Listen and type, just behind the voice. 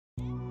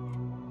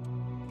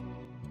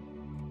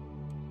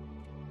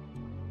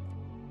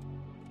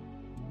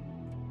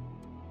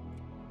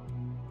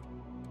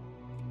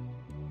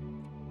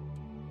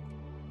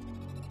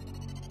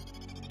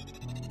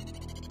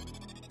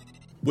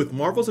With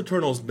Marvel's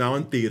Eternals now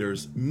in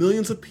theaters,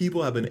 millions of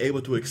people have been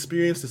able to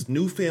experience this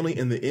new family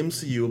in the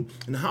MCU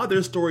and how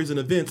their stories and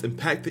events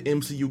impact the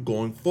MCU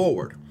going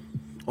forward.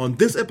 On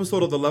this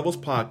episode of the Levels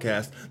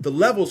podcast, the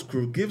Levels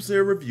crew gives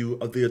their review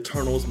of the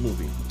Eternals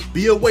movie.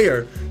 Be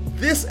aware,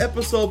 this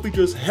episode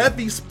features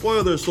heavy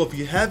spoilers, so if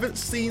you haven't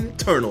seen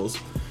Eternals,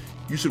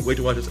 you should wait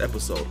to watch this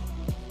episode.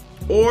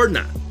 Or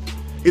not.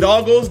 It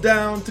all goes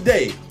down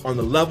today on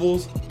the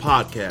Levels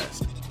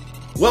podcast.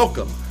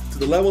 Welcome to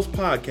the Levels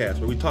podcast,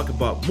 where we talk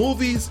about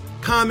movies,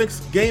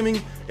 comics,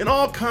 gaming, and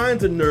all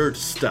kinds of nerd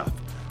stuff.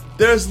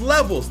 There's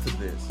levels to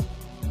this.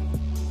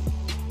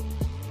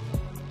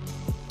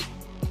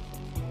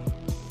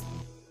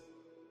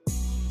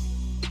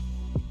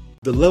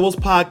 The Levels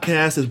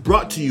podcast is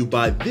brought to you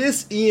by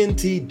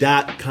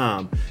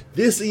ThisENT.com.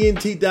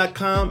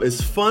 ThisENT.com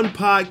is fun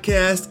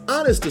podcasts,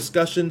 honest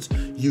discussions,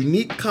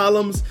 unique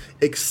columns,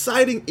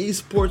 exciting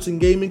esports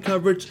and gaming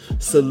coverage,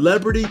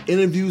 celebrity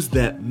interviews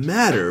that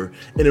matter,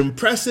 and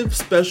impressive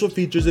special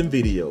features and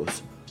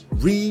videos.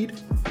 Read,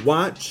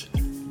 watch,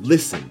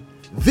 listen.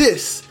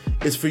 This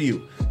is for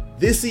you.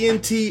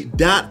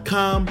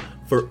 ThisENT.com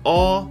for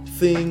all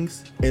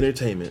things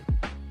entertainment.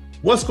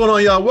 What's going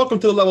on, y'all? Welcome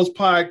to the Levels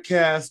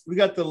podcast. We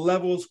got the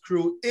Levels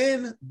crew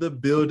in the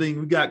building.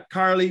 We got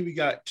Carly, we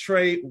got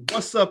Trey.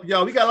 What's up,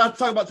 y'all? We got a lot to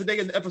talk about today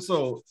in the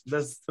episode.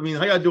 How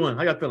y'all doing?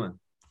 How y'all feeling?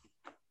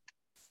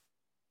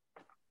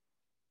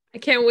 I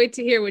can't wait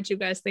to hear what you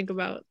guys think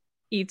about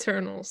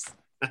Eternals.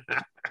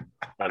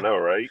 I know,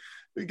 right?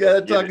 We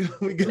gotta talk.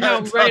 We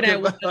gotta talk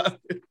about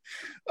it.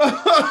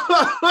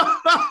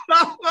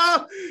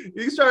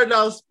 You started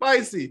out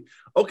spicy.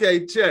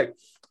 Okay, check.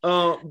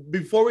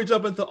 Before we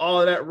jump into all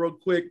of that real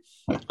quick,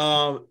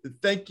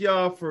 thank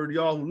y'all for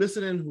y'all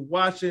listening, who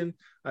watching.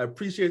 I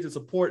appreciate the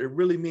support. It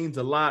really means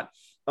a lot.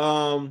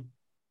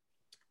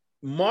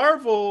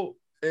 Marvel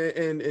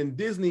and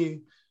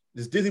Disney,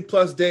 this Disney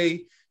Plus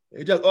Day,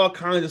 it does all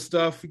kinds of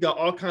stuff. We got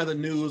all kinds of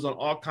news on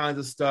all kinds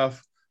of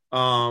stuff.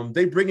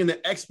 They bringing the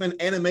X-Men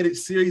animated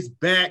series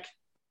back.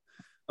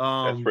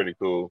 That's pretty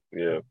cool.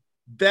 Yeah.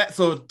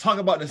 So talk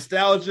about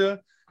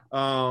nostalgia.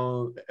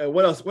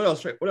 What else,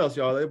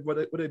 y'all? What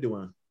are they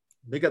doing?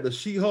 They got the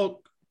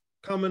She-Hulk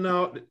coming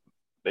out.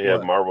 They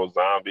have Marvel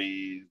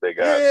Zombies. They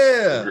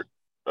got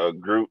a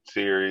Groot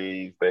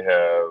series. They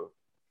have,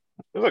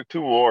 there's like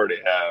two more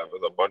they have.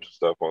 There's a bunch of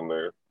stuff on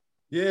there.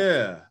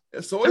 Yeah.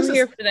 So I'm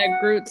here for that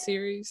Groot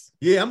series.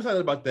 Yeah, I'm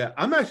excited about that.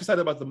 I'm actually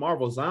excited about the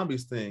Marvel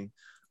Zombies thing.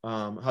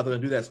 How they're gonna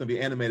do that. It's gonna be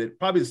animated,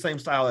 probably the same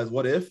style as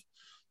What If.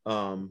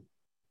 Yeah.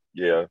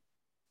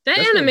 That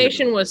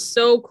animation was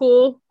so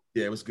cool.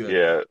 Yeah, it was good.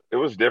 Yeah, it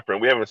was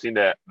different. We haven't seen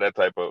that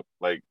type of,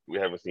 like, we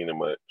haven't seen it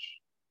much.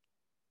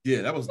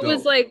 Yeah, that was dope. It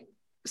was like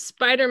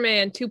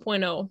Spider-Man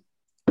 2.0,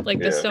 like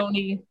the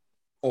Sony.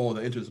 Oh,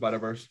 the Into the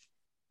Spider-Verse.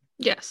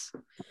 Yes.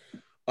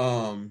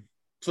 So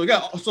they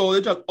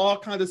got all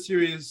kinds of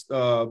series,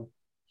 all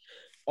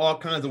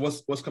kinds of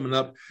what's coming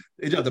up.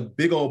 They got the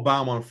big old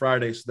bomb on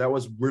Friday, so that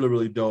was really,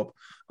 really dope.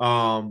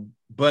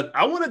 But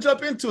I want to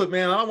jump into it,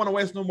 man. I don't want to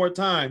waste no more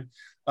time.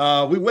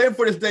 We waited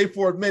for this day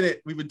for a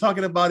minute. We've been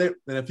talking about it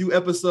in a few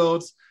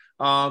episodes.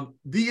 The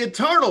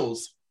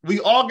Eternals. We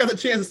all got the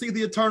chance to see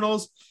the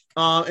Eternals,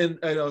 and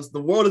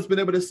the world has been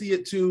able to see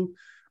it too.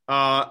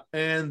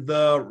 And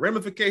the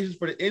ramifications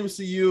for the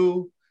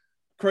MCU,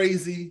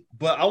 crazy.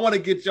 But I want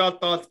to get y'all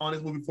thoughts on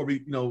this movie before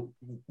we,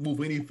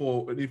 move any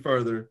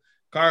further.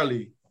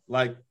 Carly,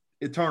 like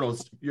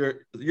Eternals, your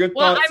thoughts.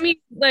 Well, I mean,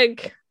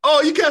 like.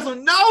 Oh, you got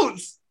some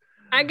notes.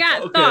 I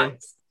got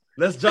thoughts.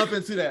 Let's jump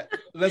into that.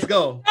 Let's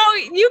go.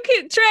 Oh, you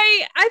can,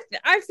 Trey.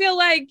 I feel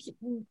like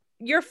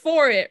you're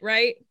for it,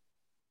 right?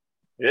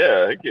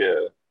 Yeah, heck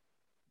yeah.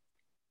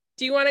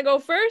 Do you want to go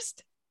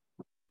first?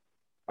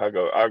 I'll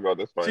go.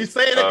 That's fine. She's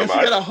saying it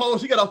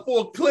because she got a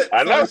full clip.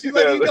 I know she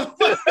let you go.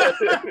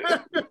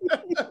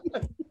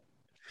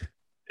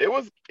 It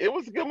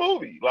was a good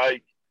movie.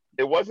 Like,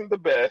 it wasn't the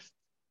best.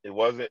 It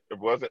wasn't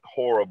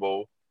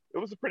horrible. It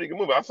was a pretty good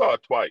movie. I saw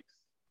it twice.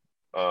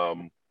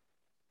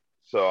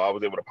 So I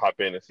was able to pop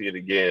in and see it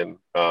again.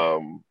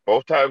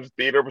 Both times the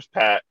theater was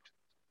packed.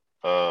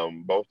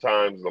 Both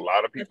times a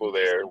lot of people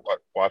there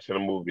watching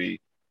the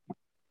movie.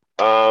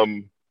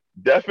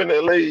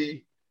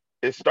 Definitely,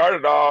 it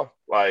started off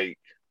like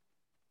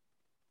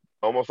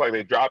almost like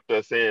they dropped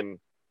us in,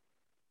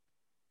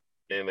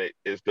 and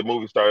the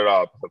movie started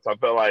off. So I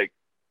felt like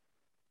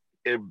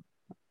a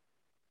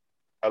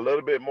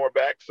little bit more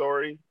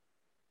backstory,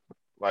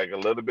 like a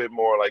little bit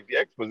more like the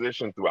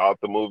exposition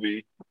throughout the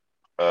movie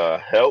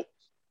helped.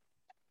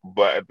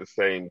 But at the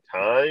same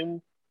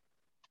time,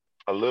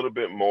 a little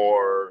bit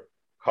more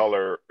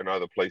color in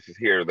other places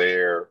here or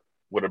there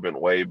would have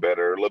been way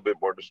better. A little bit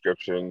more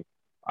description.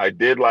 I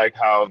did like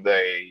how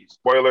they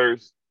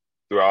spoilers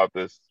throughout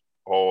this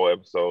whole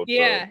episode.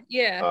 Yeah.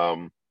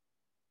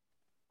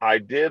 I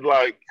did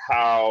like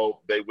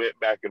how they went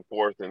back and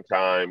forth in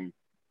time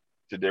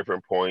to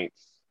different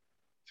points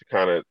to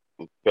kind of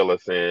fill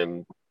us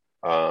in.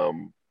 I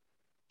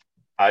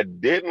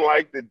didn't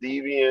like the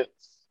Deviants.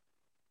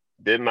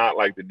 Did not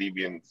like the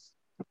Deviants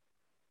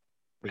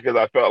because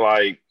I felt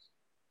like,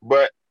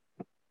 but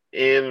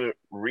in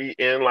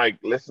like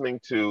listening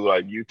to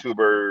like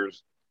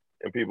YouTubers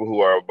and people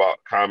who are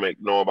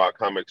know about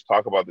comics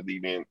talk about the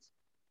deviants,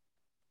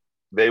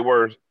 they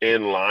were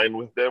in line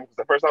with them. Because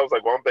at first I was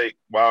like,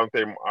 why aren't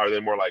they, are they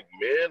more like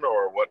men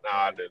or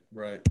whatnot? And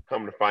Right.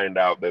 come to find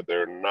out that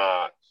they're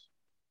not.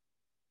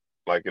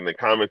 Like in the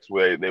comics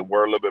way, they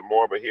were a little bit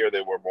more, but here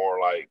they were more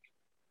like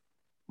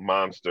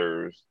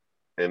monsters,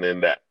 and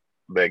then that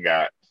they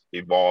got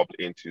evolved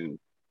into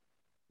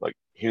like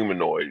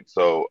humanoid.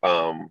 So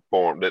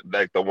form that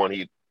like the one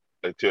he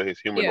until his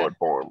Yeah. humanoid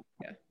form.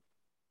 Yeah.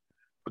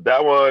 But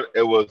that one,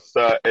 it was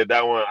that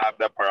one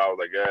that part I was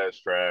like, yeah, it's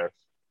trash.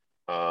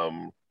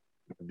 Um,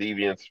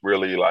 Deviants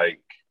really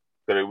like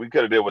we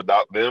could have did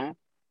without them,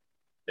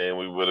 and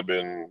we would have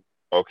been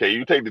okay.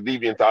 You take the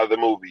Deviants out of the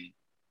movie,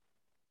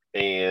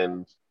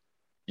 and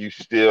you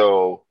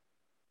still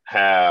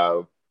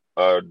have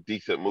a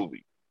decent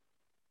movie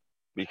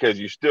because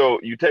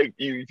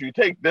if you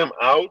take them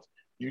out,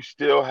 you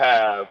still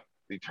have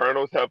the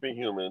Eternals helping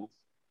humans.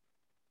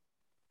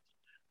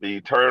 The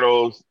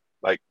Eternals,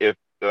 like if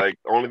like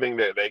only thing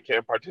that they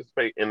can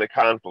participate in the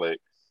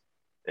conflicts,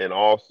 and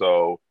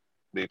also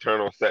the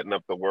Eternals setting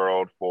up the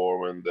world for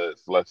when the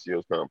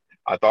Celestials come.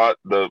 I thought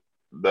the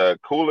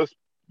coolest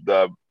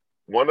the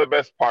one of the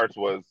best parts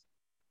was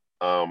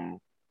um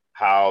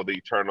how the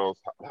Eternals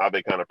how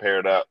they kind of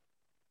paired up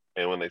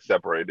and when they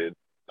separated.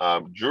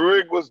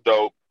 Druig was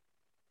dope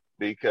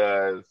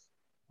because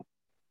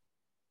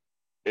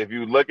if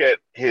you look at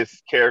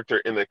his character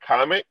in the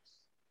comics,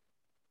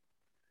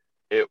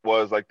 it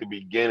was like the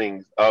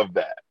beginnings of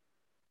that.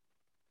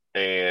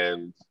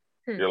 And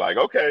you're like,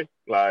 okay,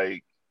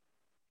 like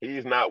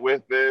he's not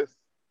with this.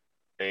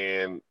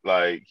 And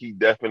like he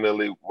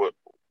definitely was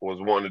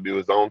wanting to do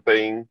his own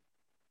thing.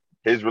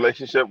 His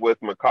relationship with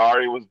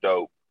Makari was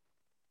dope.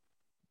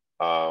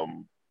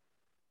 Um,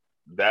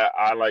 that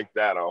I like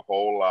that a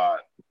whole lot.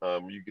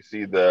 You can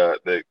see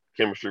the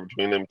chemistry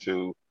between them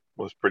two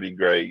was pretty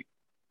great.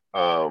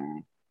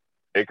 Um,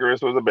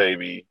 Icarus was a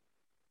baby.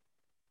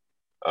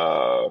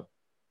 Uh,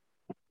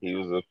 he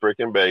was a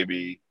freaking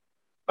baby.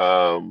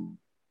 Um,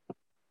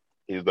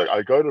 he's like,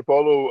 I gotta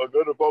follow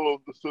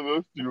the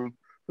Celestials.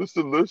 The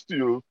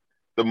Celestials.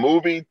 The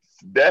movie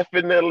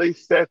definitely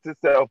sets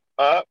itself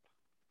up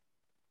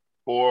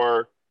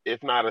for,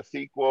 if not a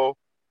sequel,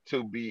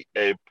 to be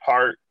a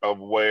part of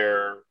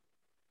where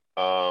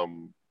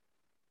um,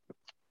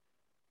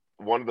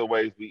 one of the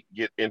ways we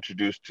get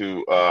introduced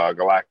to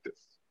Galactus.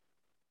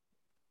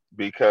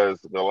 Because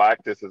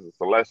Galactus is a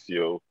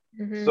celestial,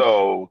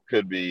 so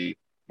could be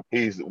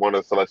he's one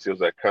of the celestials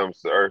that comes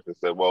to Earth and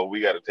said, "Well,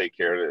 we got to take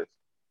care of this."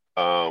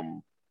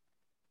 Um,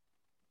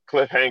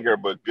 Cliffhanger,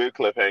 but good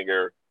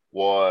cliffhanger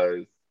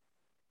was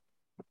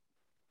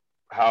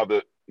how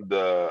the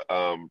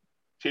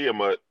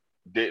Tiamat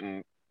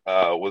didn't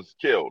was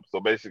killed. So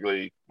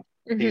basically,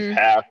 he's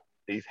half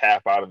he's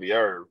half out of the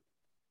Earth,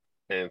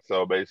 and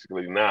so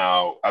basically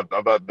now I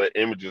thought the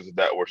images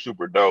that were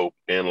super dope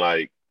and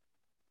like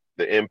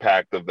the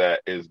impact of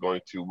that is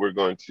we're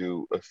going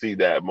to see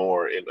that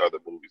more in other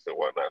movies and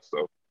whatnot.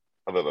 So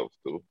I thought that was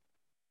cool.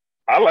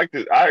 I liked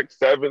it. I like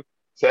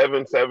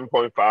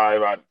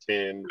 7.5 out of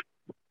 10.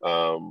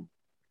 Um,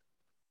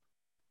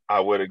 I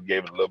would have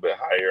gave it a little bit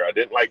higher. I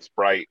didn't like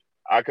Sprite.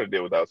 I could have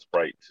did without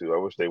Sprite too. I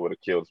wish they would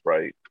have killed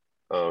Sprite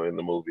in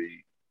the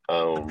movie.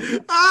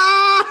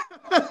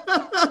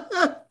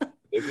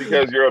 It's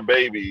because you're a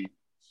baby.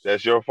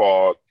 That's your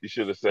fault. You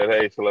should have said,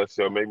 "Hey,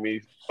 Celestial, make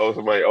me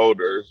somebody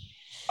older."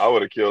 I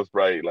would have killed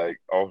Sprite like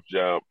off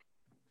jump.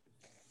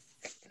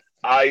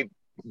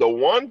 The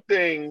one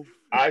thing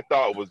I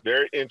thought was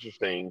very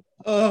interesting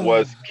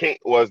was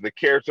the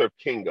character of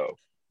Kingo.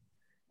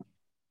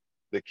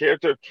 The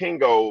character of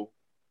Kingo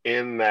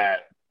in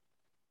that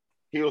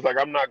he was like,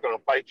 I'm not gonna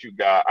fight you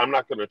guys. I'm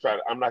not gonna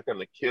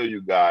kill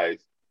you guys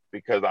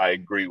because I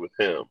agree with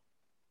him.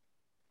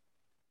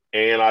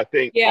 And I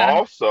think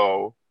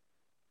also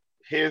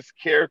his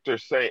character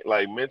saying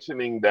like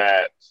mentioning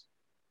that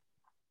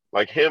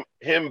like him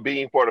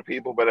being for the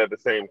people, but at the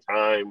same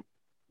time,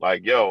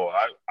 like, yo,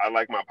 I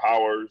like my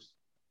powers,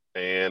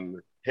 and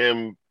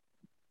him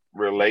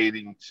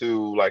relating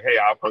to like, hey,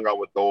 I've hung out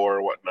with Thor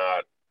or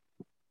whatnot,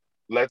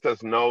 lets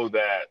us know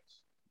that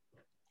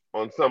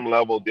on some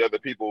level the other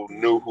people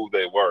knew who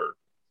they were.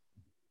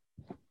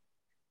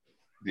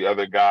 The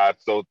other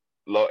gods. So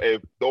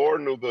if Thor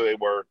knew who they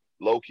were,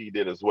 Loki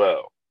did as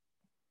well.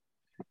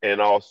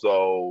 And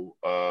also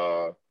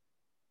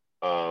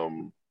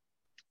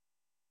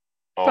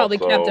probably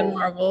Captain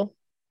Marvel.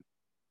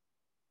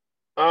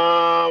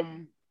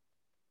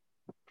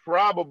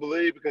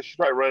 Probably because she's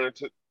probably running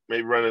into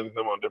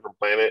them on a different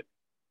planet.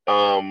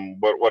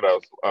 But what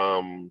else?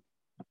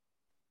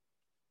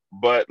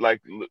 But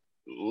like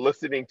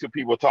listening to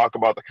people talk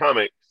about the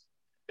comics,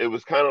 it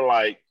was kind of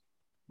like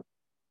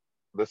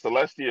the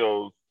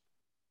Celestials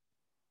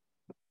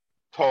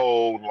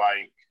told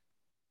like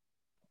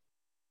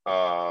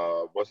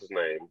what's his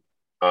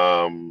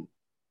name?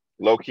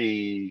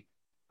 Loki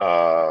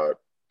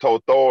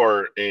told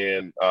Thor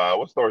and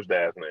what's Thor's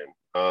dad's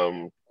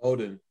name?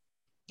 Odin.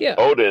 Yeah.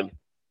 Odin,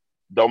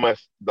 don't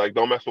mess with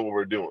what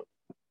we're doing.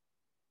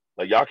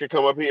 Like y'all can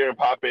come up here and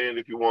pop in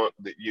if you want.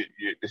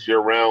 It's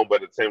your realm,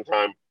 but at the same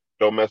time,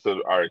 don't mess with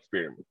our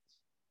experiments.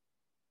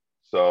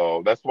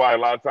 So that's why a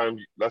lot of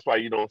times, that's why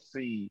you don't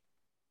see.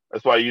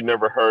 That's why you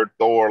never heard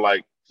Thor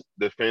like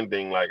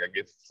defending like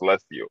against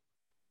Celestial,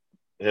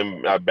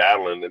 him not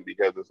battling them,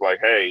 because it's like,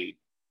 hey,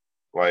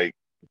 like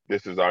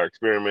this is our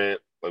experiment.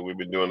 Like we've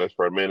been doing this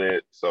for a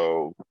minute,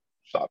 so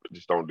stop it.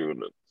 Just don't do it.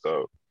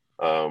 So,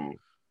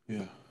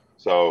 yeah.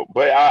 So,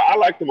 but I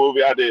liked the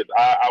movie. I did.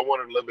 I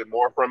wanted a little bit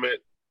more from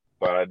it,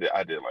 but I did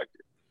like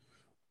it.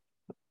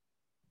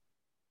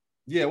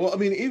 Yeah, well, I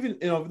mean, even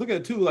look at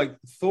it too. Like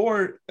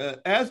Thor,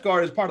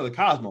 Asgard is part of the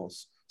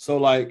cosmos, so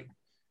like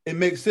it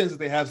makes sense that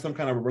they have some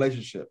kind of a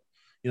relationship.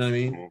 You know what I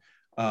mean?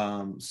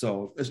 Mm-hmm.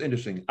 So it's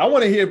interesting. I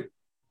want to hear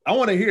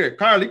it.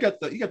 Carl, you got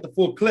the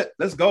full clip.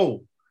 Let's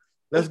go.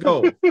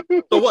 So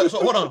what?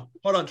 So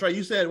hold on, Trey.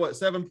 You said what?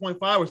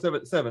 7.5 or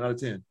 7 out of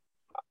 10?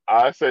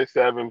 I say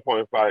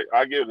 7.5.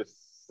 I give it a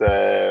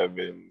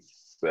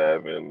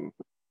 7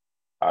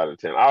 out of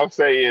 10. I'll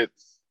say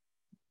it's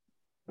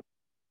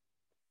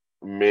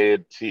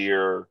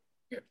mid-tier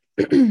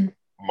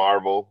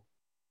Marvel.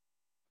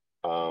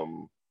 Yeah,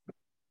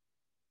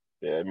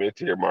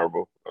 mid-tier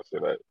Marvel. I'll say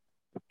that.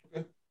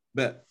 Okay.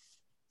 Bet.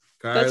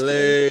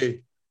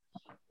 Carly.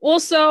 Well,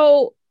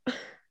 so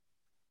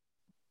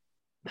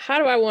how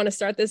do I want to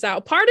start this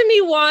out? Part of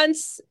me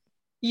wants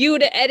you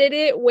to edit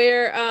it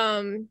where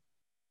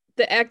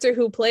the actor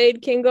who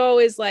played Kingo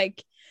is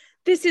like,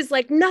 this is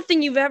like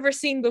nothing you've ever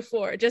seen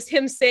before. Just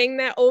him saying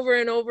that over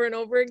and over and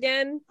over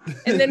again.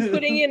 And then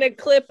putting in a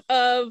clip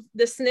of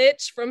the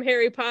Snitch from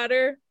Harry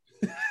Potter.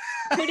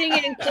 Putting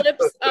in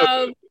clips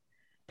of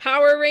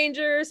Power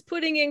Rangers.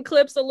 Putting in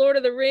clips of Lord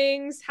of the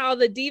Rings. How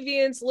the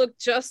deviants look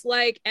just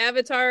like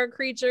Avatar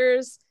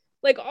creatures.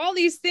 Like all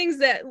these things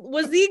that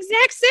was the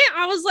exact same.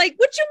 I was like,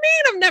 what you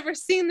mean I've never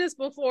seen this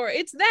before?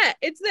 It's that.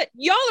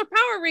 Y'all are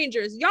Power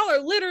Rangers. Y'all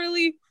are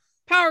literally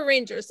Power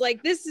Rangers.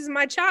 Like, this is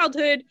my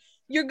childhood.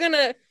 You're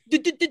gonna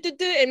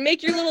and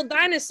make your little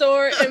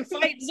dinosaur and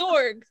fight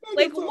Zorg.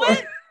 Like,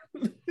 what?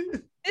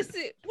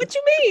 What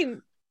you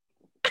mean?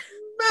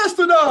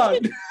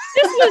 Mastodon.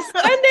 This was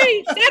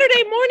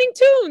Saturday morning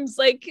tunes.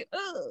 Like,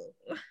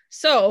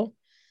 so.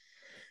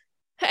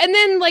 And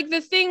then, like,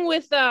 the thing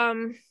with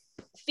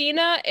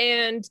Thena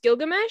and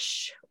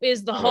Gilgamesh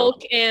is the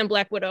Hulk and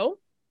Black Widow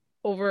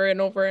over and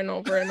over and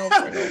over and over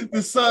and over.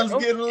 The sun's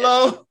getting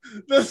low.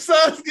 The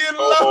sun's getting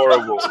low.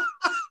 Horrible.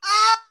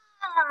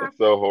 It's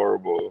so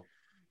horrible.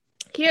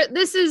 Here,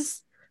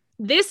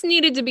 this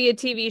needed to be a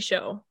TV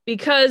show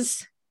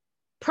because,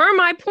 per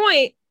my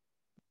point,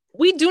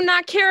 we do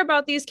not care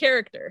about these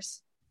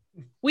characters.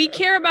 We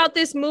care about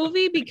this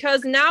movie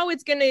because now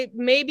it's going to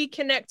maybe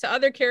connect to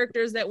other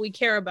characters that we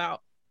care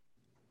about.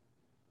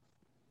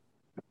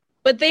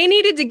 But they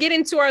needed to get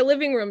into our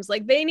living rooms.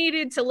 Like, they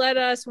needed to let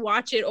us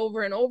watch it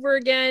over and over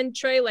again.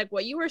 Trey, like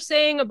what you were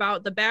saying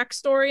about the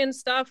backstory and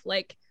stuff,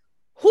 like,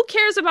 who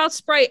cares about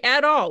Sprite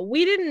at all?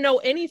 We didn't know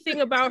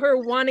anything about her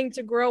wanting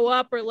to grow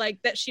up or like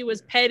that she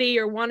was petty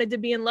or wanted to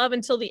be in love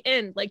until the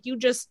end. Like, you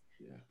just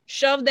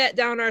shoved that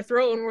down our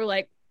throat and we're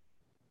like,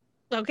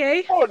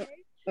 okay. Oh,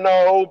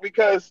 no,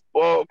 because,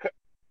 well...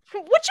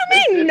 What you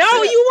mean?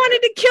 No, you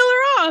wanted to kill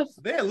her off.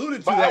 They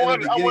alluded to that in the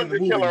beginning of the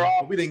movie, kill her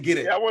off. We didn't get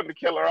it. Yeah, I wanted to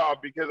kill her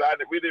off because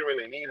we didn't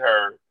really need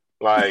her.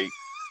 Like...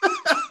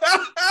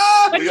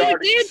 But you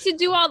did to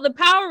do all the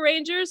Power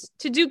Rangers,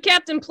 to do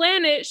Captain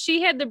Planet.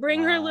 She had to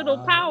bring her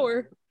little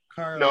power.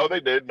 No, they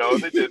did.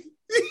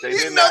 They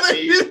did not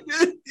need.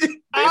 They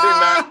did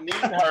not need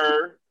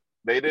her.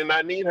 They did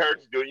not need her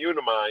to do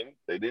Unimind.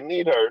 They didn't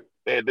need her.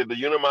 They did the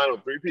Unimind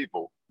with 3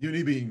 people.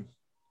 Unibeam.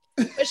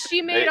 But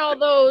she made all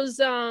those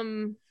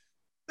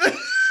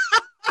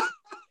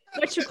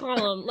what you call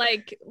them,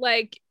 like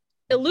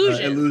illusions.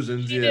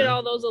 Illusions. She did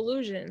all those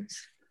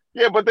illusions.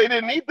 Yeah, but they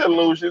didn't need the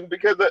illusions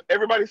because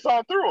everybody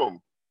saw through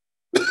them.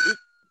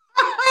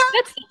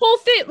 That's the whole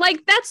thing.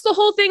 Like, that's the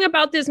whole thing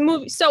about this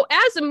movie. So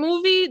as a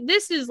movie,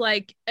 this is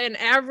like an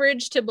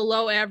average to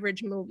below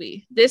average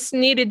movie. This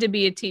needed to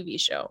be a TV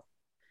show.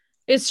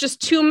 It's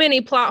just too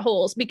many plot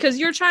holes because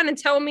you're trying to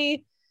tell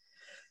me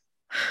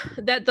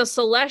that the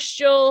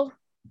Celestial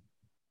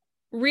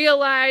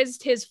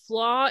realized his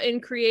flaw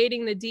in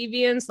creating the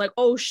deviants. Like,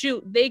 oh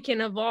shoot, they can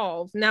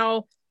evolve.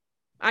 Now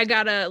I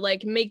gotta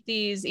like make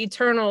these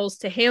Eternals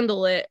to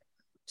handle it.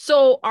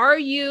 So are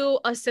you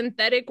a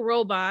synthetic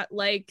robot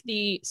like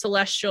the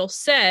Celestial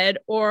said,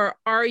 or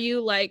are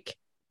you like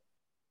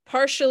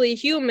partially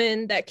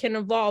human that can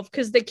evolve?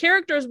 Because the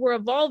characters were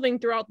evolving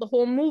throughout the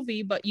whole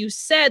movie, but you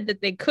said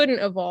that they couldn't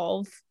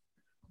evolve.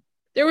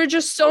 There were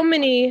just so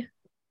many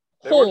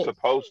holes.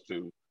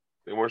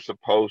 They weren't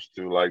supposed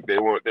to. Like, they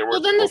weren't.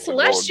 Well, then the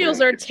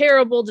Celestials are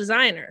terrible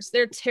designers.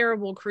 They're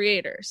terrible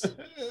creators.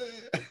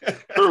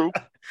 True.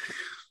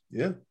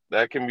 Yeah,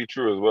 that can be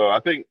true as well. I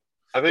think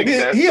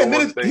he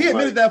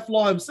admitted that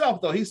flaw himself,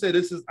 though. He said,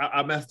 "This is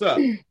I messed up."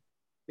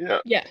 Yeah.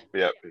 Yeah.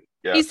 Yeah.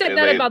 Yeah. He said And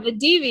that they, about the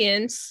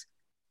deviants.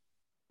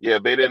 yeah,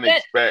 they didn't then-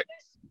 expect.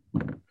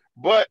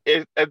 But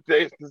at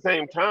the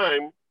same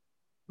time,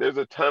 there's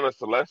a ton of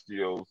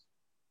Celestials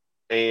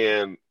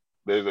and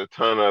there's a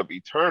ton of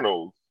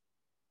Eternals.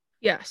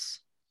 Yes.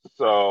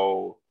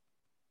 So,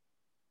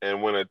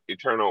 and when an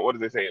Eternal, what do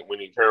they say? When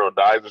Eternal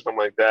dies or something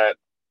like that,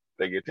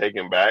 they get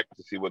taken back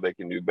to see what they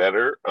can do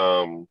better.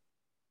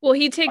 Well,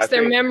 he takes I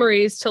their think,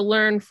 memories to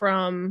learn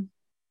from.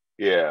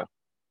 yeah.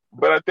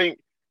 But I think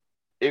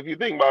if you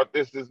think about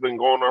this, it's been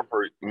going on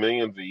for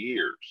millions of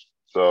years.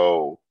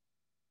 So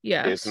it's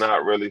Yes.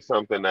 not really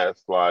something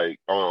that's like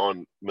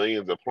on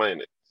millions of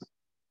planets.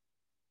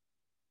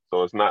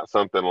 So it's not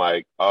something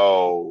like,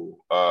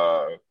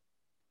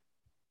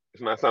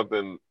 it's not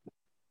something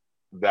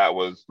that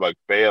was like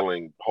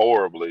failing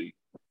horribly.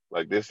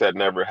 Like this had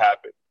never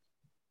happened.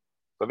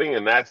 So I think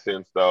in that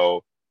sense,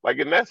 though, like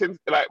in that sense,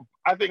 like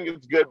I think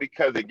it's good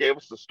because it gave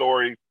us a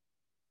story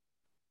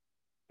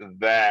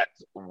that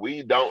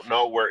we don't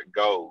know where it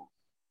goes.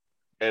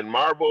 And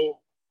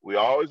Marvel, we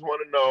always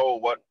want to know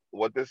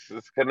what this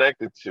is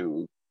connected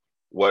to,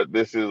 what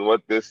this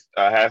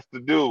has to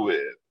do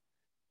with.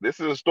 This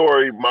is a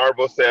story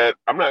Marvel said,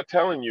 I'm not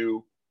telling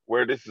you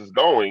where this is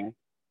going.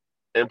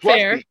 And plus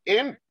Fair.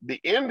 the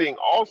ending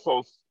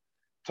also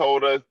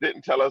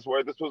didn't tell us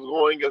where this was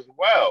going as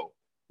well,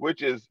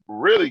 which is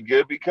really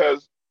good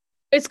because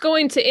It's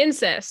going to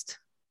incest.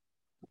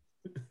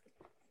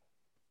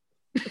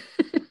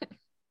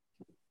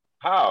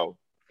 how?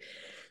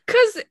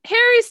 Because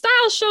Harry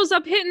Styles shows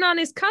up hitting on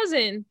his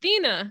cousin,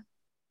 Thena.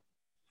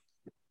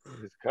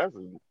 His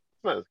cousin.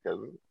 It's not his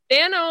cousin.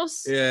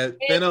 Thanos Yeah, and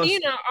Thanos.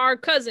 Thena are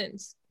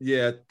cousins.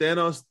 Yeah,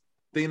 Thanos,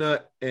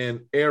 Thena,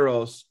 and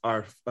Eros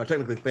are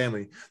technically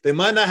family. They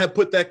might not have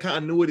put that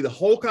continuity, the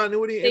whole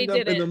continuity They in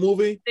the didn't.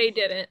 movie They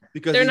didn't.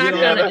 because They're you not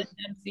know, gonna that's-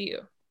 in MCU.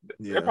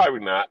 yeah. They're probably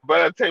not.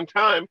 But at the same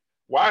time,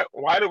 why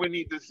do we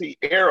need to see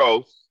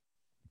Eros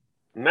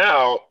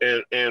now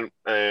and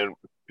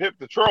Pip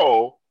the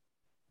Troll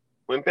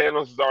when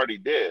Thanos is already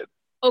dead?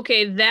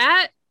 Okay,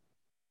 that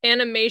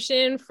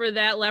animation for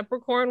that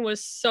leprechaun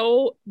was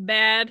so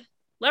bad.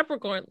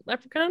 Leprechaun.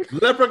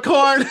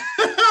 Leprechaun.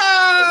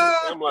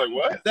 I'm like,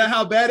 what? Is that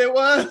how bad it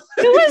was?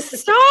 It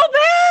was so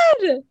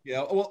bad.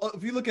 Yeah. Well,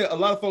 if you look at a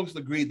lot of folks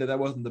agreed that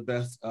wasn't the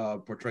best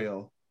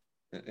portrayal.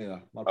 Yeah,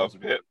 a lot of folks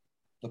Of agreed. Pip.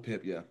 Of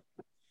Pip, yeah.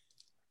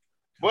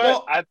 But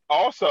Well- I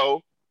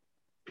also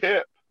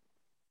Pip,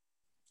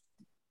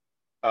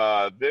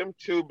 them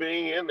two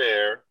being in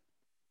there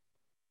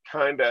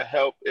kind of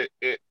help it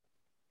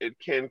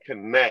can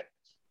connect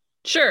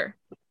Sure.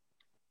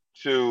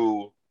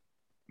 to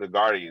the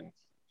Guardians.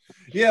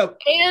 Yeah.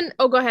 And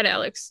go ahead,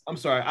 Alex. I'm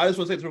sorry. I just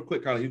want to say this real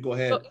quick, Carly. You go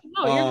ahead.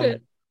 No, you're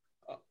good.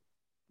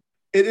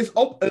 It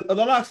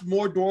unlocks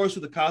more doors to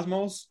the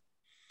cosmos.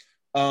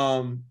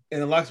 And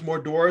unlocks more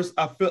doors.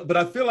 I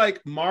feel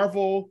like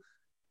Marvel,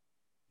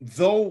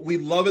 though we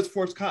love it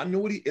for its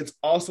continuity, it's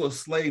also a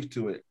slave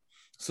to it.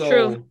 So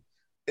True.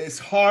 It's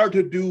hard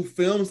to do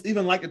films,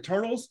 even like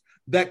Eternals,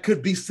 that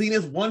could be seen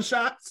as one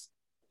shots.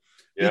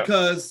 Yeah.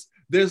 Because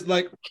there's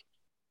like,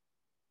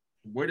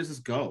 where does this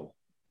go?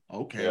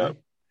 Okay. Yeah.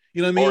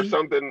 You know what I mean?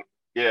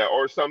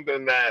 Or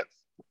something that's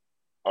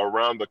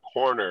around the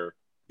corner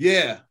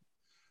Yeah.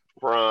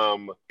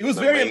 from It was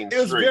the very main it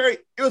was street.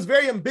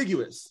 very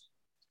ambiguous.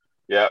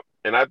 Yeah.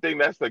 And I think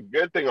that's the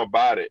good thing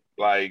about it.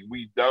 Like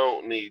we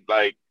don't need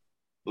like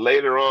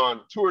later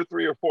on 2 or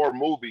 3 or 4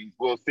 movies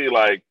we'll see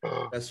like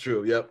That's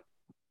true. Yep.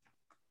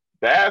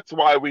 that's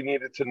why we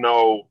needed to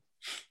know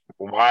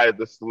why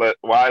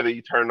the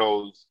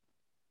Eternals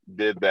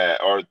did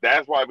that, or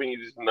that's why we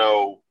needed to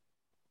know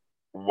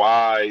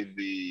why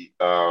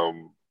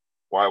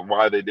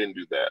why they didn't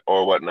do that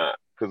or whatnot.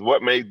 Because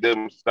what made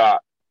them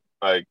stop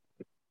like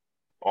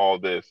all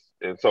this?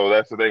 And so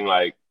that's the thing.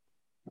 Like,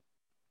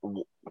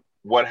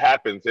 what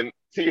happens? And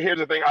see, here's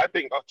the thing. I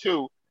think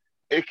too,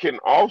 it can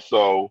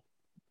also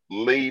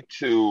lead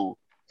to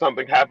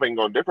something happening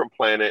on a different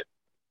planet,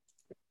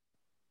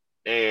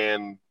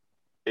 and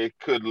it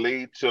could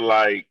lead to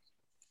like,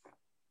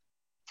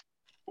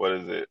 what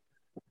is it?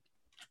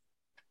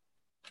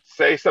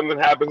 Say something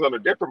happens on a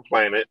different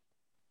planet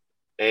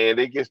and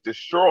it gets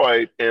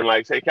destroyed, and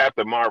like say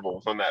Captain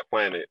Marvel's on that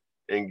planet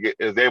and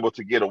is able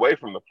to get away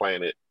from the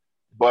planet,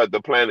 but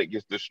the planet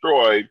gets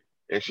destroyed,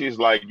 and she's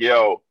like,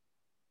 "Yo,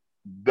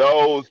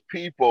 those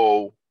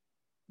people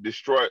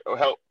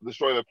help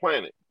destroy the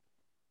planet,"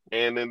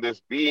 and then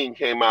this being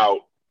came out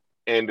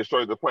and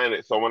destroyed the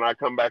planet. So when I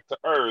come back to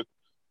Earth,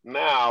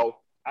 now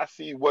I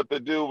see what the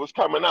dude was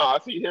coming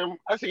out.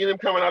 I see him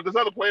coming out this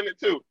other planet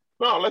too.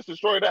 No, let's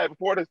destroy that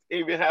before this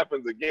even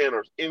happens again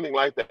or anything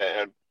like that.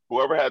 And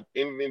whoever had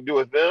anything to do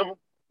with them,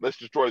 let's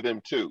destroy them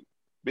too.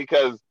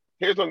 Because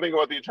here's one thing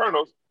about the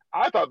Eternals.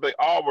 I thought they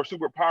all were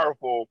super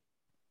powerful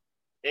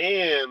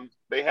and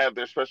they have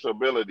their special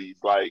abilities.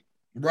 Like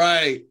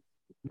Right.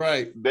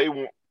 they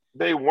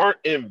weren't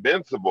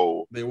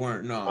invincible. They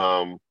weren't.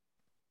 No.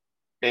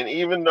 And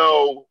even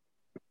though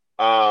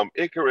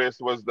Icarus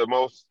was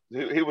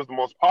he was the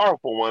most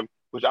powerful one,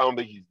 which I don't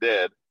think he's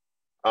dead.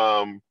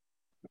 um,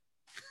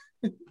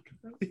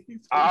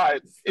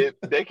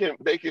 they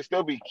can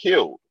still be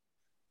killed.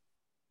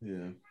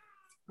 Yeah.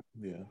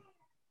 Yeah.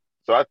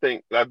 So I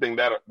think that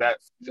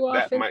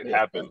might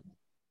happen.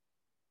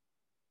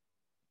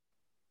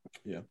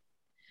 Yeah.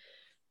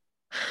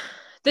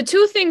 The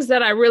two things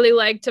that I really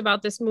liked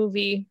about this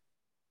movie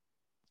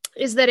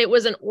is that it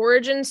was an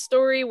origin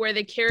story where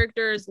the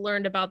characters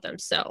learned about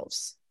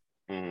themselves.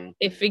 Mm-hmm.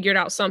 They figured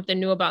out something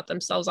new about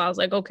themselves. I was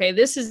like, okay,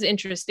 this is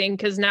interesting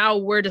because now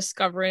we're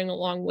discovering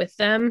along with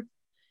them.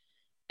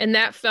 And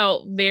that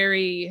felt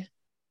very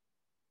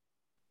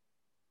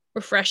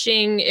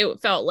refreshing.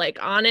 It felt like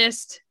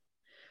honest.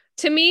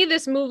 To me,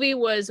 this movie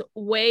was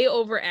way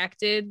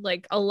overacted.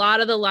 Like a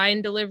lot of the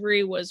line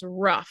delivery was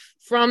rough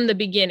from the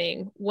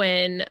beginning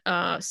when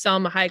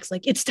Salma Hayek's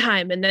like, it's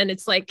time. And then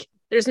it's like,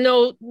 there's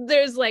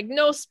like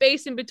no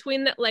space in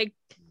between that. Like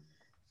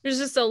there's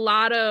just a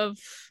lot of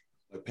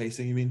like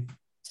pacing, you mean?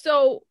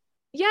 So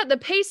yeah, the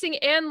pacing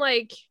and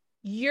like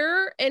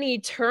you're an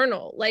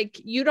eternal. Like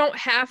you don't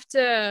have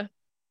to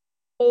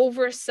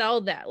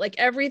oversell that. Like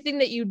everything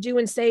that you do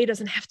and say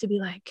doesn't have to be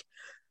like,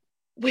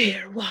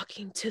 we're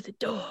walking to the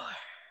door.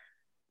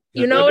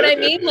 You know what I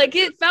mean? Like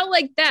it felt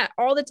like that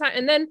all the time.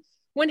 And then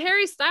when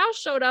Harry Styles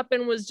showed up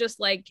and was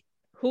just like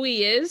who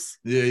he is.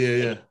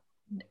 Yeah.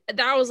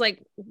 That was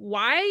like,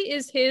 why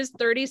is his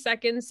 30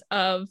 seconds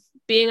of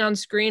being on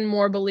screen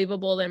more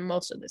believable than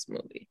most of this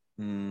movie?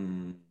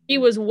 He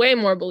was way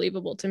more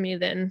believable to me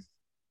than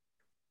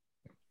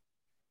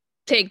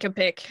Take a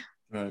Pick.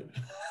 Right.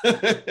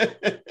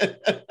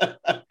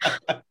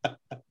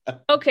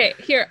 Okay,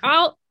 here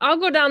I'll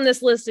go down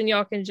this list and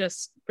y'all can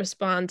just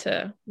respond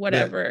to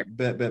whatever.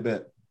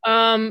 Bet.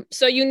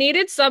 So you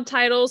needed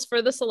subtitles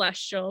for The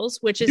Celestials,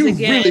 which is you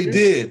again really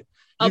did.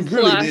 a you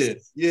plus really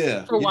did.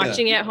 Yeah. for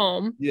watching at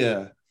home.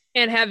 Yeah.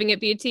 And having it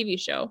be a TV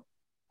show.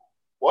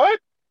 What?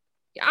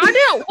 I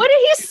know. What did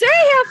he say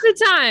half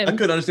the time? I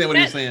couldn't understand what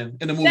he was saying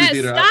in the movie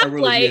theater. I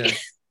really,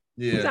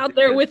 yeah. He's out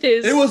there with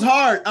his. It was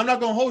hard. I'm not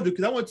gonna hold you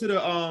because I went to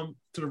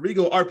the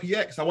Regal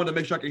RPX. I wanted to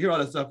make sure I could hear all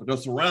that stuff, the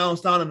surround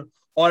sound and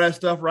all that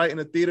stuff right in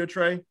the theater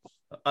tray.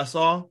 I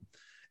saw.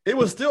 It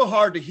was still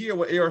hard to hear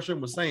what Aerosmith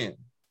was saying.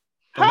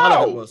 A lot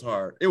of it was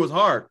hard. It was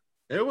hard.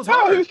 It was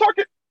hard.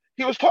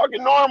 He was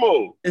talking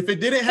normal. If it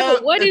didn't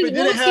have, what is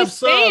he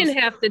saying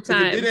half the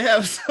time? If it didn't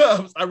have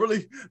subs, I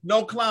really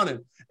no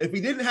clowning. If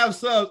he didn't have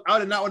subs, I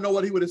did not know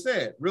what he would have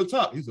said. Real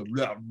talk. He's a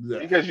blah, blah.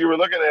 Because you were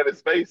looking at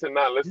his face and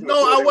not listening. No,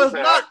 I was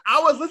not.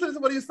 I was listening to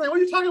what he was saying. What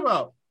are you talking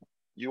about?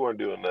 You weren't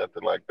doing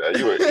nothing like that.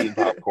 You were eating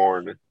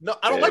popcorn. No,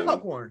 I don't like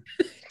popcorn.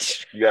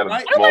 You got to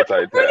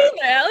multitask.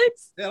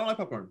 Alex. Yeah, I don't like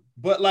popcorn.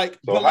 But like,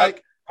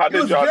 how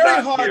did y'all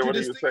not hear what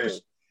he was saying?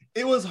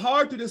 It was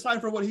hard to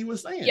decipher what he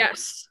was saying.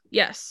 Yes.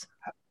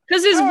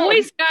 Because his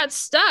voice got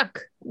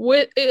stuck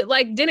with it,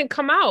 like didn't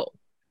come out.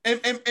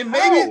 And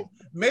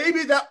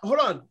maybe that. Hold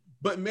on.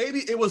 But maybe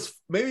it was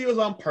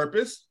on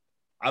purpose.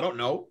 I don't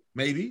know.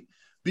 Maybe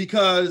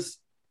because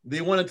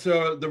they wanted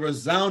the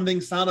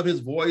resounding sound of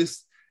his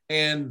voice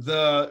and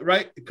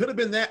it could have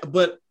been that,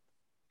 but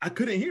I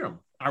couldn't hear him.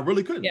 I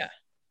really couldn't. Yeah.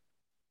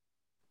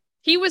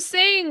 He was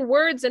saying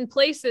words and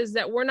places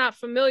that we're not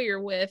familiar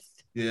with.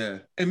 Yeah,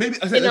 and maybe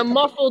in a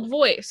muffled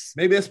voice.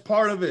 Maybe that's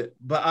part of it,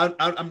 but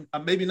I'm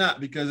maybe not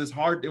because it's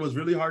hard. It was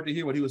really hard to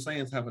hear what he was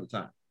saying half of the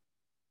time.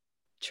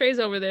 Trey's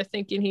over there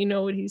thinking he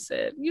know what he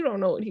said. You don't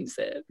know what he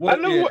said. Well, I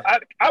know. Yeah.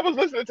 I was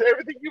listening to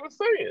everything he was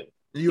saying.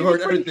 You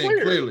heard everything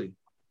clearly.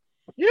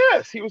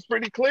 Yes, he was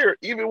pretty clear.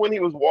 Even when he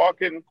was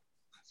walking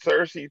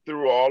Cersei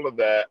through all of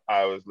that,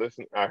 I was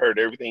listening. I heard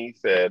everything he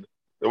said.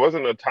 There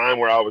wasn't a time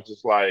where I was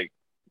just like,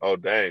 "Oh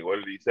dang, what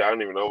did he say?" I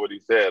don't even know what he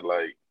said.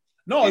 Like,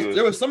 no,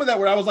 there was some of that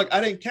where I was like, I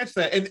didn't catch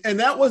that, and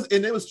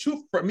it was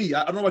true for me.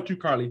 I don't know about you,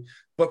 Carly,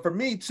 but for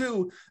me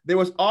too, there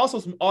was also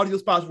some audio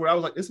spots where I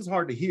was like, this is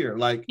hard to hear.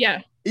 Like,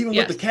 yeah. Even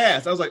with the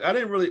cast, I was like, I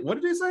didn't really. What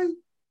did they say?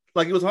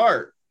 Like, it was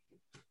hard.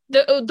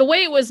 The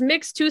way it was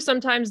mixed too.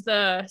 Sometimes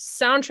the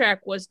soundtrack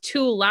was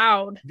too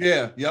loud.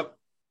 Yeah. Yep.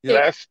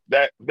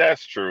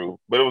 That's true.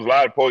 But it was a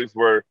lot of points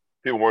where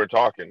people weren't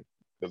talking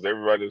because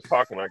everybody was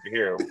talking. I could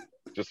hear them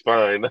just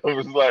fine. I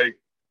was like,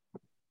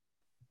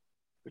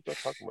 what y'all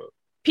talking about?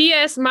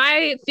 P.S.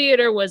 My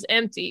theater was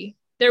empty.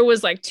 There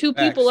was like two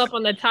people up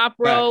on the top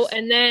row,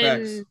 and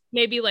then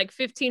maybe like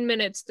 15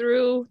 minutes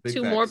through,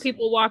 two more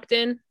people walked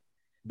in.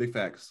 Big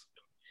facts.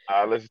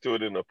 I listened to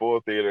it in a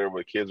full theater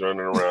with kids running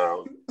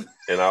around,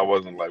 and I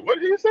wasn't like, "What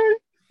did you say?"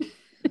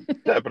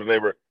 Tapping the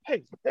neighbor,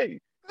 hey.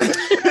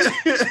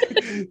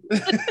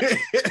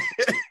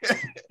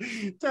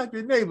 Tap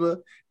your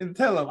neighbor and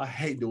tell him I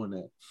hate doing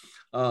that.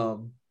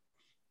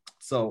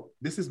 So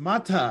this is my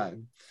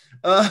time.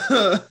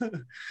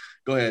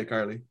 Go ahead,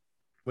 Carly.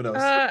 What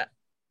else?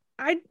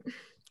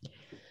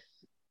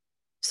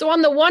 So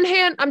on the one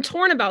hand, I'm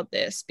torn about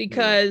this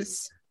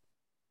because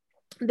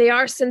they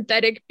are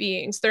synthetic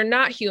beings. They're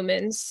not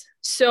humans.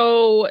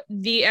 So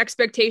the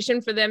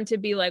expectation for them to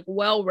be like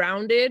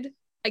well-rounded,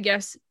 I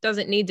guess,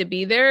 doesn't need to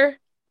be there.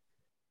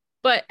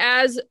 But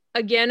as,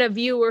 again, a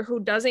viewer who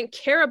doesn't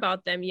care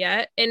about them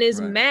yet and is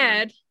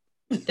mad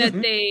that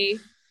they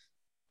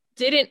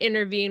didn't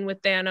intervene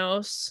with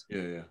Thanos.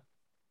 Yeah.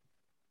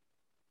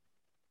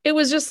 It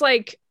was just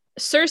like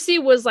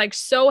Cersei was like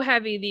so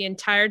heavy the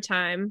entire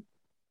time.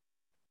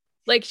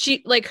 Like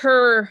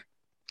her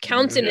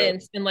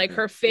countenance and like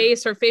her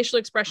face, her facial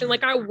expression.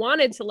 Like I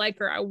wanted to like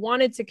her. I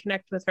wanted to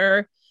connect with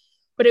her.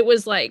 But it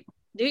was like,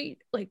 do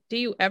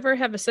you ever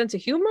have a sense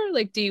of humor?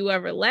 Like, do you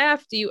ever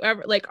laugh? Do you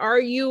ever like, are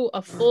you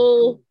a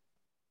full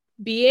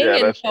being?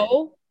 And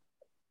no.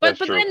 But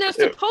then they're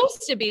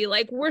supposed to be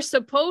like, we're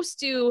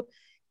supposed to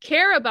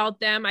care about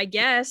them, I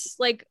guess.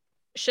 Like,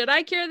 should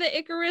I care that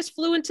Icarus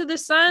flew into the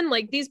sun?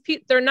 Like these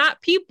people, they're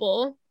not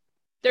people.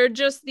 They're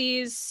just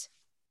these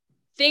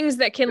things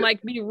that can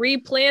like be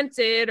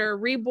replanted or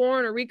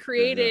reborn or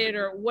recreated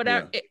or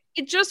whatever.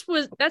 It just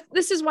was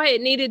this is why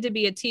it needed to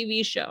be a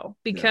TV show,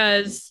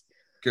 because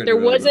there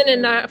wasn't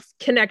enough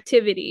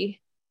connectivity.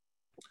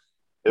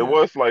 It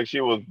was like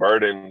she was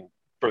burdened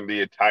for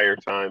the entire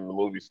time the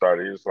movie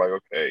started. It's like,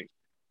 okay.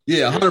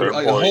 Yeah, 100%,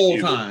 like the whole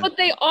time. But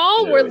they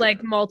all were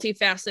like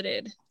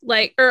multifaceted.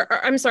 Like,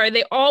 or I'm sorry,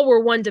 they all were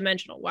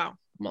one-dimensional. Wow,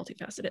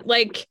 multifaceted.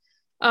 Like,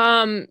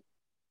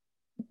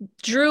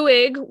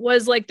 Druig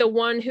was like the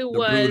one who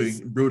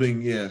was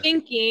brooding,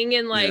 thinking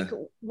and like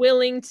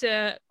willing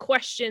to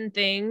question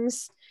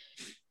things,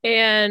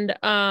 and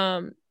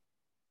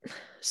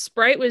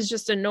Sprite was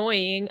just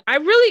annoying. I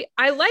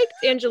liked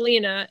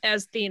Angelina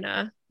as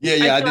Thena.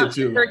 I did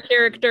too. Her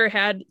character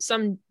had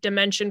some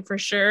dimension for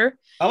sure.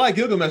 I like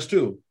Gilgamesh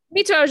too.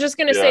 Me too. I was just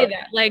gonna say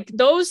that. Like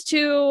those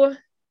two,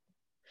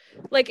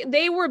 like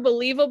they were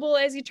believable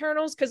as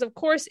Eternals, because of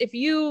course, if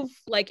you've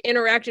like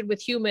interacted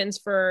with humans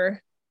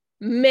for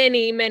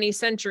many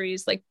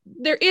centuries, like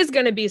there is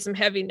going to be some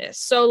heaviness.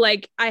 So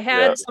like I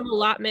had some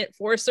allotment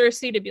for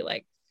Cersei to be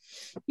like,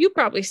 you've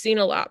probably seen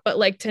a lot, but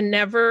like to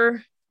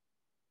never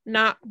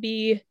not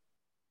be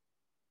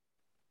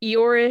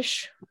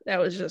Eeyore-ish, that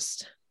was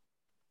just,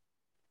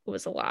 it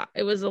was a lot.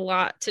 It was a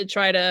lot to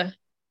try to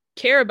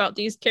care about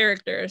these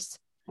characters.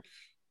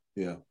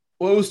 Yeah.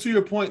 Well, it was to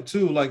your point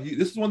too. Like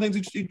this is one thing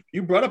that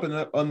you brought up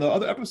on the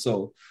other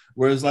episode,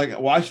 where it's like,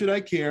 why should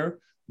I care?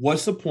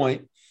 What's the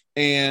point?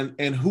 And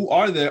who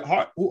are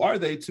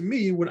they to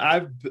me when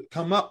I've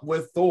come up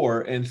with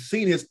Thor and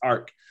seen his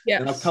arc?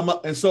 And I've come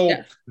up, and so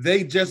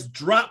they just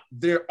drop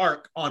their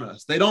arc on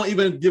us. They don't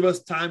even give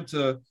us time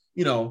to,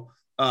 know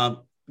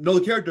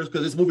the characters,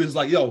 because this movie is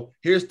like, yo,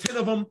 here's 10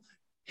 of them,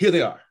 here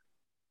they are.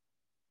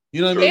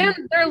 You know what I mean?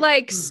 And they're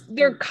like,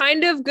 they're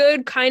kind of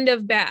good, kind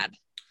of bad.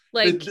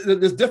 Like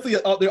there's definitely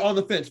they're on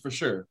the fence for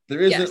sure. There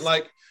isn't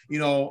like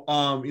Kingo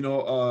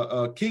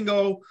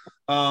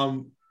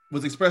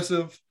was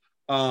expressive.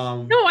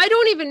 No, I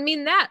don't even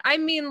mean that. I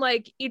mean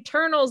like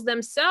Eternals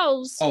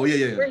themselves. Oh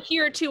yeah. We're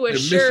here to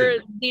assure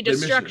the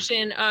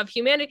destruction of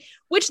humanity.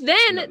 Which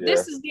then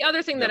this is the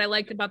other thing that I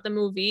liked about the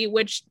movie,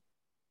 which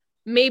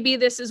maybe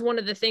this is one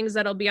of the things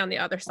that'll be on the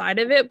other side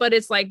of it. But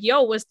it's like,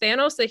 yo, was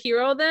Thanos a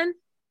hero then?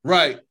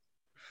 Right.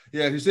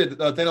 Yeah, you said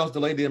Thanos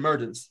delayed the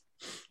emergence.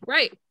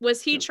 Right.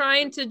 Was he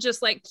trying to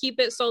just like keep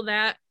it so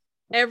that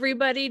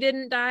everybody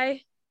didn't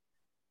die?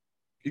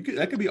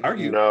 That could be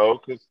argued.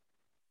 No,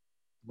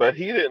 but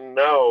he didn't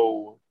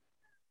know.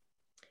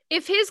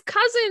 If his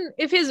cousin,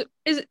 if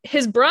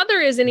his brother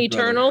is an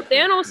Eternal,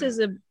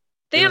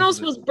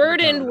 Thanos was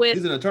burdened with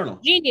he's an Eternal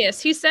genius.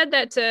 He said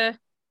that to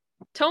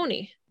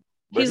Tony.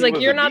 He's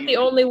like, you're not the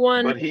only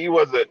one. But he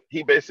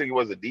basically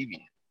was a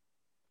deviant.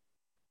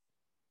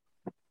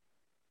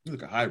 He's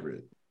like a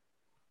hybrid.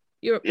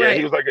 Right.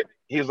 He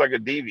was like a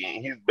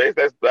deviant. He's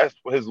that's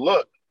his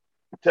look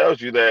tells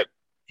you that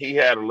he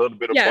had a little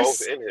bit of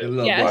both in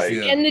him. Yes,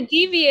 and the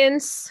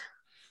deviants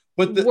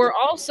were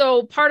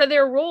also part of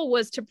their role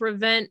was to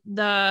prevent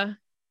the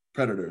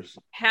predators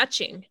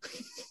hatching.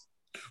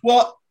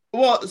 Well,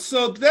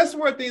 so that's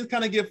where things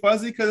kind of get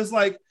fuzzy, because it's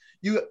like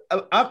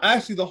I'm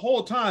actually the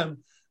whole time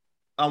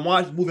I'm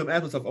watching the movie, I'm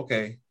asking myself,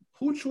 okay,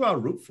 who should I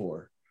root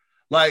for?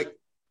 Like,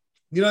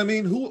 you know what I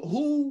mean?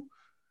 Who?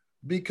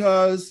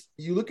 Because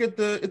you look at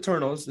the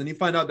Eternals and you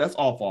find out that's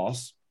all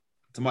false.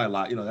 To my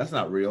lot, that's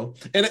not real.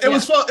 And it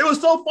was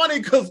so funny,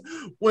 because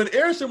when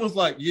Arishem was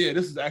like, yeah,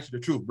 this is actually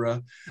the truth,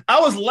 bro. I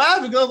was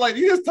laughing because I was like,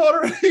 you just told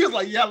her. He was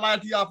like, yeah, I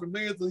lied to y'all for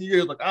millions of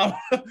years. Like, I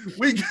don't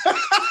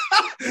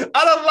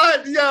lie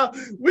to y'all.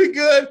 We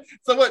good.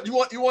 So what, you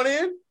want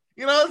in?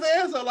 You know what I'm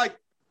saying? So like,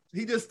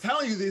 he just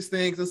telling you these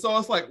things. And so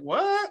it's like,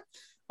 what?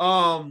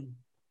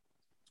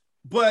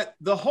 But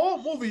the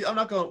whole movie,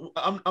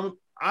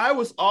 I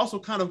was also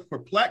kind of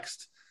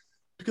perplexed,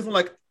 because I'm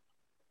like,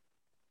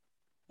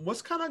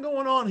 what's kind of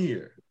going on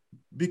here?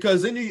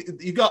 Because then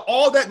you got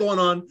all that going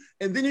on,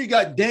 and then you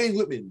got Danny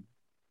Whitman.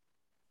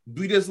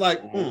 We just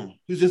like,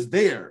 he's just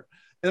there.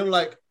 And I'm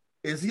like,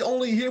 is he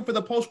only here for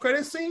the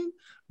post-credit scene?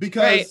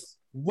 Because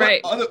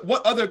what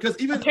other, because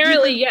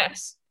apparently,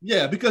 yes.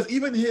 Yeah, because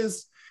even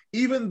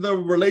the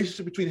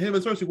relationship between him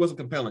and Cersei wasn't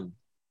compelling.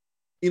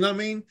 You know what I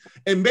mean?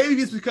 And maybe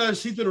it's because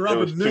she's been around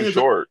with millions.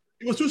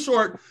 It was too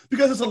short,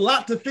 because it's a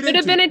lot to fit into. Could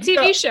have been a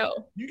TV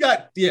show. You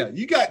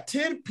got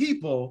 10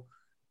 people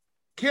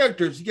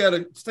characters you got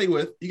to stay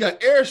with. You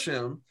got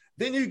Airsham,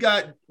 then you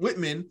got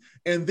Whitman,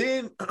 and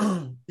then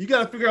you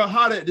got to figure out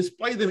how to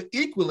display them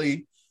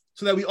equally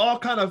so that we all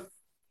kind of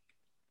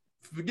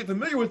get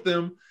familiar with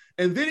them.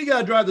 And then you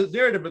got to drive the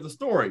narrative of the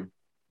story.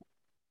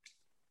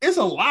 It's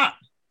a lot.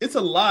 It's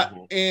a lot.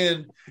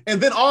 And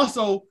then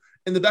also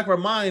in the back of our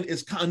mind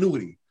is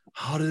continuity.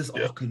 How does this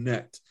all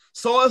connect?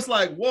 So it's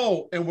like,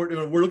 whoa, and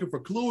we're looking for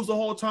clues the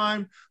whole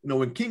time. You know,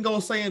 when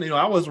Kingo's saying, you know,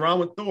 I was around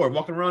with Thor,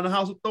 walking around the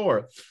house with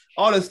Thor,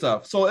 all this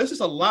stuff. So it's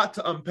just a lot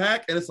to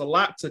unpack, and it's a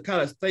lot to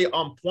kind of stay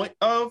on point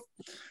of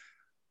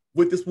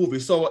with this movie.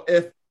 So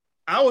if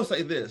I would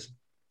say this,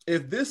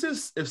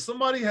 if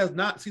somebody has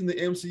not seen the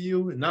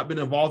MCU and not been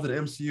involved in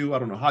the MCU, I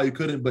don't know how you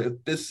couldn't, but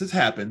if this has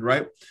happened,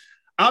 right?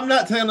 I'm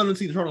not telling them to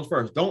see the Eternals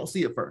first. Don't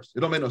see it first.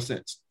 It don't make no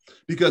sense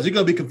because you're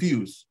gonna be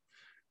confused,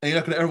 and you're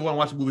not gonna ever want to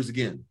watch the movies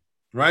again,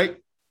 right?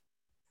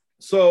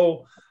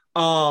 So,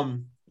 I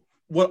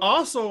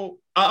also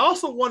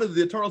wanted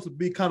the Eternals to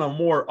be kind of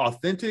more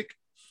authentic.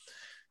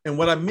 And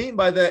what I mean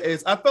by that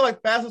is I felt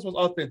like Phastos was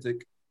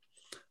authentic.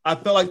 I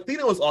felt like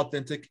Thena was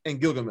authentic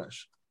and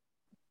Gilgamesh.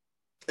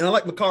 And I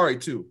like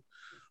Makari too.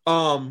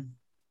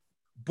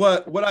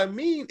 But what I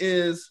mean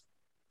is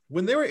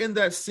when they were in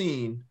that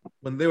scene,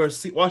 when they were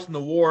watching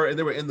the war and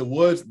they were in the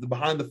woods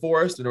behind the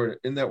forest and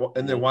they were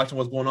in there watching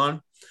what's going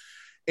on.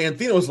 And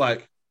Thena was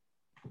like,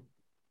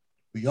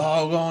 we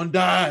all gonna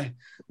die.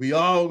 We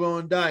all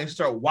gonna die. And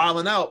start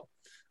wilding out.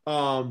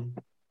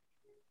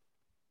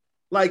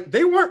 Like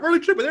they weren't really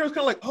tripping. They was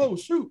kind of like, oh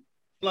shoot.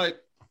 Like,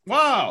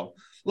 wow.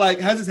 Like,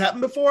 has this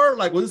happened before?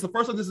 Like, was this the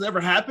first time this has ever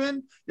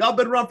happened? Y'all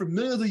been around for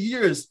millions of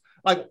years.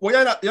 Like, well,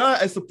 y'all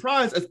not as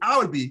surprised as I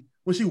would be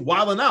when she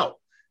wilding out.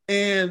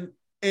 And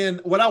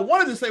what I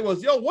wanted to say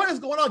was, yo, what is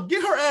going on?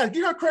 Get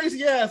her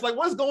crazy ass. Like,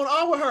 what's going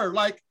on with her?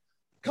 Like,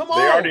 come on.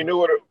 They already knew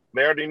what it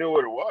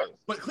was.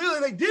 But clearly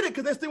they did it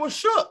because they still were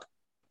shook.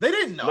 They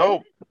didn't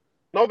know.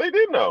 No, they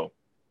did know.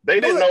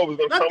 They didn't know it was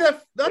going to come.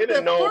 They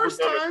didn't know it was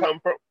going to come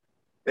from.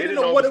 They didn't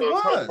know what it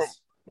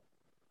was.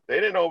 They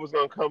didn't know it was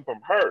going to come from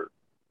her.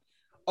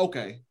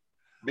 Okay.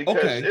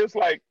 Because it's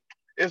like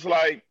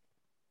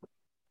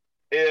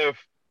if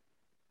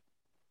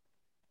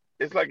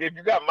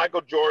you got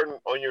Michael Jordan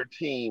on your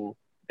team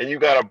and you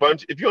got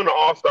if you're on an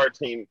all-star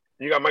team,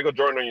 you got Michael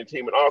Jordan on your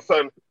team, and all of a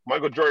sudden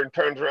Michael Jordan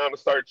turns around and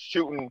starts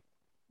shooting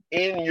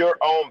in your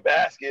own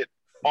basket.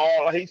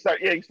 He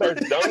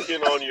starts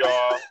dunking on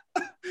y'all.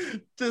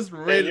 Just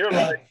really.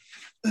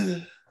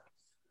 And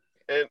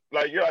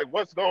you're like,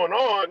 what's going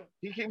on?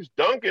 He keeps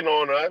dunking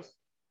on us.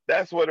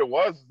 That's what it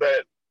was.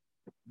 That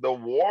the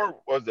war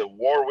was it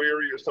War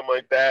Weary or something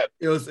like that.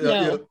 It was.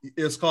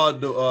 It's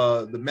called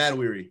the Mad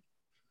Weary.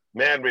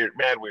 Mad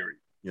Weary.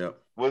 Yeah.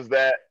 Was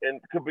that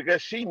and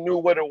because she knew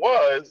what it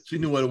was. She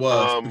knew what it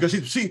was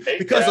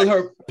because of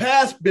her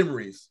past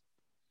memories.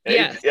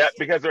 Yeah,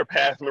 because of her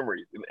past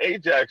memories. And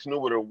Ajax knew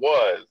what it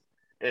was.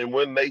 And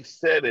when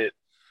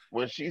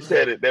she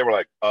said it, they were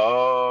like,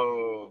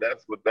 "Oh,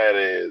 that's what that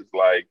is."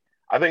 Like,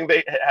 I think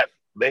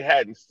they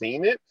hadn't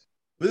seen it.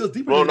 But it was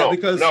deeper than that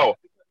because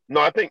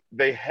I think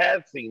they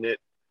had seen it,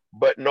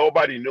 but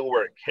nobody knew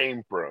where it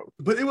came from.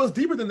 But it was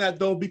deeper than that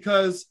though,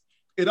 because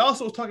it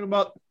also was talking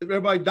about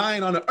everybody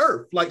dying on the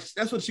earth. Like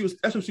that's what she was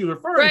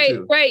referring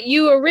to. Right.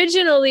 You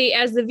originally,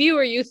 as the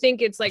viewer, you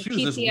think it's like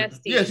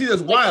PTSD. She's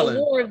just like wilding. A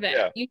war vet.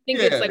 Yeah. You think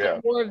it's like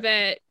a war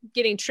vet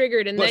getting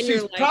triggered, and but then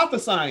you're like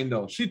prophesying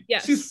though.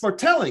 She's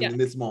foretelling in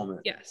this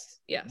moment. Yes.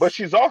 But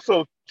she's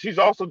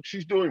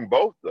doing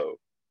both though.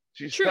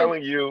 She's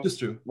telling you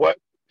what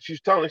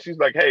she's telling. She's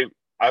like, hey,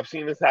 I've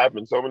seen this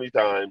happen so many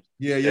times.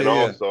 And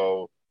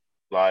also,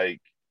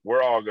 like,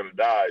 we're all gonna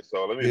die.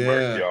 So let me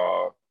murder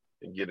y'all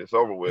and get this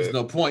over with. There's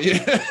no point.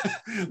 Yeah.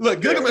 Look,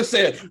 Gilgamesh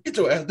said, "Get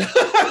your ass."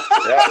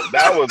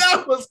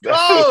 that was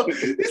cold.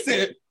 He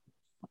said,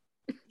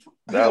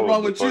 "What's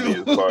wrong with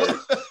you?"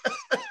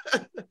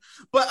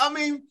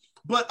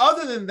 But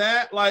other than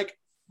that, like,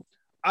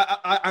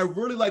 I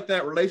really like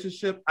that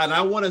relationship, and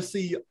I want to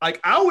see. Like,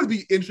 I would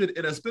be interested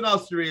in a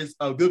spin-off series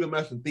of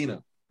Gilgamesh and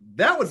Thena.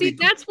 That would be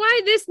cool. That's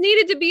why this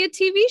needed to be a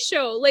TV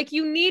show. Like,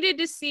 you needed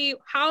to see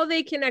how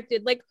they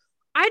connected. Like,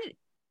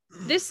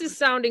 this is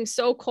sounding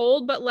so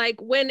cold, but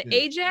like when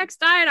Ajax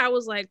died, I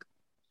was like,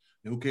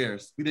 who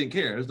cares? We didn't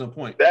care. There's no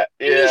point.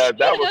 You should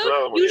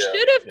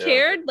have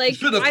cared. Like,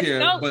 I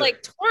felt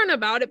like torn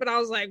about it, but I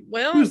was like,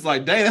 well, he was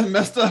like, dang, that's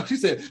messed up. She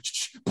said,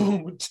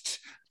 boom.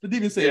 The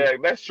demon said, yeah,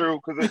 that's true.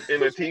 Because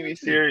in a TV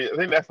series, I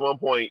think that's one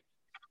point.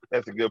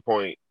 That's a good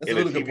point. In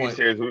a TV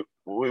series,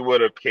 we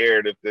would have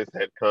cared if this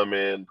had come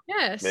in.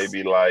 Yes.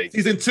 Maybe like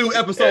season 2,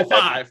 episode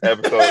 5.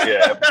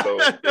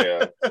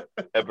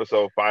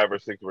 Episode 5 or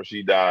 6 where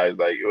she dies.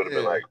 Like, it would have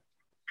been like,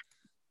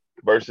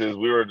 versus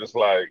we were just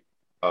like,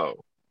 oh,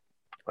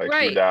 like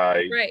she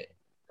died. Right.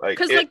 Like,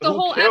 because like the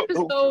whole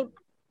episode.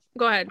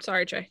 Go ahead.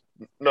 Sorry, Trey.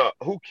 No,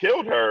 who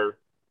killed her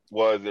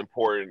was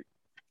important.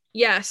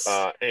 Yes.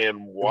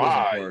 And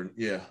why?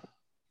 Yeah.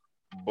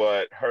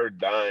 But her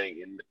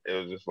dying, and it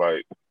was just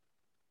like,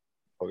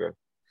 okay.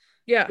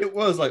 Yeah. It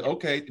was like,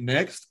 okay,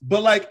 next.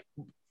 But like,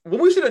 Well,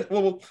 we should have.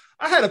 Well,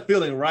 I had a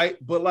feeling, right?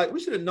 But like,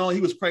 we should have known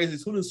he was crazy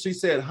as soon as she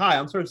said, "Hi,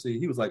 I'm Cersei."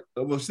 He was like,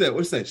 "Well, she said,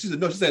 what she said?" She said,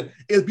 "No." She said,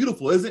 "It's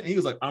beautiful, isn't it?" And he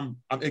was like, I'm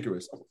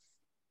Icarus."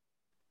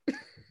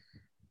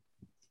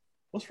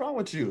 What's wrong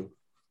with you?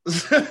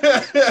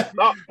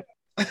 No,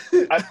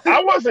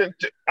 I wasn't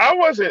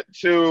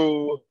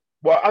too.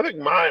 Well, I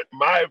think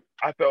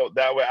I felt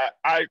that way.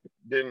 I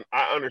didn't.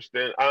 I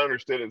understood it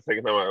the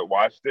second time I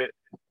watched it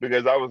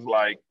because I was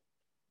like,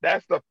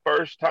 that's the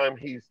first time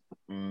he's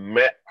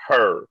met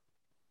her.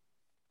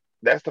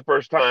 That's the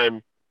first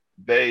time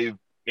they've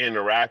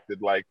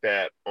interacted like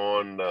that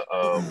on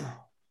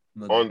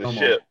the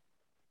ship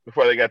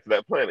before they got to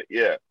that planet.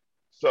 Yeah,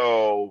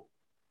 so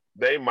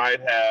they might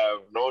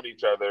have known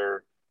each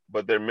other,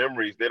 but they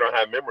don't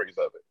have memories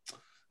of it.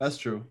 That's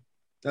true.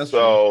 That's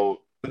so true.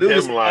 But it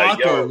was like,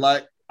 awkward. yo,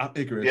 like, I'm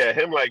Icarus. Yeah,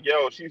 him like,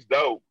 yo, she's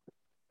dope.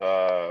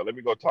 Let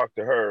me go talk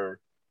to her.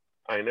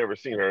 I ain't never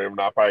seen her.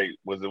 I probably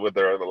was with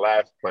her on the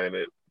last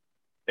planet.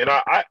 And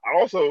I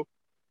also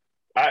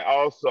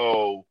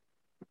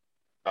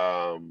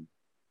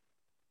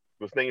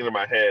was thinking in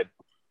my head,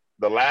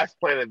 the last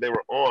planet they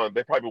were on,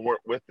 they probably weren't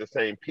with the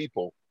same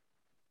people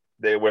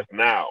they're with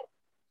now.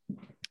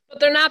 But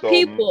they're not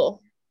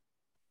people.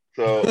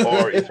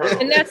 Or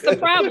Eternals. And that's the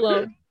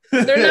problem.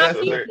 They're not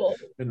people.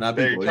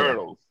 They're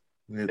Eternals.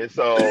 Yeah. And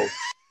so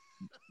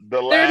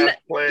the last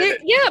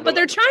planet. But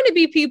they're trying to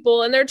be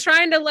people and they're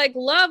trying to like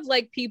love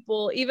like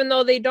people, even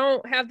though they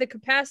don't have the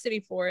capacity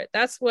for it.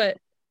 That's what.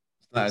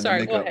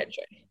 Sorry, go ahead,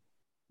 Trey.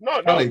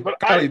 No, but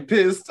Carly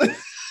pissed.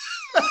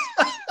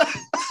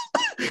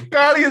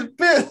 Carly is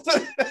pissed.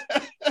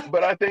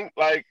 But I think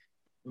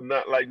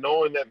not like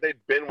knowing that they've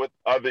been with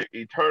other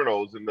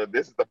Eternals and that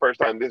this is the first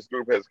time this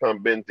group has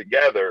been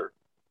together,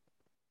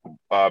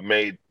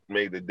 made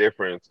the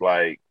difference.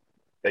 Like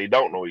they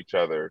don't know each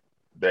other.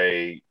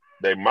 They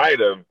might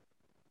have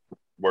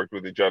worked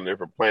with each other on a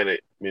different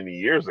planet many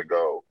years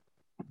ago,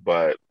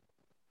 but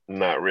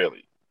not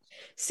really.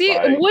 See,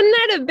 wouldn't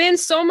that have been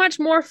so much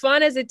more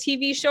fun as a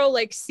TV show?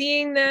 Like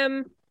seeing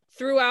them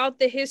throughout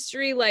the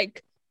history,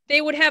 like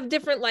they would have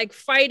different like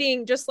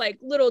fighting, just like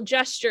little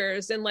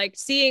gestures, and like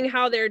seeing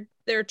how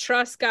their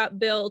trust got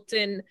built,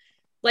 and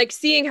like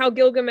seeing how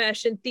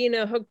Gilgamesh and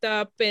Thena hooked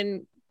up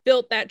and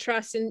built that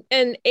trust,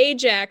 and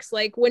Ajax,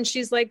 like when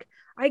she's like,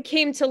 I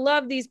came to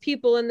love these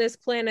people in this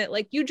planet.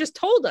 Like you just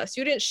told us,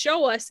 you didn't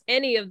show us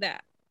any of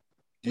that.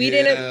 We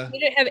didn't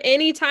have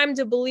any time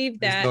to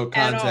believe that. There's no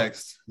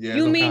context. At all.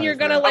 You mean you're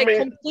gonna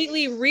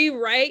completely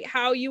rewrite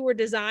how you were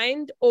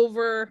designed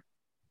over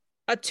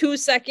a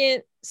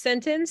 2-second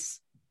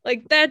sentence?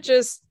 Like that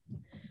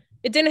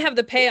it didn't have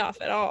the payoff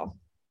at all.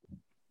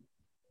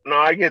 No,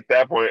 I get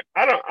that point.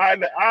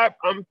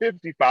 I'm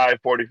 55,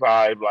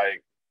 45.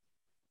 Like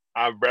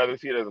I'd rather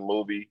see it as a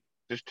movie.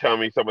 Just tell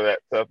me some of that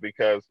stuff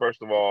because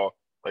first of all,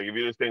 like if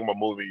you just think about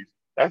movies,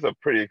 that's a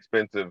pretty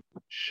expensive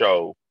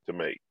show to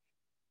make.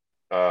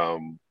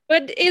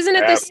 But isn't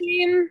it the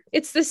same?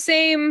 It's the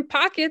same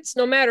pockets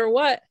no matter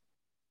what.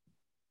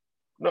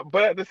 No,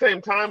 but at the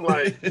same time,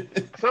 like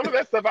some of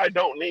that stuff I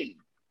don't need.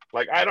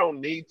 Like I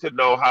don't need to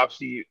know how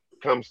she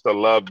comes to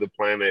love the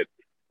planet.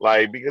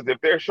 Like because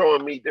if they're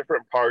showing me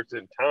different parts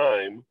in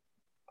time,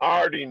 I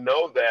already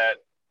know that.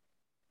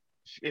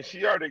 And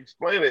she already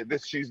explained it.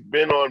 That she's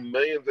been on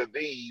millions of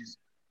these,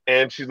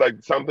 and she's like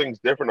something's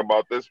different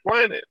about this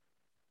planet.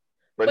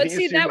 But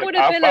see, that would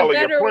have been a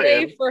better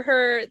way for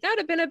her. That would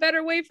have been a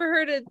better way for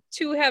her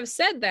to have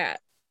said that.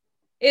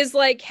 Is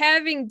like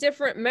having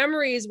different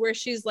memories where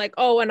she's like,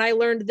 oh, and I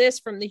learned this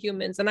from the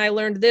humans, and I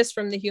learned this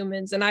from the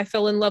humans, and I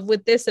fell in love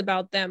with this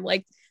about them.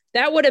 Like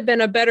that would have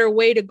been a better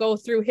way to go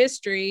through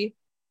history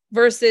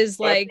versus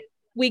like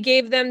we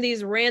gave them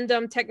these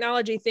random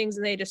technology things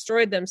and they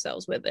destroyed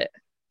themselves with it.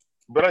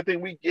 But I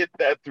think we get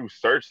that through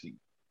Cersei.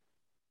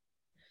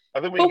 I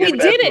think we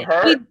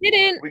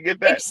didn't. We get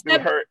that through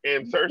her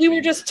and Cersei. We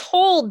were just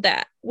told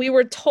that. We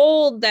were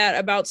told that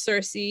about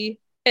Cersei.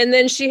 And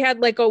then she had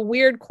like a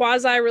weird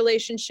quasi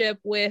relationship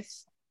with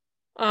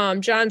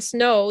Jon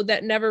Snow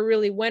that never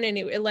really went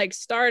anywhere. It like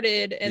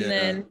started and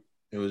then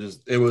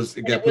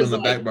it got put on the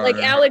back burner.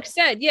 Like Alex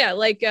said,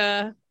 like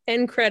a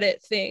end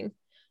credit thing.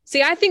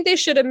 See, I think they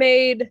should have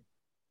made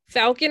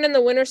Falcon and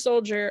the Winter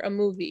Soldier a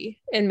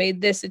movie and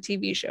made this a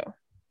TV show.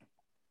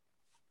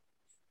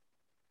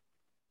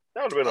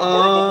 That would have been a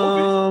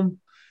horrible movie.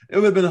 It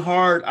would have been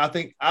hard. I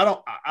think I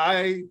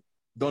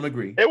don't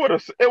agree. It would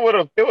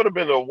have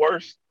been the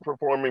worst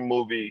performing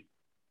movie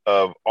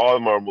of all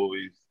of our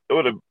movies. It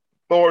would have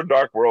Thor: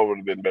 Dark World would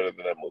have been better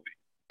than that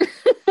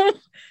movie.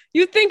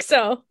 You think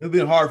so? It would have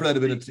been hard for that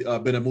to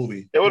have been a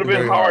movie. It would have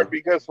been hard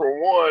because for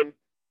one,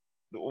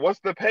 what's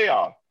the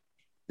payoff?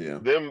 Yeah.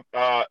 Them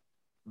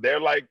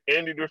they're like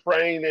Andy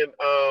Dufresne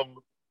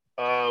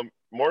and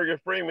Morgan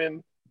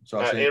Freeman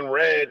in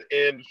Red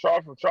and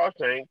Shaw from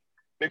Shawshank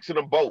fixing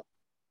a boat.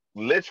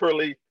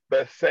 Literally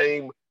the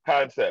same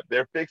concept.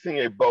 They're fixing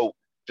a boat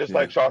just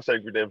like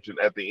Shawshank Redemption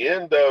at the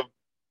end of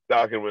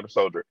Falcon and Winter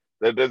Soldier.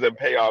 That doesn't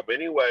pay off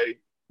anyway.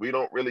 We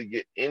don't really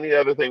get any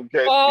other thing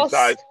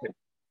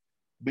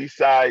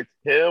besides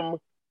him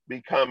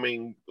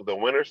becoming the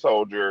Winter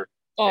Soldier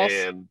False.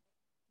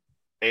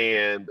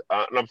 and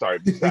I'm sorry,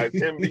 besides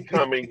him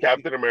becoming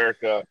Captain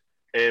America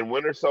and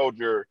Winter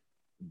Soldier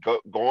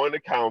going to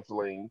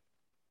counseling,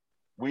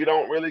 we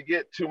don't really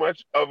get too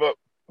much of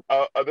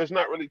there's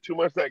not really too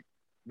much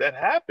that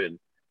happened.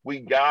 We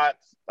got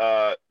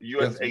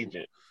U.S.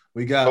 agent.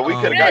 We got, but we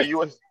could have got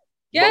U.S.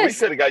 Yes. But we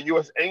could have got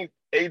U.S.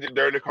 agent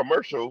during the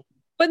commercial.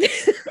 But in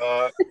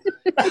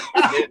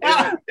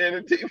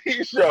a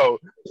TV show.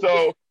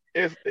 So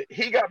if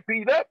he got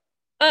beat up,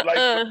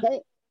 like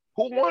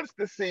who wants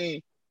to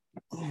see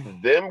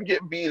them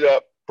get beat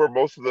up for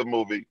most of the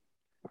movie,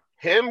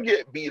 him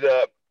get beat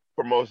up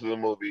for most of the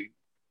movie,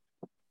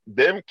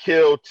 them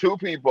kill two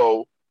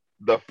people,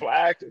 the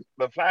Flag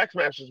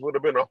Smashers would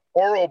have been a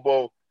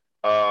horrible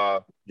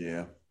half.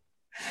 They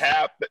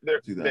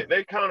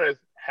count as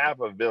half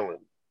a villain.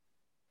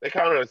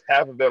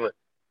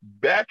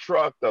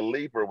 Batroc the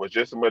Leaper was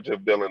just as much a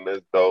villain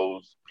as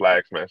those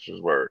Flag Smashers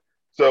were.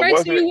 So, right,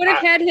 so you would have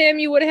had him,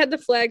 you would have had the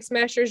Flag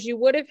Smashers, you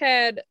would have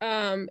had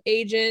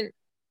Agent,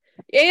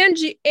 and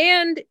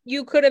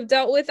you could have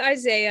dealt with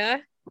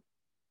Isaiah,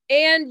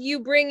 and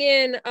you bring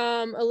in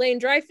Elaine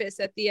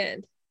Dreyfus at the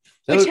end,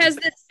 which has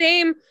the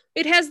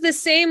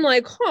same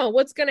like,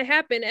 what's gonna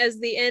happen as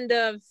the end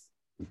of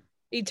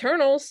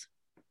Eternals.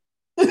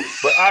 But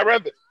I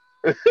rather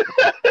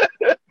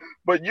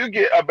but you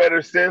get a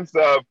better sense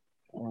of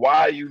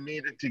why you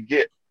needed to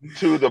get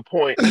to the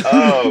point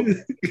of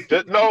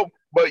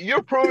but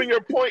you're proving your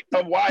point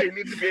of why it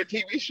needs to be a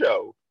TV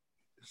show.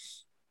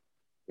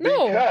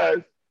 No,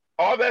 because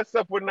all that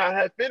stuff would not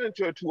have fit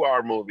into a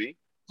 2-hour movie.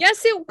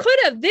 Yes, it could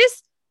have.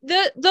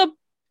 The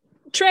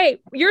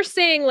Trey, you're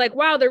saying like,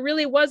 wow, there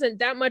really wasn't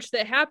that much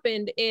that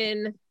happened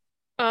in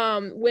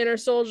Winter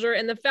Soldier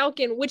and the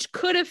Falcon, which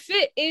could have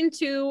fit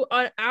into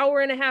an hour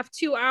and a half,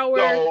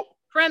 2-hour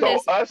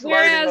premise,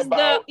 whereas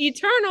the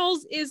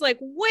Eternals is like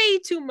way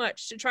too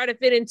much to try to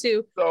fit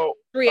into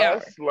 3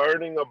 hours. Us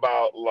learning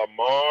about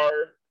Lamar,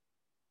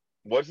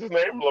 what's his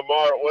name?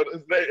 Lamar, what is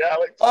his name,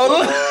 Alex?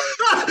 Lamar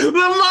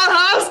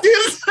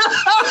Hoskins.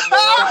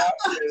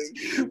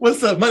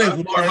 What's up? My name's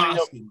Lamar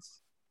Hoskins.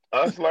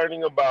 Us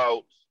learning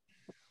about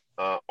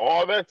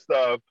all that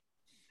stuff,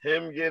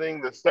 him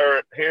getting the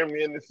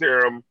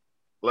serum,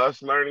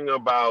 us learning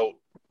about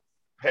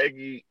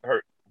Peggy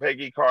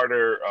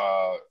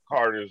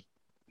Carter's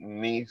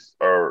niece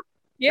or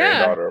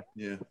granddaughter,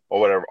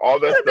 or whatever. All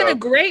that stuff would have been a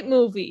great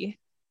movie.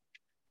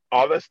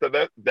 All that stuff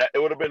that it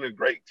would have been a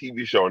great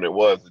TV show, and it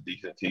was a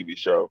decent TV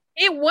show.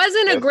 It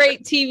wasn't a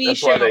great TV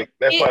show.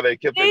 That's why they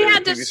kept it. They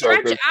had to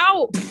stretch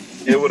out.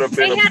 It would have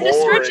been. They had to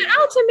stretch it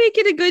out to make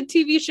it a good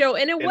TV show,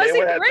 and it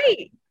wasn't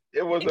great.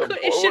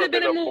 It should have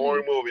been a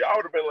boring movie. I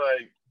would have been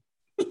like,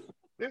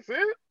 "This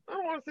it? I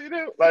don't want to see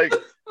that." Like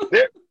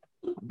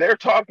they're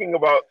talking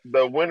about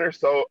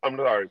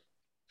the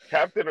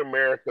Captain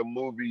America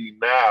movie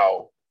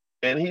now,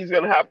 and he's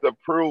gonna have to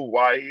prove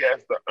why he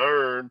has to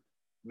earn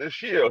the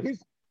shield.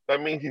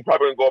 That means he's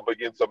probably gonna go up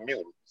against some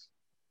mutants,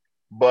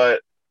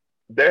 but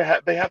they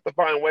have to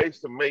find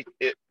ways to make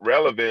it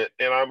relevant.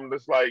 And I'm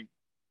just like,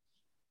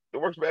 it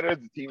works better as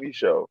a TV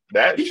show.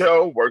 That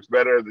show works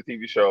better as a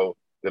TV show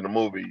than a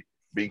movie,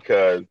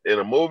 because in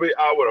a movie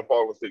I would have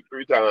fallen asleep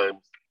 3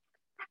 times,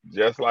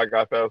 just like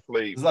I fell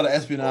asleep. There's a lot of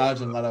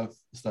espionage and a lot of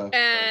stuff.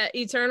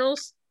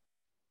 Eternals.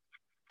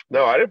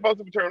 No, I didn't fall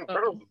asleep.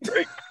 Eternals was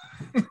great.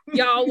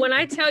 Y'all, when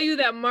I tell you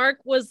that Mark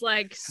was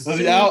like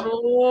snoring,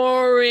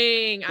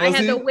 I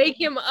had to wake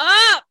him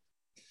up.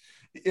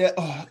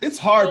 Yeah, it's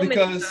hard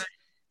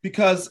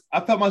because I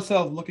felt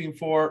myself looking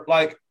for,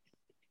 like,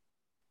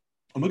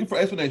 I'm looking for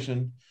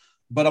explanation,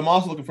 but I'm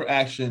also looking for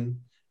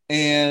action.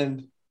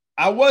 And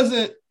I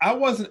wasn't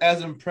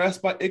as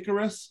impressed by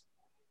Icarus.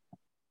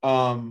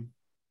 It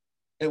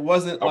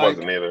wasn't. I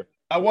wasn't either.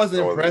 I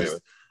wasn't impressed.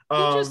 He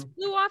just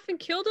flew off and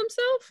killed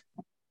himself.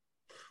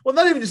 Well,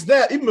 not even just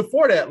that. Even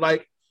before that,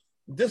 like,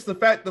 just the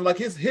fact that, like,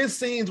 his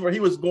scenes where he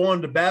was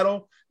going to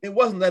battle, it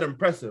wasn't that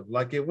impressive.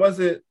 Like, it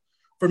wasn't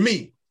for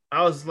me.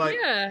 I was like,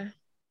 yeah.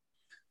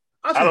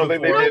 I don't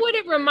think you know what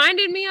it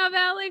reminded me of,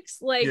 Alex?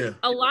 Like,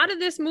 a lot of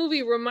this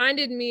movie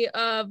reminded me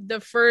of the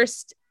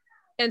first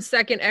and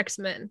second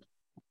X-Men.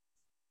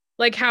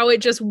 Like, how it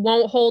just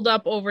won't hold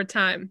up over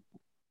time.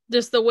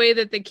 Just the way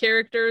that the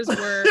characters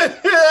were.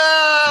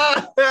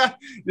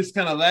 Just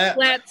kind of that.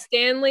 Flat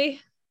Stanley.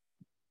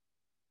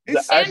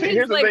 Actually,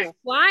 here's like the thing.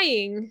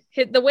 Flying,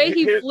 the way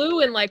he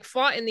flew and like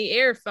fought in the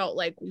air felt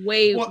like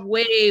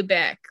way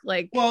back.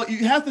 Like, well,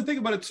 you have to think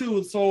about it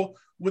too. So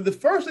when the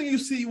first thing you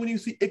see when you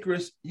see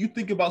Icarus, you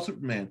think about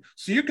Superman.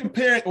 So you're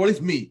comparing, or at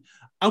least me,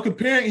 I'm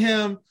comparing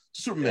him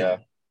to Superman. Yeah.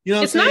 You know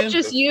what it's I'm saying? Not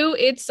just you.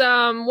 It's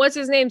what's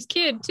his name's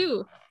kid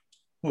too.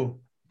 Who?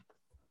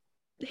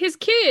 His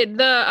kid,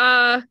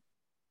 the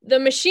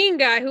machine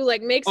guy who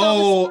like makes.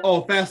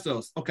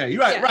 Phastos. Okay,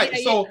 you're right. Right.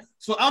 So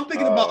I'm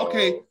thinking about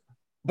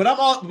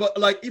but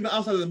like even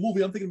outside of the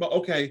movie, I'm thinking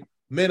about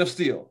Man of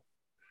Steel,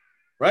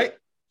 right?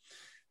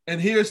 And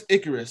here's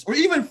Icarus, or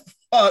even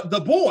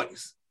the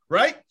boys,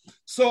 right?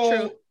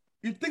 So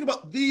you think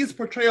about these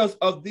portrayals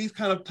of these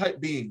kind of type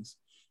beings,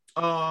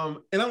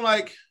 and I'm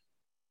like,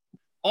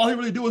 all he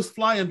really do is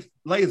fly in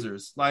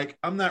lasers. Like,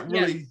 I'm not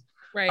really, Yes,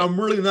 right. I'm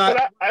really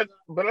not.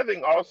 But I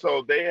think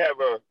also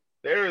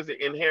there is an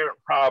inherent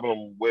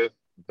problem with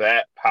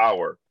that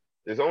power.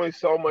 There's only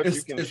so much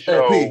you can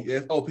show. OP. Yeah,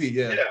 it's OP.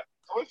 Yeah. Yeah,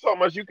 only so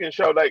much you can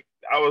show. Like,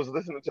 I was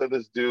listening to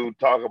this dude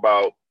talk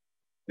about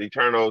the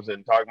Eternals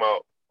and talking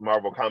about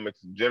Marvel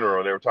Comics in general.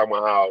 And they were talking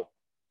about how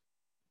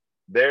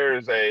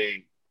there's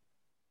a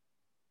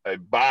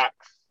box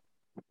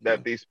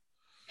that these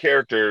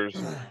characters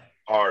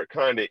are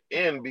kind of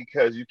in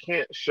because you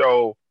can't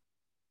show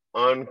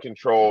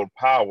uncontrolled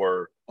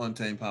power,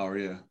 untamed power.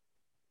 Yeah.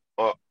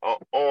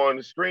 On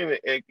the screen.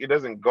 It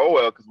doesn't go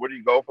well because where do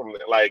you go from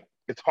there? Like,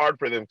 it's hard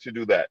for them to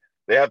do that.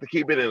 They have to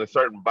keep it in a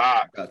certain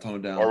box, got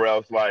toned down, or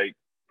else, like,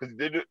 because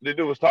the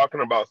dude was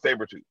talking about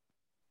Sabretooth.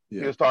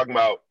 Yeah. He was talking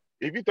about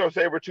if you throw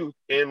Sabretooth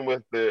in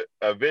with the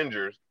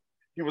Avengers,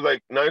 he was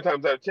like 9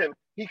 times out of 10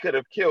 he could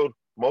have killed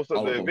most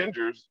of the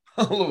Avengers.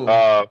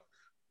 And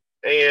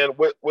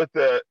with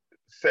the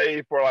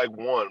save for like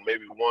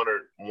maybe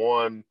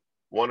one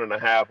and a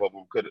half of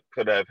them could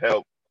have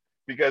helped,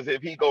 because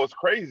if he goes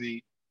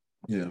crazy,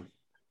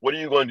 what are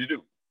you going to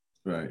do?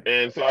 Right.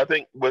 And so I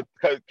think with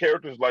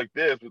characters like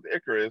this, with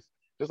Ikaris,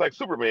 just like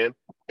Superman,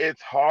 it's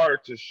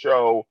hard to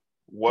show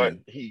what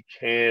he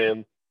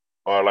can,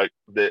 or like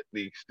the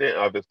extent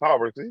of his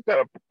power, because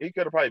he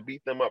could have probably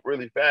beat them up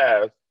really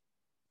fast.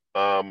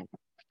 And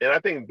I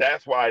think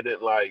that's why I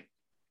didn't like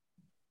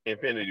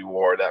Infinity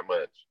War that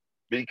much,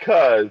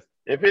 because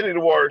Infinity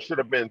War should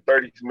have been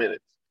 30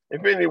 minutes.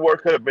 Infinity War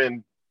could have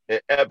been an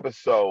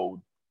episode.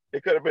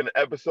 It could have been an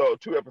episode,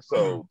 2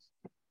 episodes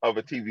of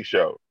a TV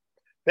show.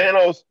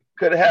 Thanos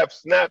could have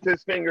snapped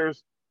his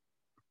fingers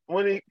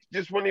when he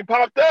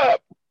popped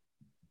up.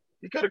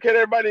 He could have kept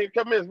everybody in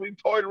comments. We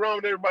toyed around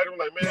with everybody. I'm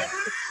like, man.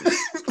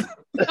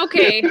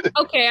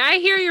 Okay, I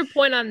hear your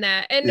point on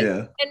that.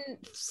 And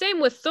same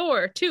with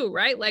Thor too,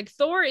 right? Like,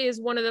 Thor is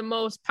one of the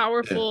most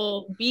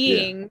powerful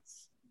beings.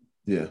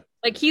 Yeah.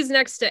 Like, he's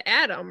next to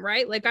Adam,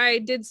 right? Like, I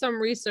did some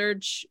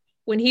research.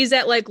 When he's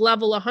at like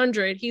level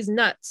 100, he's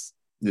nuts.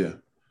 Yeah.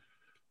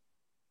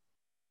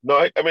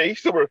 No, I mean,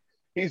 he's super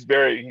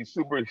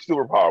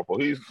powerful.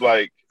 He's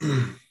like,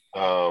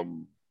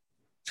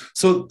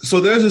 So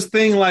there's this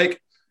thing, like,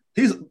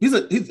 he's I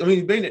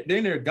mean,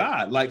 they're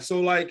God. Like,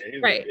 so, like,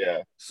 right.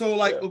 Yeah. So,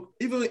 like,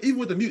 even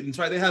with the mutants,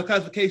 right? They have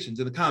classifications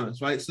in the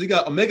comics, right? So you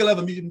got omega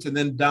level mutants and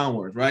then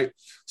downwards, right?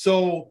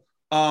 So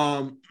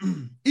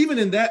even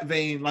in that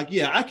vein, like,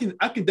 yeah, I can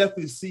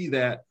definitely see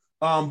that.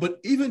 But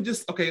even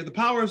just, okay, the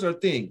powers are a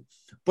thing,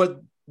 but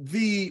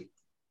the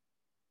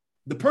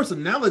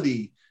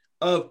personality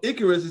of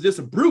Ikaris is just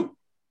a brute,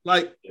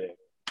 like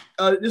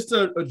just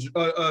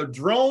a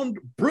droned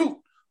brute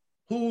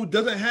who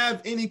doesn't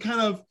have any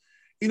kind of,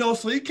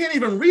 so you can't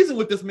even reason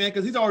with this man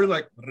because he's already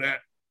like that.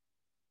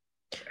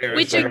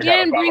 Which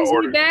again brings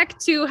me back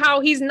to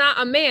how he's not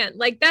a man.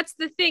 Like, that's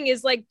the thing,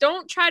 is like,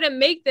 don't try to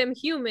make them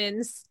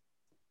humans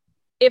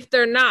if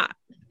they're not.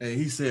 And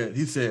he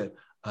said,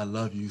 I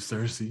love you,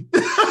 Cersei.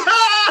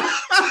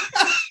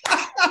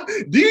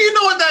 Do you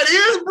know what that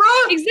is, bro?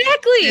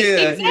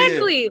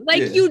 Exactly.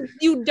 Like, you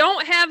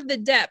don't have the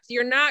depth.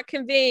 You're not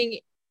conveying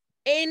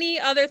any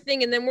other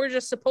thing, and then we're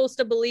just supposed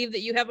to believe that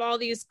you have all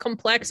these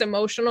complex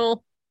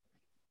emotional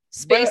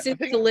spaces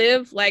to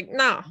live. Like,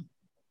 nah.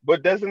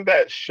 But doesn't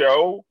that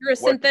show you're a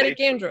synthetic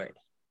android?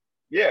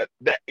 Yeah,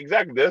 that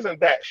exactly. Doesn't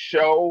that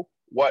show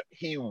what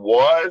he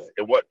was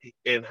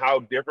and how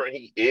different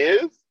he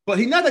is? But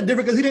he's not that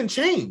different because he didn't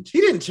change.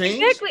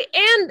 Exactly,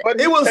 and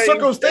it was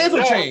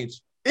circumstantial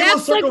change.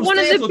 That's like one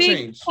of the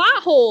big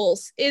plot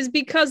holes, is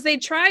because they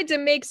tried to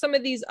make some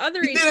of these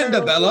other. He didn't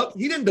develop.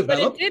 But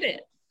it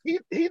didn't.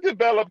 He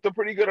developed a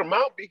pretty good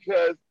amount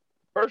because,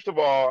 first of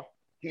all,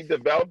 he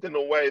developed in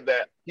a way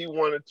that he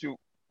wanted to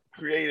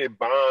create a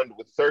bond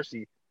with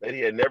Cersei that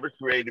he had never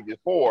created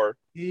before.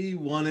 He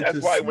wanted That's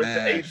to why smash. He went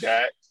to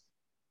Ajax.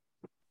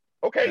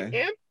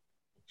 Okay. And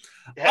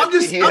I'm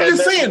just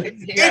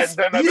saying. He hadn't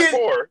done that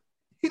before.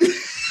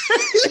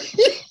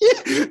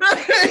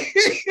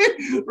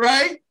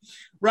 Right?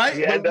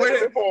 He had done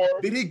it before.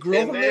 Did he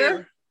grow from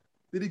there?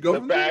 Did he go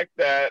from there? The fact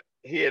that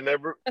he had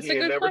never. That's a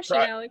good question,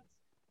 Alex.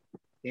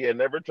 He had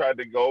never tried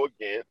to go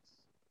against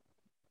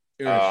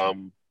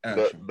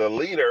the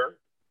leader.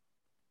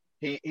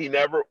 He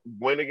never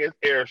went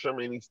against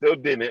Arishem, and he still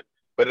didn't.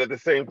 But at the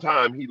same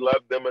time, he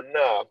loved them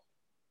enough,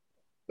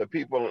 the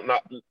people, and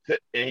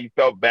he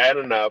felt bad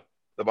enough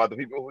about the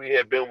people who he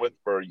had been with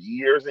for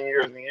years and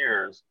years and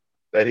years,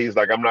 that he's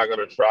like, I'm not going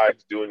to try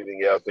to do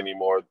anything else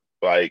anymore.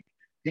 Like,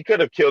 he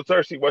could have killed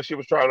Cersei while she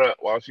was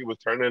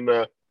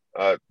turning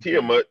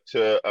Tiamat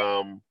to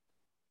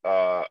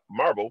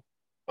marble.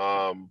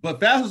 But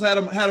Vassos had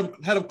him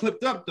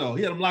clipped up though.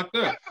 He had him locked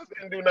up.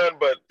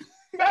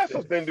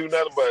 Vassos didn't do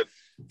nothing but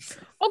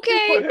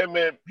okay.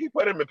 He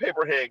put him in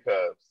paper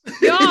handcuffs.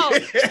 Y'all,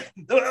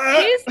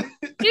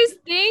 his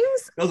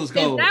things. Is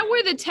cold. That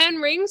where the 10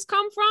 rings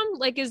come from?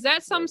 Like, is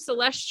that some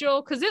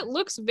celestial? Because it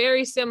looks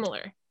very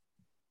similar.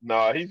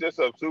 No, he's just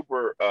a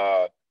super.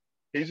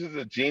 He's just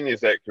a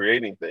genius at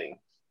creating things.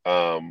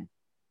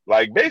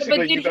 Like basically,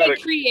 But did you gotta.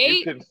 he create?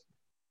 You can,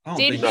 I don't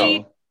Did think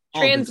he so.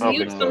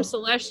 transmute so. some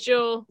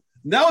celestial?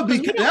 That would be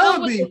 'Cause we don't know that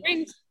would what be the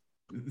rings.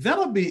 that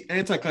would be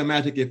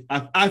anticlimactic if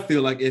I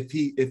feel like if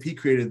he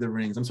created the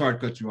rings. I'm sorry to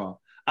cut you off.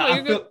 No, I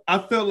you're feel good. I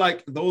feel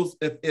like those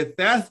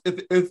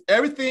if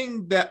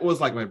everything that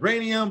was like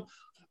vibranium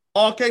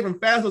all came from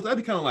Phastos, that'd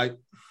be kind of like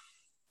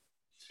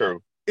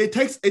true. it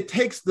takes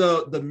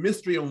the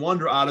mystery and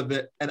wonder out of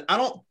it. And I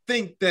don't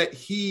think that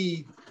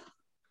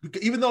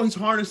even though he's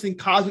harnessing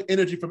cosmic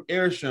energy from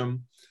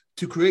Arishem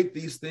to create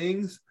these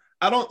things,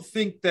 I don't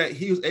think that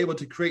he was able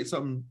to create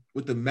something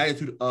with the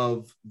magnitude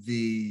of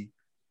the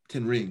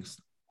 10 rings.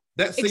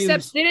 That seems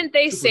Except didn't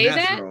they say that?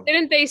 supernatural.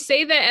 Didn't they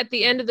say that at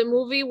the end of the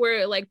movie where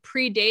it like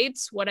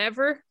predates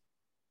whatever,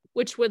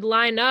 which would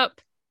line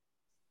up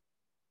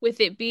with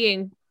it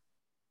being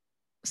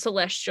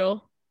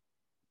celestial?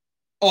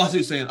 Oh, I see what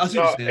you're saying. I see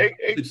what No, you're saying. I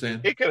see what you're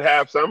saying. it could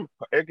have some.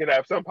 It could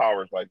have some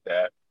powers like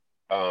that.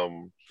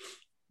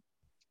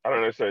 I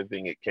don't necessarily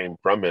think it came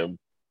from him,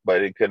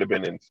 but it could have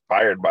been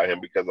inspired by him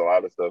because a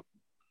lot of stuff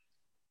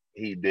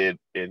he did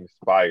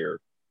inspire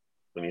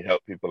when he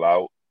helped people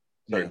out,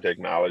 certain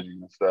technologies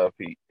and stuff.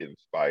 He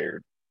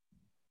inspired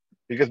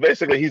because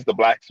basically he's the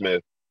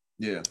blacksmith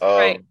Yeah. of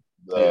Right.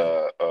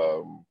 the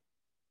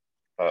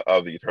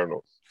of the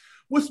Eternals.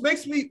 This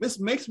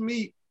makes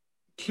me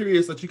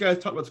curious that you guys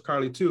talked about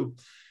Carly too,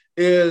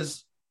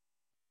 is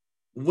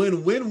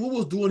when Wu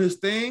was doing his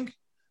thing,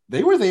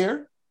 they were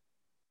there.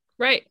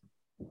 Right.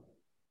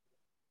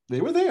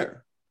 They were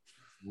there.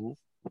 Mhm.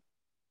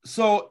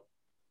 So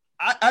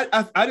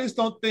I just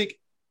don't think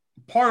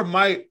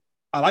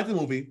I like the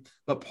movie,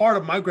 but part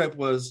of my gripe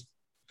was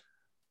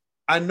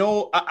I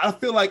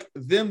feel like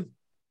them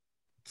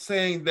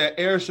saying that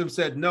Arishem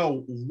said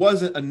no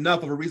wasn't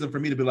enough of a reason for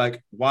me to be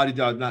like, why did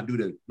y'all not do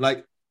that?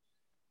 Like,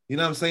 you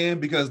know what I'm saying?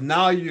 Because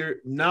now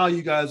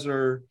you guys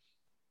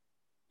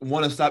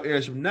want to stop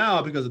Arishem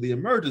now because of the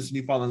emergence and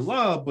you fall in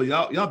love, but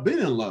y'all been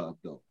in love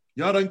though.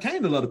 Y'all done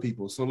came to love of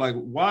people. So like,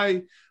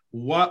 why?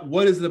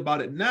 What is it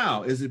about it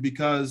now? Is it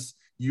because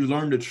you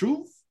learned the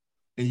truth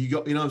and you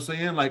go? You know what I'm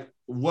saying? Like,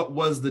 what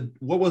was the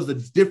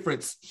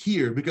difference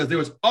here? Because there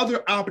was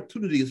other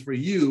opportunities for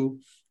you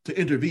to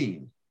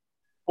intervene.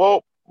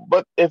 Well,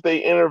 but if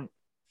they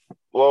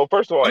well,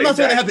 first of all, I'm not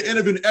saying they have to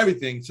intervene in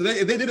everything. So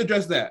they did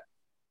address that.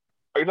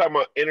 Are you talking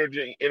about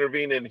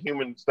intervening in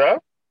human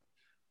stuff,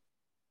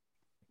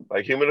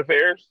 like human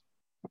affairs?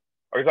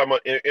 Are you talking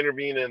about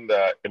intervening in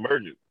the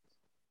emergence?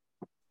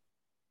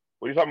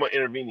 What are you talking about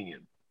intervening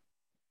in?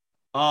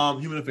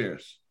 Human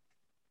affairs.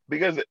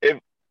 Because if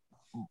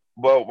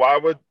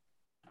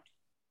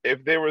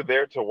they were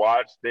there to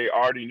watch, they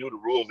already knew the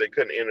rules. They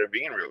couldn't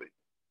intervene really.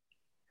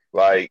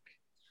 Like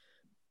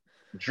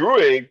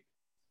Druig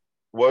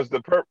was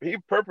he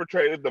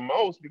perpetrated the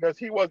most because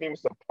he wasn't even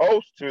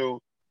supposed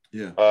to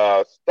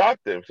stop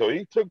them. So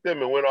he took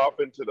them and went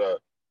off into the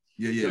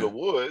to the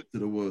woods. To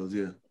the woods,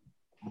 yeah.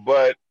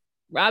 But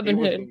Robin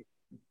Hood.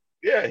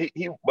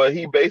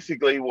 He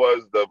basically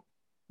was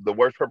the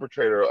worst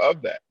perpetrator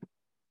of that.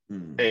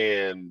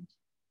 And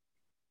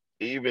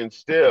even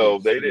still,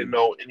 they didn't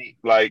know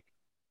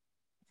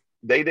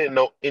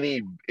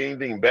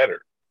anything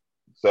better.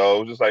 So it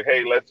was just like,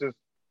 hey,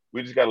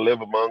 we just got to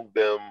live among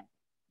them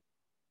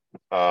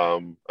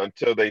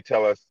until they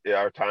tell us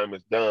our time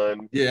is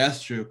done. Yeah,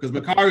 that's true. Because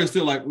Makkari is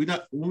still like,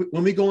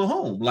 when we going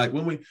home? Like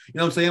when we, you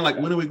know what I'm saying? Like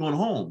when are we going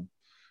home?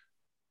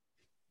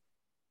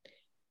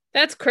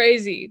 That's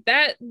crazy.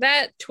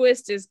 That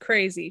twist is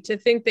crazy to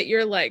think that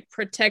you're like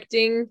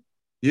protecting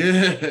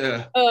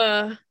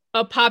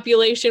a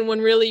population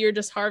when really you're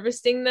just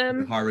harvesting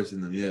them.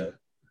 Yeah.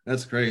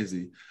 That's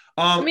crazy.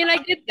 I mean, I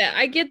get that.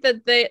 I get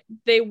that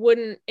they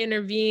wouldn't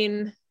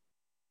intervene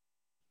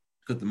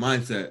because the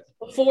mindset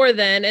before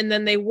then, and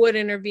then they would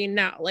intervene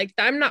now. Like,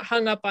 I'm not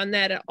hung up on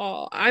that at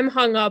all. I'm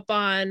hung up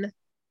on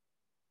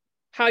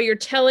how you're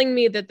telling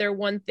me that they're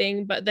one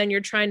thing, but then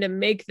you're trying to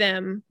make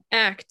them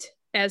act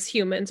as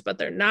humans, but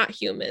they're not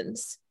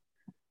humans.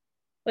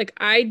 Like,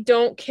 I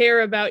don't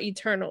care about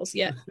Eternals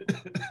yet.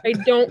 I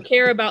don't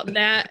care about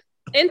that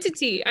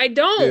entity. I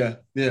don't.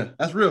 Yeah.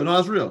 That's real. No,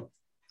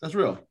 that's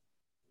real.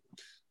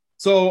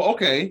 So,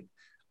 okay.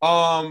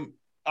 I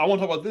want to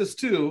talk about this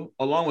too,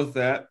 along with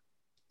that.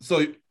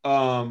 So,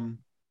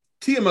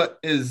 Tiamat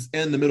is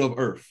in the middle of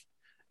Earth,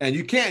 and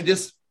you can't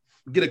just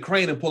get a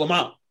crane and pull him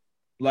out.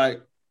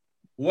 Like,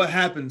 what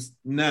happens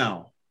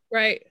now?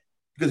 Right.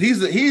 Because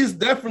he's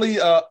definitely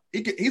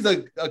he's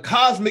a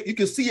cosmic. You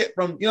can see it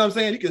from, you know what I'm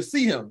saying. You can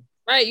see him.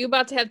 Right. You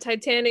about to have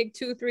Titanic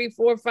 2, 3,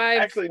 4, 5.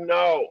 Actually,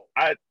 no.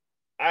 I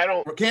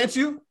don't. Can't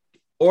you?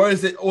 Or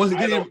is it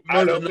getting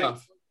emerged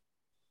enough?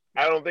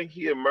 I don't think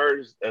he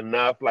emerged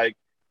enough. Like,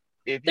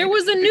 there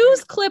was a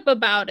news clip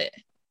about it.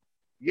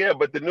 Yeah,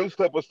 but the news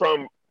clip was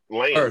from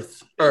land.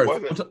 Earth.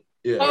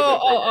 Yeah.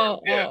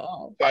 Oh.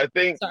 So I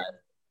think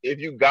if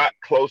you got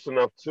close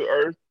enough to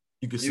Earth,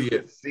 you could see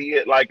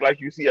it like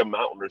you see a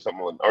mountain or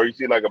something, or you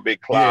see like a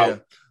big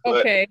cloud. Yeah.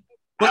 Okay.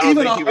 But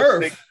even on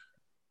Earth,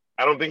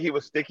 I don't think he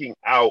was sticking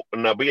out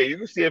enough. But yeah, you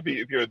can see if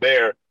you're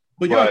there.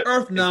 But you're on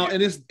Earth now,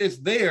 and it's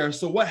there.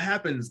 So what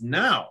happens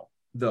now,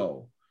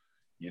 though?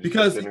 You just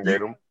Because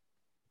disintegrate him.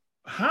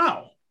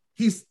 How?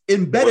 He's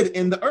embedded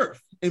in the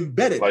Earth.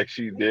 Embedded. Like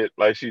she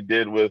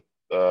did with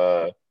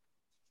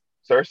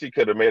Cersei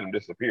could have made him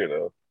disappear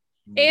though.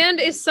 And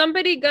is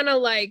somebody gonna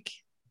like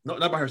no,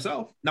 not by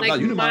herself. Not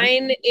like without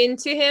mine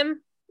into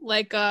him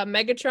like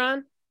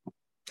Megatron?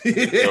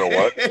 You know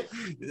what?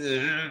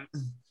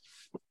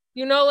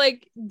 You know,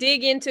 like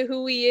dig into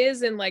who he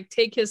is and like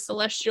take his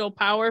celestial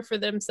power for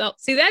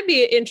themselves. See, that'd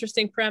be an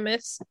interesting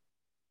premise.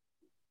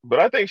 But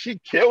I think she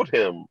killed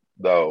him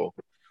though.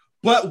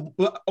 But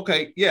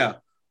okay, yeah.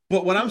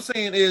 But what I'm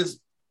saying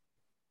is,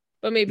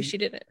 but maybe she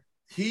didn't.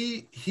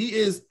 He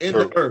is in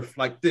the Earth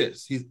like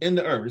this. He's in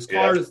the Earth. His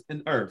card is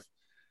in Earth.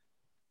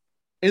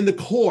 In the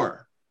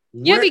core.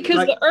 Yeah, because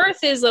like, the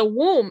Earth is a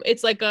womb.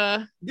 It's like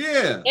a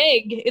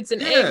egg. It's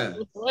an egg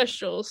with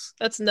celestials.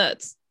 That's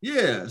nuts.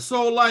 Yeah.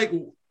 So like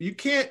you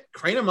can't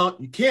crane them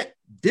out. You can't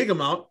dig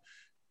them out.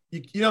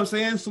 You know what I'm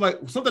saying? So like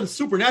something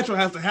supernatural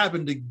has to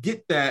happen to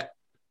get that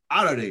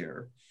out of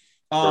there.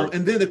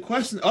 And then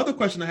the other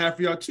question I have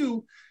for y'all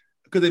too,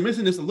 because they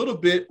mentioned this a little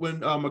bit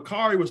when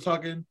Makkari was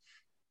talking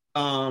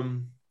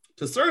to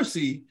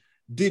Cersei.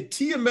 Did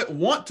Tiamat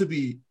want to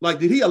be like?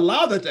 Did he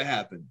allow that to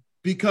happen?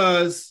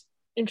 Because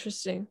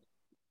interesting.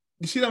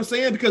 You see what I'm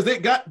saying? Because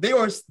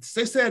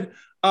they said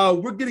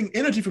we're getting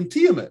energy from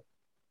Tiamat.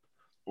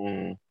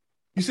 Mm.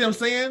 You see what I'm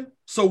saying?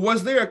 So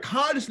was there a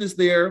consciousness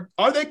there?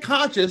 Are they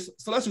conscious?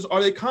 Celestials,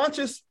 are they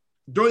conscious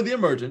during the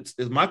emergence?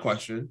 Is my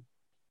question.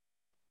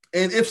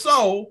 And if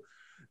so,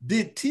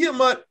 did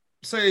Tiamat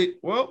say,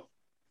 well,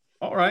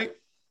 all right,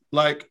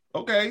 like,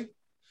 okay.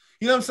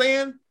 You know what I'm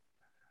saying?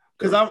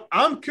 Because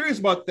I'm curious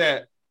about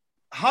that.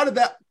 How did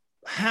that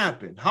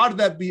happen? How did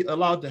that be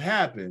allowed to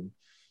happen?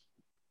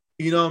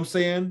 You know what I'm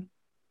saying?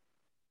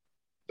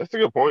 That's a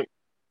good point.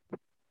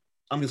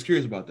 I'm just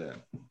curious about that.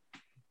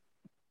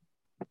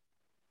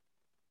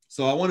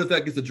 So I wonder if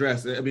that gets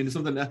addressed. I mean, it's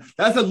something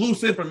that's a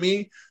loose end for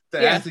me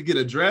that has to get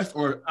addressed,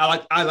 or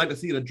I like to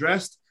see it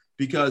addressed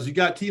because you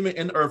got Tiamat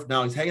in Earth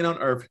now. He's hanging on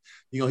Earth.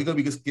 You know, he's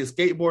gonna get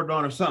skateboarded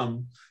on or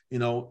something. You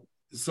know,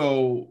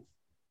 so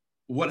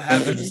what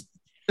happens?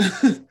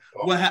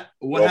 what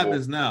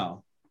happens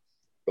now?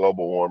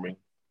 Global warming.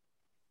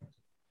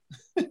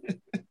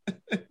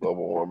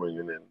 Global warming,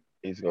 and then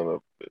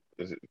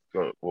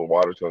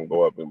water's gonna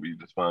go up and be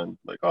just fine.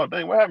 Like, oh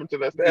dang, what happened to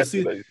that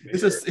statue?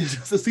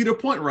 It's a Cedar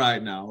Point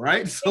ride now,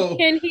 right? So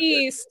can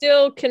he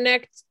still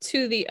connect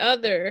to the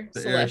other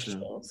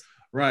celestials?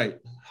 Right.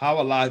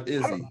 How alive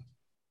is he?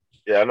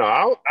 Yeah,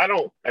 no, I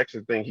don't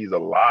actually think he's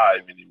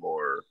alive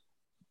anymore.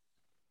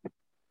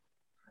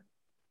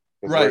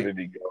 Right. Where did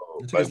he go?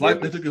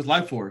 They took his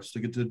life force to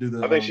get to do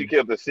the. I think she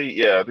killed the seed.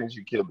 Yeah, I think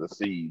she killed the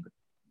seed.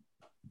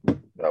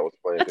 That was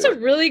playing. That's a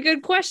really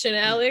good question,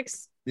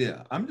 Alex.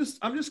 Yeah, I'm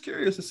just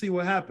curious to see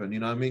what happened.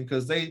 You know what I mean?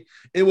 Because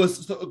it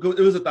was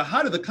at the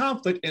height of the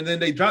conflict, and then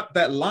they dropped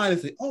that line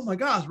and say, "Oh my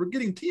gosh, we're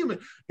getting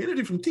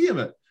energy from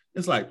Tiamat."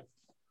 It's like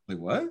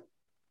what?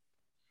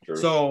 Sure.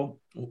 So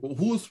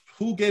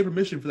who gave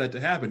permission for that to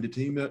happen? Did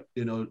Tiamat,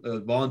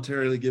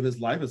 voluntarily give his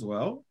life as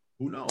well?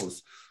 Who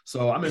knows?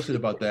 So I'm interested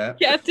about that.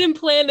 Captain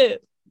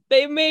Planet.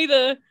 They made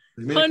a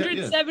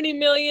 $170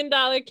 million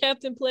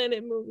Captain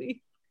Planet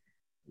movie.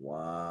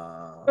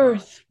 Wow.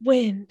 Earth,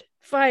 wind,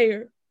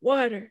 fire,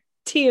 water,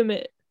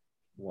 Tiamat.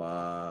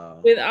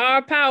 Wow. With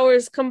our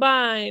powers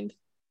combined.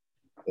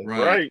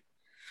 Right.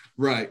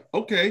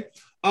 Okay.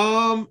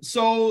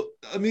 So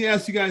let me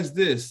ask you guys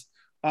this.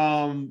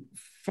 From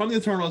the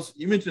Eternals,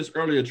 you mentioned this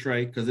earlier,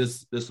 Trey,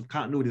 because there's some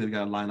continuity that we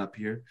got to line up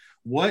here.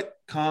 What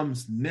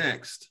comes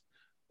next?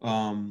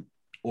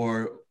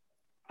 Or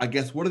I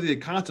guess what are the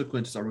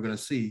consequences are we going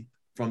to see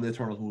from the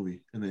Eternals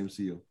movie in the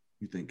MCU,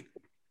 you think?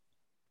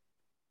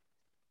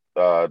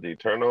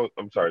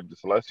 The